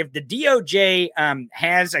 Because if the DOJ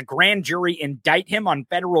has a grand jury indict him on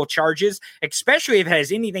federal charges, especially if it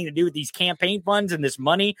has anything to do with these campaign funds and this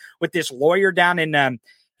money with this lawyer down in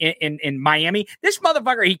Miami, this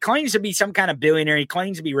motherfucker, he claims to be some kind of billionaire. He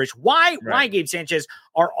claims to be rich. Why, Gabe Sanchez,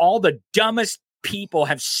 are all the dumbest people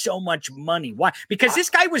have so much money? Why? Because this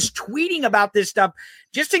guy was tweeting about this stuff,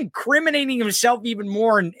 just incriminating himself even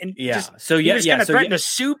more, and he was going to threaten to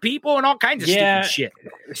sue people and all kinds of stupid shit.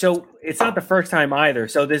 So it's not the first time either.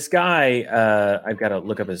 So this guy, I've got to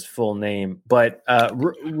look up his full name, but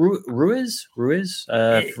Ruiz.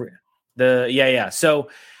 So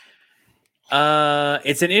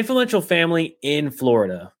it's an influential family in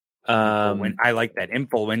Florida. I like that.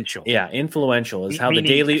 Influential. Yeah, influential is how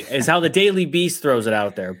the Daily Beast throws it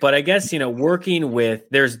out there. But I guess, working with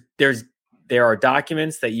there are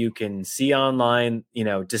documents that you can see online,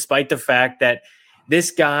 despite the fact that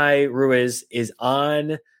this guy Ruiz is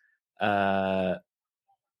on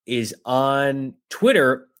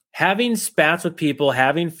Twitter having spats with people,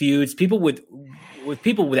 having feuds, people with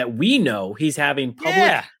people that we know. He's having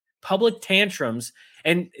public tantrums.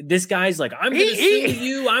 And this guy's like, I'm going to sue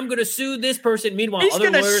you. I'm going to sue this person. Meanwhile, he's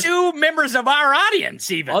going to sue members of our audience.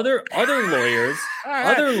 Even other lawyers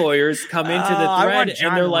come into the thread,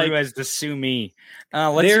 and they're like, Ruiz to sue me.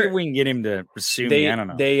 Let's see if we can get him to sue me. I don't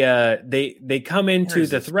know. They come into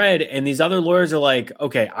the thread, and these other lawyers are like,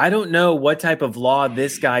 okay, I don't know what type of law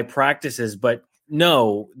this guy practices, but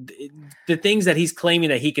no, the things that he's claiming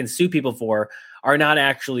that he can sue people for are not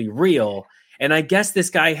actually real. And I guess this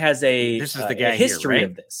guy has a history here, right?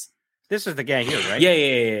 of this. This is the guy here, right?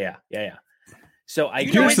 Yeah. So do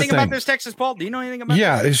you know anything about this, Texas Paul? Do you know anything about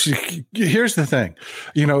this? Here's the thing.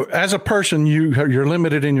 As a person, you're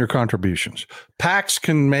limited in your contributions. PACs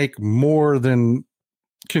can make more than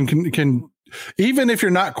can even if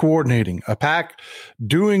you're not coordinating. A PAC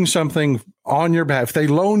doing something on your behalf, if they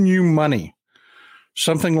loan you money,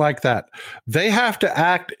 something like that, they have to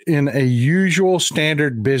act in a usual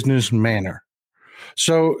standard business manner.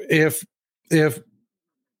 So if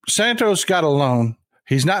Santos got a loan,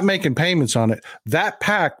 he's not making payments on it, that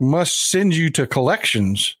PAC must send you to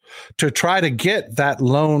collections to try to get that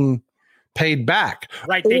loan paid back.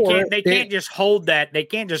 Right. They can't just hold that. They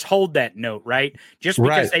can't just hold that note, right? Just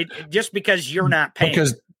because you're not paying.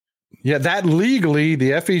 That legally,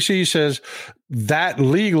 the FEC says that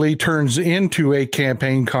legally turns into a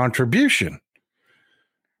campaign contribution.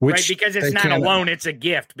 Right, because it's not a loan, it's a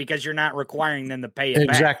gift, because you're not requiring them to pay it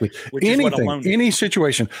exactly. back. Exactly. Any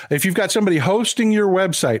situation. If you've got somebody hosting your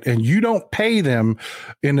website and you don't pay them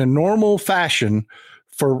in a normal fashion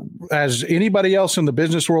as anybody else in the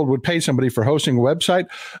business world would pay somebody for hosting a website,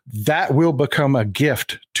 that will become a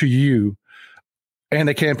gift to you and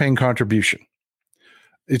a campaign contribution.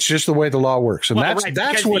 It's just the way the law works. And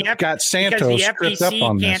that's what got Santos tripped up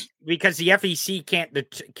on this. Because the FEC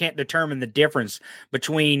can't determine the difference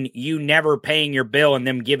between you never paying your bill and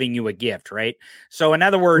them giving you a gift, right? So in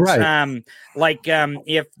other words,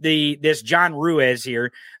 if this John Ruiz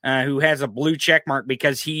here, who has a blue check mark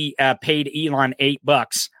because he paid Elon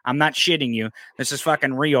 $8, I'm not shitting you. This is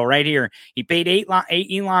fucking real right here. He paid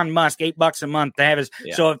Elon Musk $8 a month to have his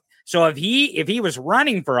So if he was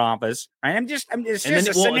running for office, right, it's just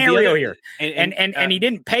a scenario here, and he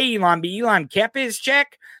didn't pay Elon, but Elon kept his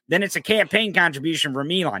check, then it's a campaign contribution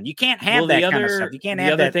from Elon. You can't have that kind of stuff. You can't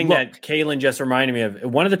have that. The other thing that Kalen just reminded me of,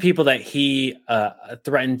 one of the people that he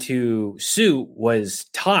threatened to sue was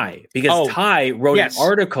Ty, because Ty wrote an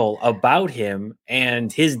article about him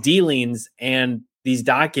and his dealings and these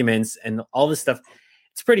documents and all this stuff.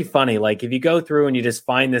 It's pretty funny. Like if you go through and you just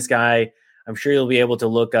find this guy, I'm sure you'll be able to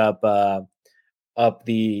look up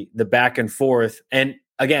the back and forth. And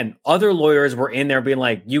again, other lawyers were in there being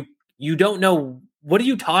like, you don't know, what are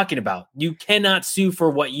you talking about? You cannot sue for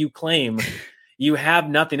what you claim. You have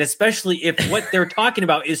nothing, especially if what they're talking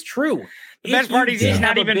about is true. The best part is he's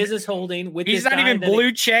not even business holding with. He's not even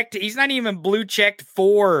blue checked. He's not even blue checked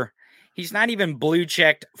for. He's not even blue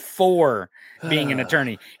checked for being an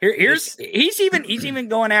attorney. He's even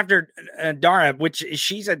going after Dara, which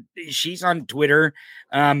she's on Twitter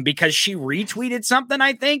because she retweeted something.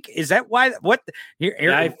 I think is that why? What?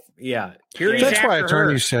 Yeah. That's why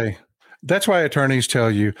attorneys say. That's why attorneys tell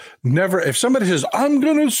you never. If somebody says I'm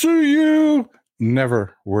going to sue you,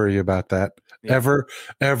 never worry about that. Yeah. Ever.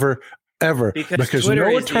 Because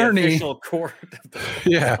Twitter no is attorney, the official court.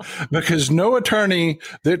 Yeah, because no attorney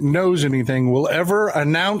that knows anything will ever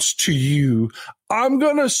announce to you, I'm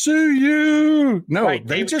going to sue you. No, right.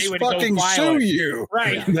 they just fucking sue you.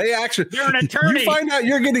 Right. They actually, they're an attorney. You find out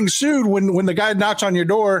you're getting sued when the guy knocks on your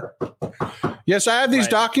door. Yes, I have these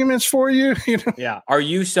documents for you. Yeah. Are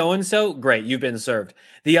you so-and-so? Great. You've been served.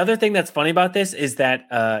 The other thing that's funny about this is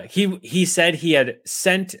that he said he had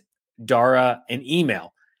sent Dara an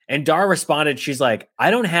email. And Dara responded, she's like,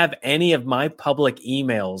 I don't have any of my public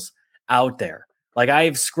emails out there. Like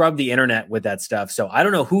I've scrubbed the internet with that stuff. So I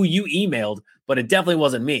don't know who you emailed, but it definitely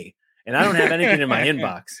wasn't me. And I don't have anything in my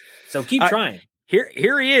inbox. So keep trying. Here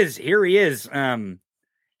he is. Here he is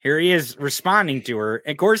responding to her.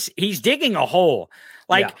 Of course, he's digging a hole.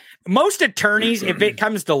 Like most attorneys, if it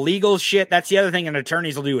comes to legal shit, that's the other thing an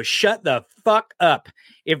attorneys will do is shut the fuck up.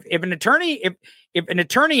 If an attorney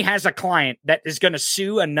has a client that is going to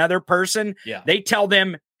sue another person, they tell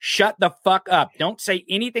them, shut the fuck up. Don't say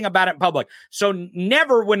anything about it in public. So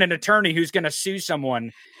never when an attorney who's going to sue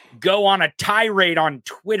someone go on a tirade on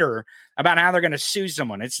Twitter about how they're going to sue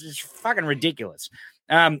someone. It's fucking ridiculous.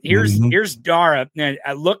 Here's Dara.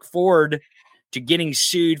 I look forward to getting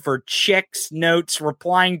sued for checks notes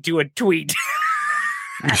replying to a tweet.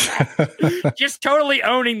 Just totally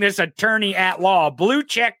owning this attorney at law. Blue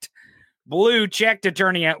checked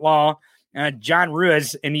attorney at law, John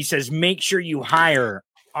Ruiz, and he says, make sure you hire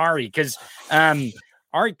Ari because Ari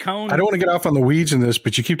Cohn. I don't want to get off on the weeds in this,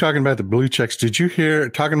 but you keep talking about the blue checks. Did you hear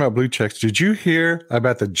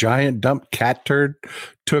about the giant dump cat turd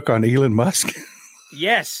took on Elon Musk?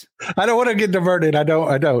 Yes. I don't want to get diverted. I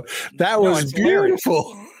don't. That was beautiful.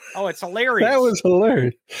 Hilarious. Oh, it's hilarious. That was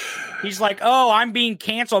hilarious. He's like, oh, I'm being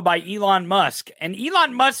canceled by Elon Musk. And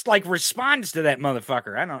Elon Musk responds to that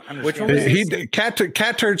motherfucker. I don't understand.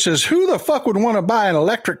 Cat Turd says, who the fuck would want to buy an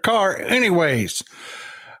electric car anyways?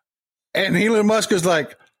 And Elon Musk is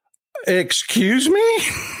like, excuse me?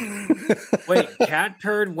 Wait, Cat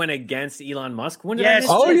Turd went against Elon Musk? When did yes.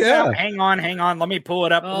 Hang on. Let me pull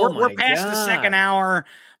it up. Oh we're past the second hour.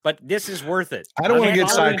 But this is worth it. I don't want to get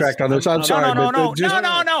sidetracked on this. I'm sorry.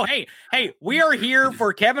 No. Hey, we are here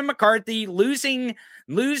for Kevin McCarthy losing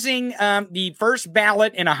the first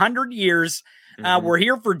ballot in 100 years. We're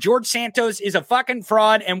here for George Santos is a fucking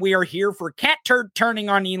fraud, and we are here for Cat Turd turning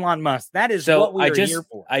on Elon Musk. That is what we are here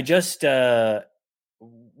for. I just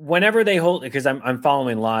whenever they hold, because I'm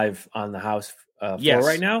following live on the House floor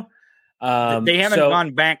right now. They haven't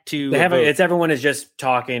gone back to. They haven't. It's everyone is just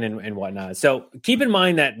talking and whatnot. So keep in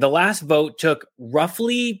mind that the last vote took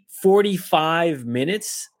roughly 45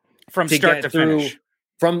 minutes from start to finish.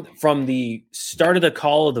 From the start of the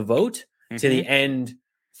call of the vote to the end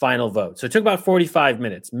final vote. So it took about 45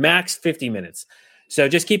 minutes, max 50 minutes. So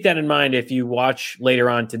just keep that in mind. If you watch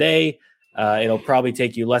later on today, it'll probably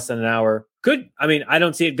take you less than an hour. I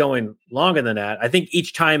don't see it going longer than that. I think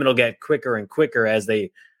each time it'll get quicker and quicker as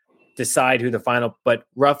they decide who the final, but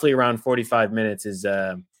roughly around 45 minutes is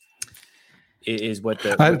what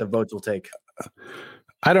the votes will take.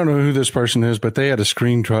 I don't know who this person is, but they had a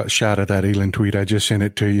screenshot of that Elon tweet. I just sent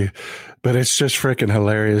it to you, but it's just freaking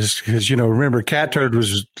hilarious because, remember Cat Turd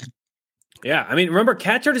was. Yeah. Remember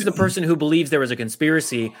Cat Turd is the person who believes there was a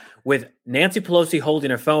conspiracy with Nancy Pelosi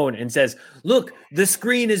holding her phone and says, look, the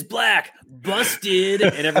screen is black, busted.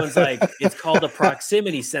 And everyone's like, it's called a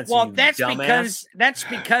proximity sensor. Well, that's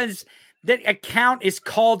because the account is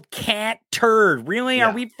called Cat Turd. Really?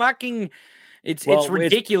 Yeah. Are we fucking... It's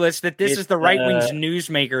ridiculous that this is the right wing's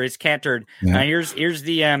newsmaker is Cat Turd. Yeah. Here's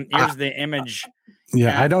the image.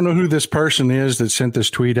 Yeah, I don't know who this person is that sent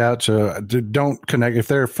this tweet out. So don't connect if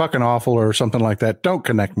they're fucking awful or something like that. Don't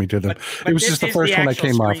connect me to them. It was just the first one I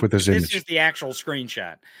came off with this image. This is the actual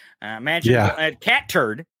screenshot. Imagine Cat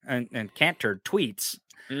Turd and Cat Turd tweets.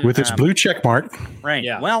 with its blue check mark. Right.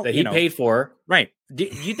 Yeah. Well, that he paid for. Right. Do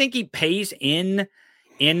you think he pays in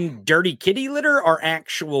dirty kitty litter or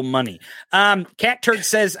actual money? Cat Turd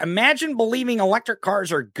says, imagine believing electric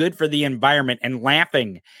cars are good for the environment and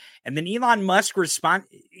laughing. And then Elon Musk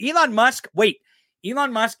Elon Musk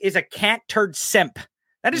is a Cat Turd simp.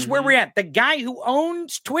 That is where we're at. The guy who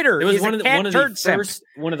owns Twitter is a Cat Turd simp.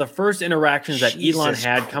 One of the first interactions that Elon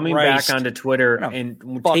had coming back onto Twitter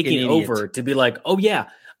and taking over to be like, oh yeah,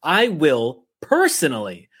 I will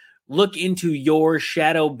personally look into your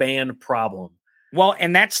shadow ban problem. Well,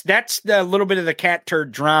 and that's the little bit of the Cat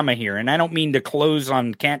Turd drama here. And I don't mean to close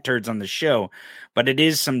on Cat Turds on the show, but it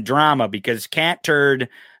is some drama because Cat Turd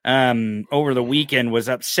over the weekend was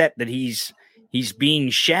upset that he's being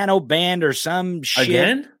shadow banned or some shit.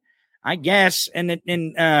 Again? I guess. And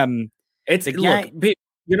it's look,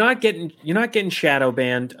 you're not getting shadow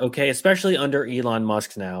banned, okay? Especially under Elon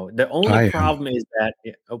Musk now. The only problem is that,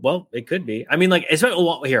 well, it could be. I mean, like,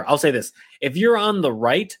 here, I'll say this: if you're on the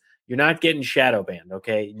right, you're not getting shadow banned,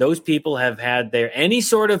 okay? Those people have had their any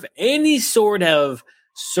sort of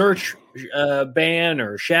search ban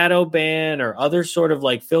or shadow ban or other sort of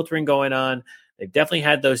like filtering going on. They've definitely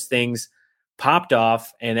had those things popped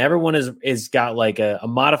off, and everyone is got like a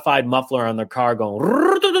modified muffler on their car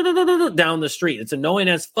going down the street. It's annoying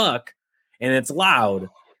as fuck, and it's loud,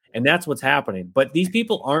 and that's what's happening. But these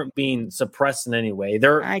people aren't being suppressed in any way.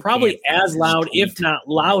 They're probably as loud, if not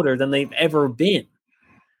louder, than they've ever been.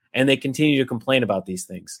 And they continue to complain about these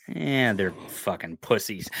things. Yeah, they're fucking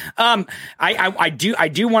pussies. I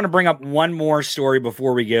do want to bring up one more story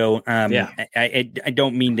before we go. I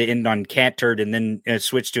don't mean to end on Cat Turd and then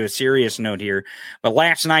switch to a serious note here. But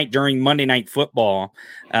last night during Monday Night Football,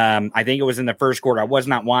 I think it was in the first quarter. I was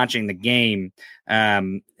not watching the game. I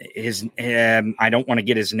don't want to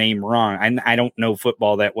get his name wrong. I don't know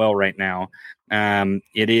football that well right now.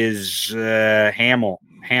 It is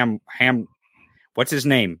what's his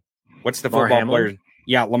name? What's the football player?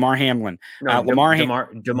 Yeah, Lamar Hamlin. Damar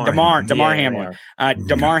Hamlin. Damar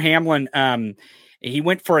Hamlin. He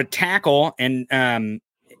went for a tackle and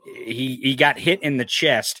he got hit in the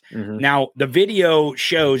chest. Now the video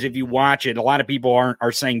shows, if you watch it, a lot of people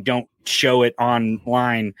are saying don't show it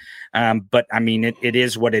online. But I mean, it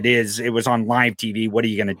is what it is. It was on live TV. What are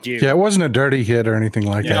you going to do? Yeah, it wasn't a dirty hit or anything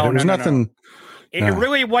like that. It was nothing. It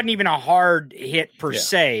really wasn't even a hard hit per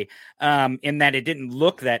se, in that it didn't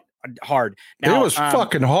look that hard. Now, it was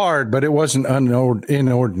fucking hard, but it wasn't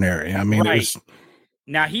inordinary. I mean, it was.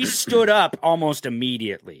 Now he stood up almost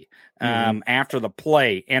immediately after the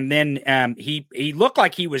play, and then he looked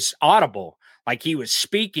like he was audible, like he was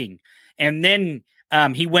speaking, and then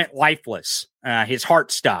he went lifeless. His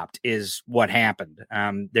heart stopped is what happened.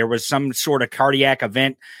 There was some sort of cardiac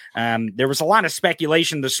event. There was a lot of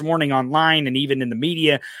speculation this morning online and even in the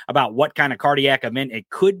media about what kind of cardiac event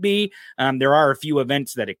it could be. There are a few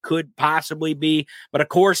events that it could possibly be, but of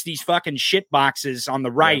course these fucking shit boxes on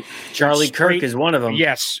the right. Yeah. Charlie Kirk is one of them.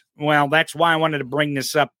 Yes. Well, that's why I wanted to bring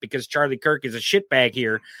this up, because Charlie Kirk is a shitbag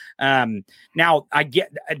here. Now I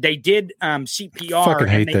get they did CPR. I fucking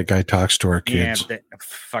hate that guy talks to our kids.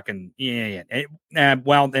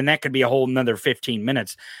 Well, then that could be a whole nother 15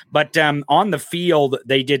 minutes. But on the field,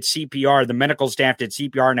 they did CPR. The medical staff did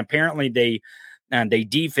CPR, and apparently they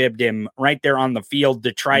defibbed him right there on the field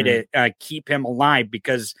to try to keep him alive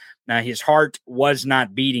because his heart was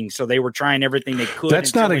not beating. So they were trying everything they could.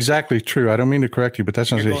 That's not exactly true. I don't mean to correct you, but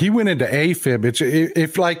that's not. He went into AFib.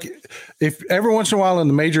 If every once in a while in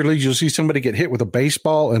the major leagues you'll see somebody get hit with a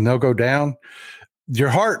baseball and they'll go down. Your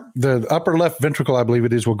heart, the upper left ventricle, I believe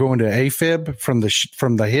it is, will go into AFib from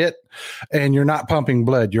the hit, and you're not pumping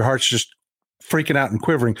blood. Your heart's just freaking out and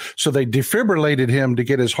quivering. So they defibrillated him to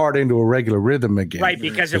get his heart into a regular rhythm again. Right,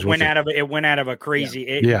 because it went out of a crazy.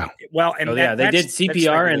 They did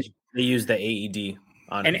CPR and they used the AED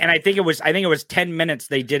on and I think it was 10 minutes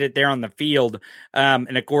they did it there on the field,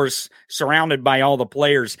 and of course surrounded by all the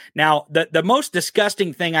players. Now the most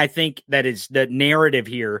disgusting thing I think that is the narrative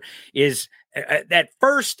here is at the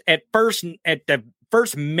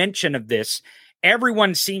first mention of this,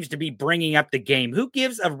 everyone seems to be bringing up the game. Who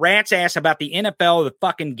gives a rat's ass about the NFL or the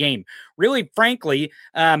fucking game? Really, frankly,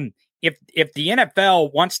 if the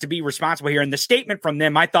NFL wants to be responsible here, and the statement from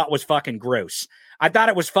them I thought was fucking gross. I thought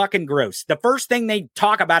it was fucking gross. The first thing they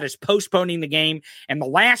talk about is postponing the game, and the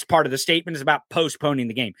last part of the statement is about postponing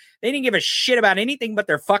the game. They didn't give a shit about anything but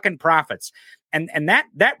their fucking profits. And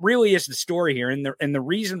that really is the story here, and the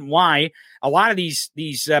reason why a lot of these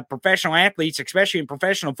professional athletes, especially in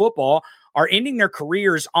professional football, are ending their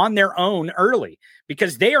careers on their own early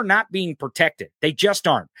because they are not being protected. They just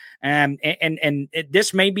aren't. And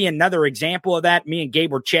this may be another example of that. Me and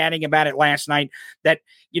Gabe were chatting about it last night. That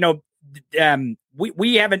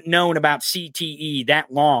we haven't known about CTE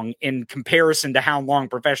that long in comparison to how long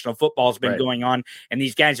professional football has been going on, and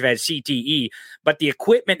these guys have had CTE, but the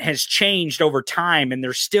equipment has changed over time, and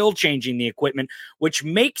they're still changing the equipment, which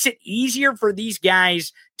makes it easier for these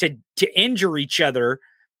guys to injure each other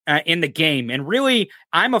in the game. And really,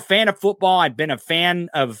 I'm a fan of football. I've been a fan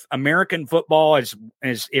of American football as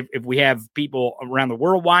if we have people around the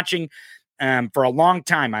world watching. For a long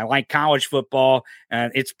time. I like college football.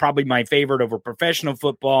 It's probably my favorite over professional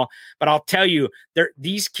football. But I'll tell you,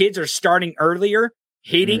 these kids are starting earlier,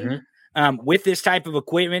 hitting with this type of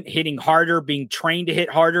equipment, hitting harder, being trained to hit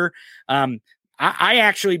harder. I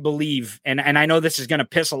actually believe, and I know this is going to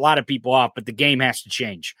piss a lot of people off, but the game has to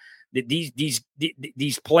change. These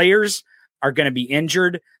players are going to be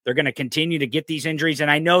injured. They're going to continue to get these injuries. And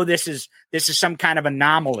I know this is some kind of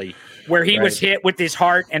anomaly where he was hit with his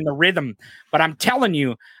heart and the rhythm. But I'm telling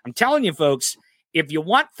you, folks, if you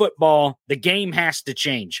want football, the game has to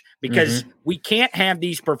change because we can't have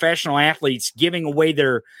these professional athletes giving away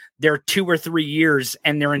their 2 or 3 years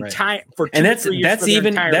and their entire for 2 or 3 years for their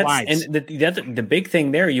entire lives. And the big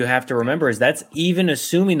thing there you have to remember is that's even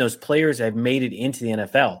assuming those players have made it into the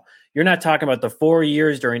NFL. You're not talking about the 4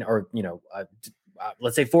 years during, or,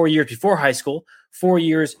 let's say 4 years before high school, 4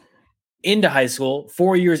 years into high school,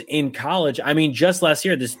 4 years in college. I mean, just last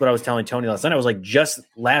year, this is what I was telling Tony last night. I was like, just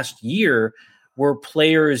last year were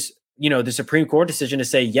players, the Supreme Court decision to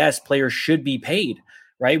say, yes, players should be paid,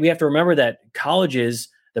 right? We have to remember that colleges,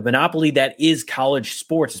 the monopoly that is college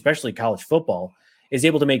sports, especially college football, is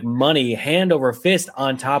able to make money hand over fist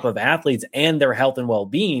on top of athletes and their health and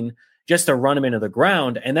well-being just to run them into the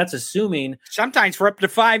ground. And that's assuming sometimes for up to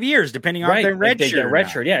 5 years, depending on their red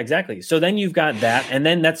shirt. Yeah, exactly. So then you've got that. And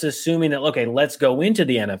then that's assuming that, okay, let's go into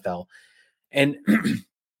the NFL. And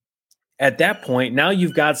at that point, now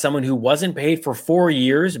you've got someone who wasn't paid for 4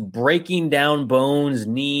 years, breaking down bones,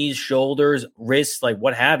 knees, shoulders, wrists, like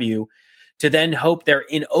what have you, to then hope they're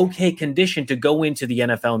in okay condition to go into the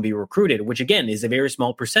NFL and be recruited, which again is a very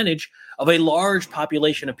small percentage of a large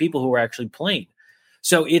population of people who are actually playing.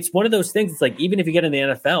 So it's one of those things. It's like, even if you get in the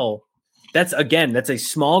NFL, that's a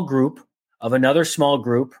small group of another small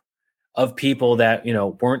group of people that,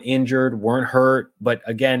 weren't injured, weren't hurt. But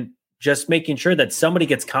again, just making sure that somebody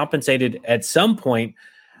gets compensated at some point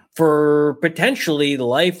for potentially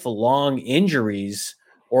lifelong injuries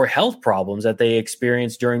or health problems that they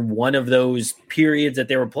experienced during one of those periods that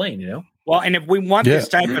they were playing, Well, and if we want this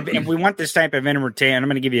type of entertainment, I'm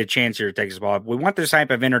going to give you a chance here, Texas ball. If we want this type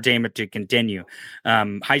of entertainment to continue,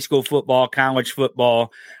 high school football, college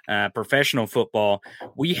football, professional football,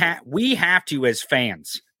 we have to, as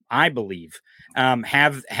fans, I believe,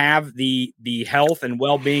 have the health and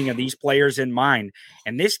well-being of these players in mind.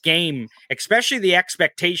 And this game, especially the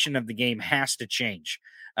expectation of the game, has to change.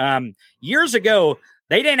 Years ago,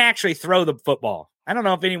 they didn't actually throw the football. I don't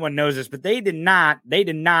know if anyone knows this, but they did not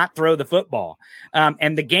throw the football.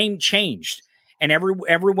 And the game changed, and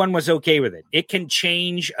everyone was okay with it. It can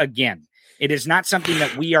change again. It is not something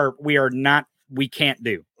that we can't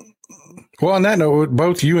do. Well, on that note, what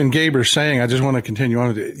both you and Gabe are saying, I just want to continue on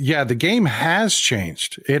with it. Yeah, the game has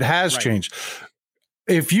changed. It has changed.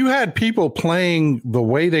 If you had people playing the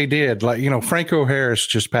way they did, like, Franco Harris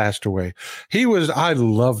just passed away. I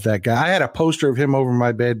love that guy. I had a poster of him over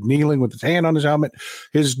my bed, kneeling with his hand on his helmet.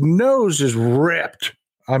 His nose is ripped.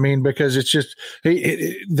 I mean, because it's just,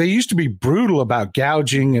 they used to be brutal about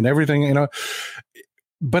gouging and everything,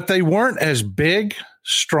 but they weren't as big,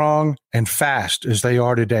 strong, and fast as they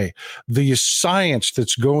are today. The science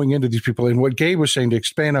that's going into these people, and what Gabe was saying, to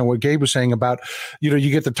expand on what Gabe was saying about,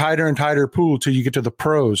 you get the tighter and tighter pool till you get to the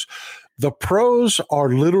pros. The pros are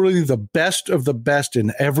literally the best of the best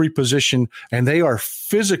in every position, and they are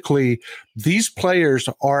these players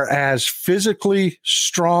are as physically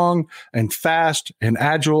strong and fast and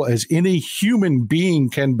agile as any human being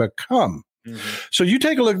can become. Mm-hmm. So you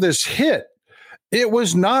take a look at this hit. It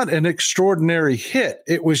was not an extraordinary hit.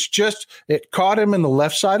 It was just, it caught him in the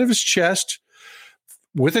left side of his chest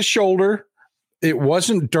with a shoulder. It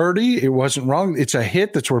wasn't dirty. It wasn't wrong. It's a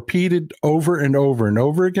hit that's repeated over and over and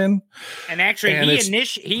over again. And actually,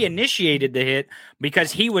 he initiated the hit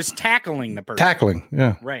because he was tackling the person. Tackling,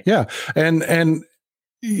 yeah. Right. Yeah. And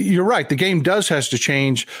you're right. The game has to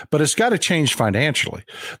change, but it's got to change financially.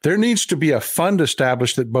 There needs to be a fund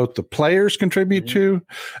established that both the players contribute to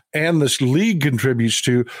and this league contributes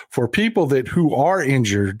to for people who are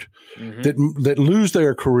injured, that lose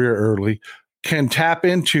their career early, can tap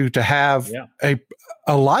into to have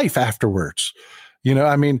a life afterwards. You know,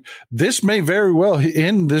 I mean, this may very well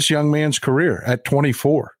end this young man's career at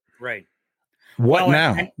 24. Right. What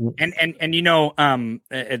now? And you know,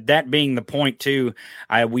 that being the point too,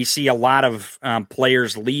 we see a lot of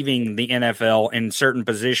players leaving the NFL in certain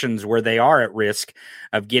positions where they are at risk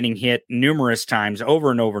of getting hit numerous times over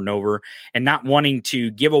and over and over, and not wanting to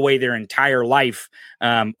give away their entire life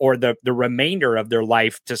or the remainder of their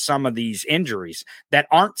life to some of these injuries that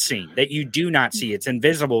aren't seen, that you do not see. It's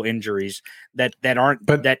invisible injuries that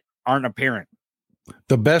aren't apparent.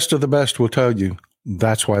 The best of the best will tell you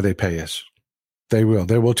that's why they pay us. They will.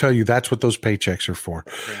 They will tell you that's what those paychecks are for.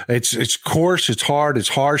 Okay. It's coarse, it's hard, it's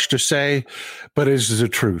harsh to say, but it is the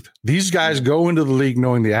truth. These guys go into the league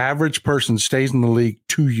knowing the average person stays in the league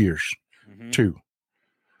 2 years. 2.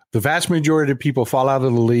 The vast majority of people fall out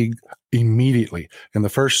of the league immediately. In the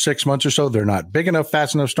first 6 months or so, they're not big enough,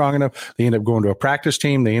 fast enough, strong enough. They end up going to a practice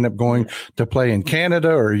team. They end up going to play in Canada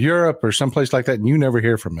or Europe or someplace like that, and you never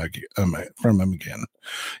hear from them again.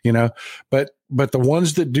 You know, but the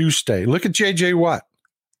ones that do stay, look at J.J. Watt.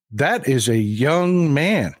 That is a young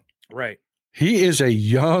man. Right. He is a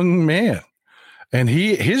young man. And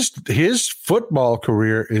his football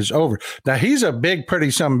career is over. Now, he's a big, pretty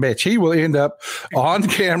sumbitch. He will end up on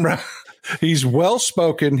camera. He's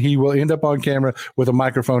well-spoken. He will end up on camera with a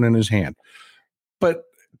microphone in his hand. But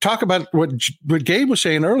talk about what Gabe was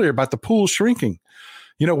saying earlier about the pool shrinking.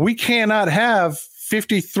 You know, we cannot have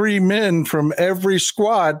 53 men from every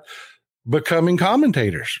squad becoming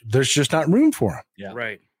commentators. There's just not room for them. Yeah.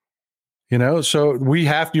 Right. You know, so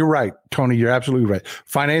you're right, Tony, you're absolutely right.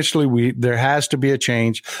 Financially, there has to be a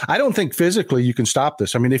change. I don't think physically you can stop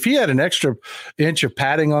this. I mean, if he had an extra inch of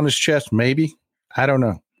padding on his chest, maybe, I don't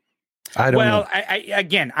know. Well,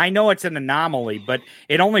 I know it's an anomaly, but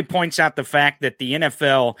it only points out the fact that the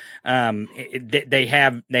NFL, they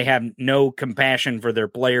have no compassion for their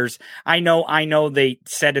players. I know they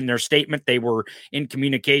said in their statement they were in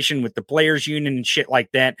communication with the players union and shit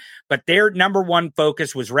like that, but their number one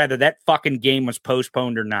focus was whether that fucking game was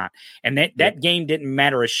postponed or not. And that game didn't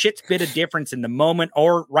matter a shit's bit of difference in the moment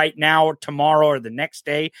or right now or tomorrow or the next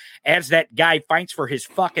day as that guy fights for his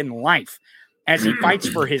fucking life. As he fights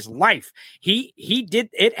for his life, he did.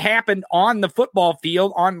 It happened on the football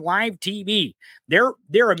field on live TV.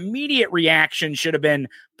 Their immediate reaction should have been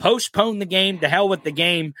postpone the game. To hell with the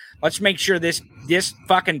game. Let's make sure this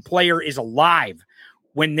fucking player is alive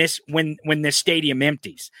when this stadium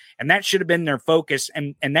empties. And that should have been their focus.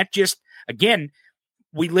 And that just, again,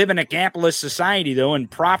 we live in a capitalist society, though,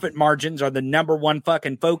 and profit margins are the number one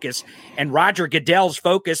fucking focus. And Roger Goodell's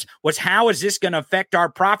focus was, how is this going to affect our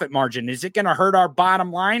profit margin? Is it going to hurt our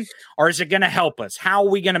bottom line, or is it going to help us? How are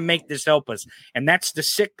we going to make this help us? And that's the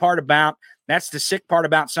sick part about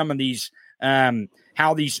some of these,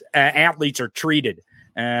 how these athletes are treated.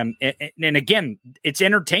 And again, it's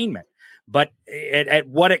entertainment, but at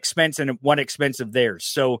what expense and at what expense of theirs?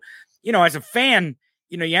 So, you know, as a fan,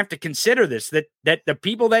 you know, you have to consider this, that the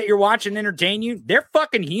people that you're watching entertain you, they're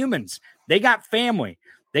fucking humans. They got family.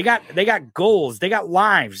 They got goals. They got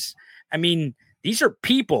lives. I mean, these are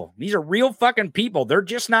people. These are real fucking people. They're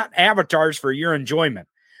just not avatars for your enjoyment.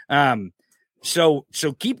 So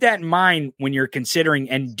keep that in mind when you're considering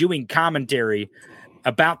and doing commentary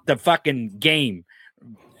about the fucking game.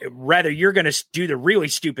 Whether you're going to do the really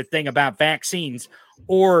stupid thing about vaccines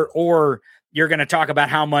or you're going to talk about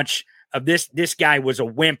how much of this guy was a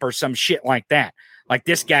wimp or some shit like that. Like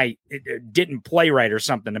this guy didn't play right or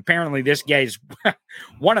something. Apparently this guy's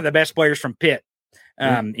one of the best players from Pitt.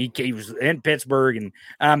 He was in Pittsburgh, and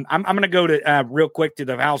I'm going to go to real quick to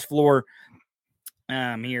the House floor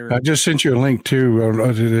here. I just sent you a link too.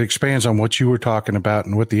 It expands on what you were talking about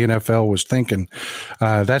and what the NFL was thinking.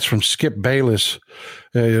 That's from Skip Bayless.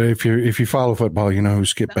 If you follow football, you know who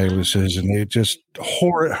Skip Bayless is, and it just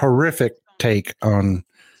horrific take on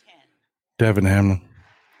Devin Hamlin.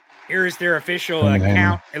 Here is their official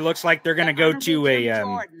account. It looks like they're going to go to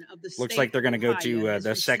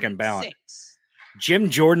the second ballot. Jim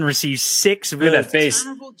Jordan receives 6 votes. Look at that face.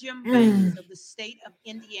 Honorable Jim Bates of the state of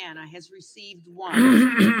Indiana has received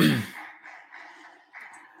 1.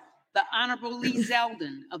 The Honorable Lee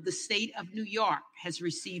Zeldin of the state of New York has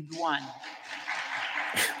received 1.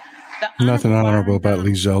 Nothing honorable about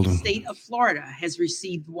Lee Zeldin. Of the state of Florida has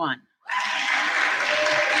received 1.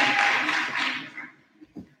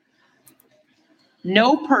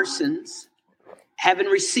 No persons having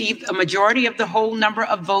received a majority of the whole number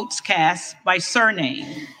of votes cast by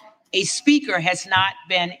surname, a speaker has not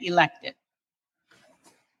been elected.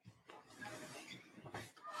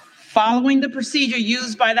 Following the procedure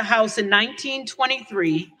used by the House in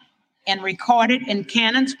 1923 and recorded in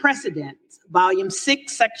Canon's Precedents, Volume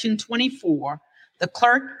 6, Section 24, the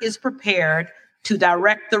clerk is prepared to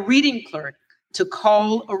direct the reading clerk to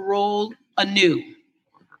call a roll anew.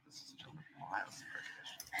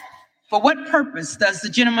 For what purpose does the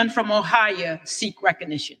gentleman from Ohio seek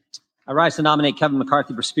recognition? I rise to nominate Kevin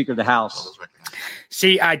McCarthy for Speaker of the House.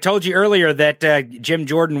 See, I told you earlier that Jim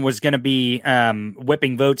Jordan was going to be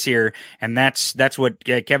whipping votes here, and that's what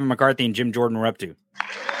Kevin McCarthy and Jim Jordan were up to.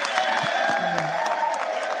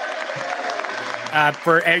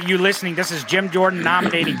 For you listening, this is Jim Jordan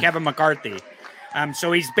nominating Kevin McCarthy.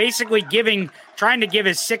 So he's basically trying to give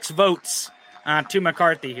his 6 votes to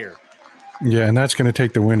McCarthy here. Yeah, and that's going to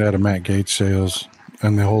take the wind out of Matt Gaetz' sails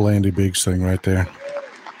and the whole Andy Biggs thing right there.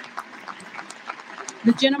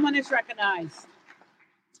 The gentleman is recognized.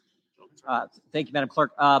 Thank you, Madam Clerk.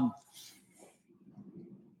 I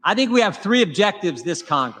think we have 3 objectives this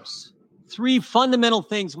Congress. 3 fundamental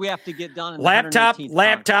things we have to get done. In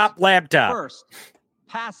laptop. First,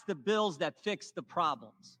 pass the bills that fix the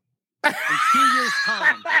problems. In 2 years'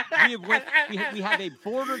 time, we have a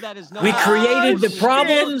border that is no. We created the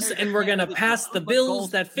problems, and we're going to pass the bills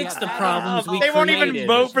that fix the problems we created. They won't even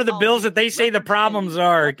vote for the bills that they say the problems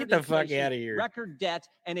are. Get the fuck out of here. Record debt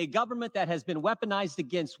and a government that has been weaponized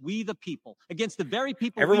against we the people, against the very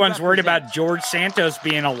people. Everyone's worried about George Santos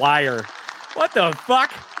being a liar. What the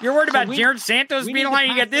fuck? You're worried about George Santos being a liar?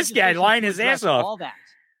 You got this guy lying his ass off. All that.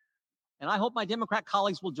 And I hope my Democrat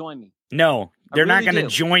colleagues will join me. No, they're not going to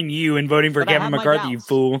join you in voting for Kevin McCarthy, you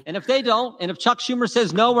fool. And if they don't, and if Chuck Schumer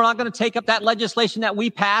says, no, we're not going to take up that legislation that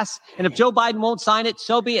we pass, and if Joe Biden won't sign it,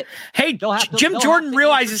 so be it. Hey, Jim Jordan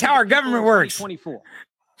realizes how our government works.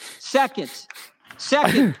 Second,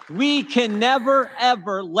 we can never,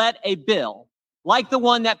 ever let a bill like the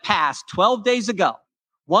one that passed 12 days ago,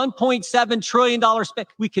 $1.7 trillion spent.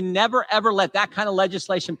 We can never, ever let that kind of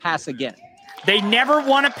legislation pass again. They never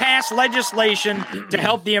want to pass legislation to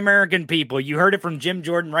help the American people. You heard it from Jim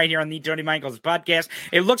Jordan right here on the Tony Michaels podcast.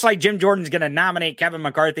 It looks like Jim Jordan's going to nominate Kevin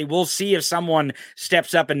McCarthy. We'll see if someone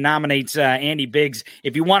steps up and nominates Andy Biggs.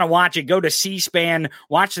 If you want to watch it, go to C-SPAN,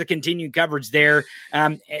 watch the continued coverage there.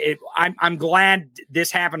 I'm glad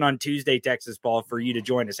this happened on Tuesday, Texas Paul, for you to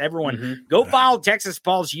join us. Everyone, go follow Texas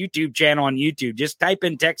Paul's YouTube channel on YouTube. Just type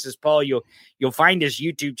in Texas Paul. You'll find his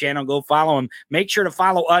YouTube channel. Go follow him. Make sure to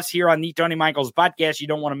follow us here on the Tony Michaels podcast. You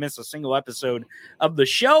don't want to miss a single episode of the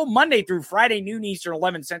show. Monday through Friday, noon Eastern,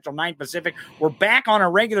 11 Central, 9 Pacific. We're back on a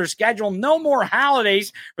regular schedule. No more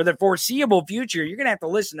holidays for the foreseeable future. You're going to have to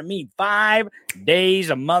listen to me 5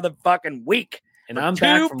 days a motherfucking week. And I'm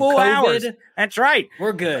back from COVID. Hours. That's right.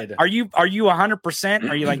 We're good. Are you 100%?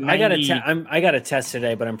 Are you like 90? I got a test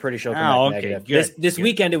today, but I'm pretty sure I'll come back negative. This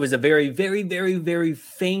weekend, it was a very, very, very, very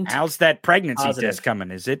faint. How's that pregnancy test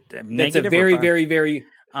coming? Is it negative? It's a very, very, very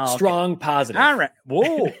strong positive. All right.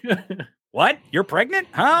 Whoa. What? You're pregnant?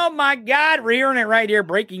 Oh, my God. We're hearing it right here.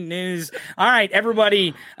 Breaking news. All right,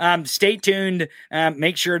 everybody, stay tuned.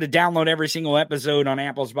 Make sure to download every single episode on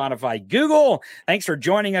Apple, Spotify, Google. Thanks for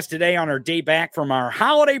joining us today on our day back from our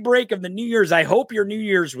holiday break of the New Year's. I hope your New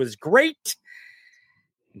Year's was great.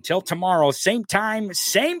 Until tomorrow, same time,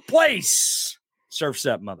 same place. Surf's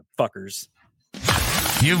up, motherfuckers.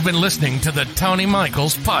 You've been listening to the Tony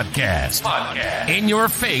Michaels Podcast. In your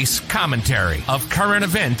face commentary of current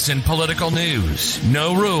events and political news.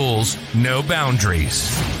 No rules, no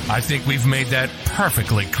boundaries. I think we've made that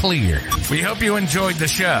perfectly clear. We hope you enjoyed the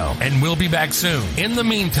show, and we'll be back soon. In the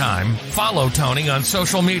meantime, follow Tony on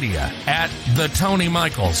social media at The Tony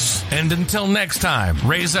Michaels. And until next time,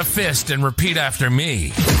 raise a fist and repeat after me.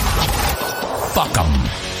 Fuck 'em.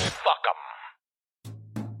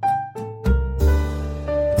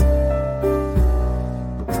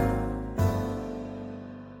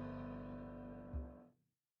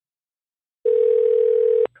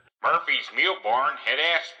 Murphy's Mule Barn, head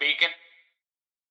ass speaking.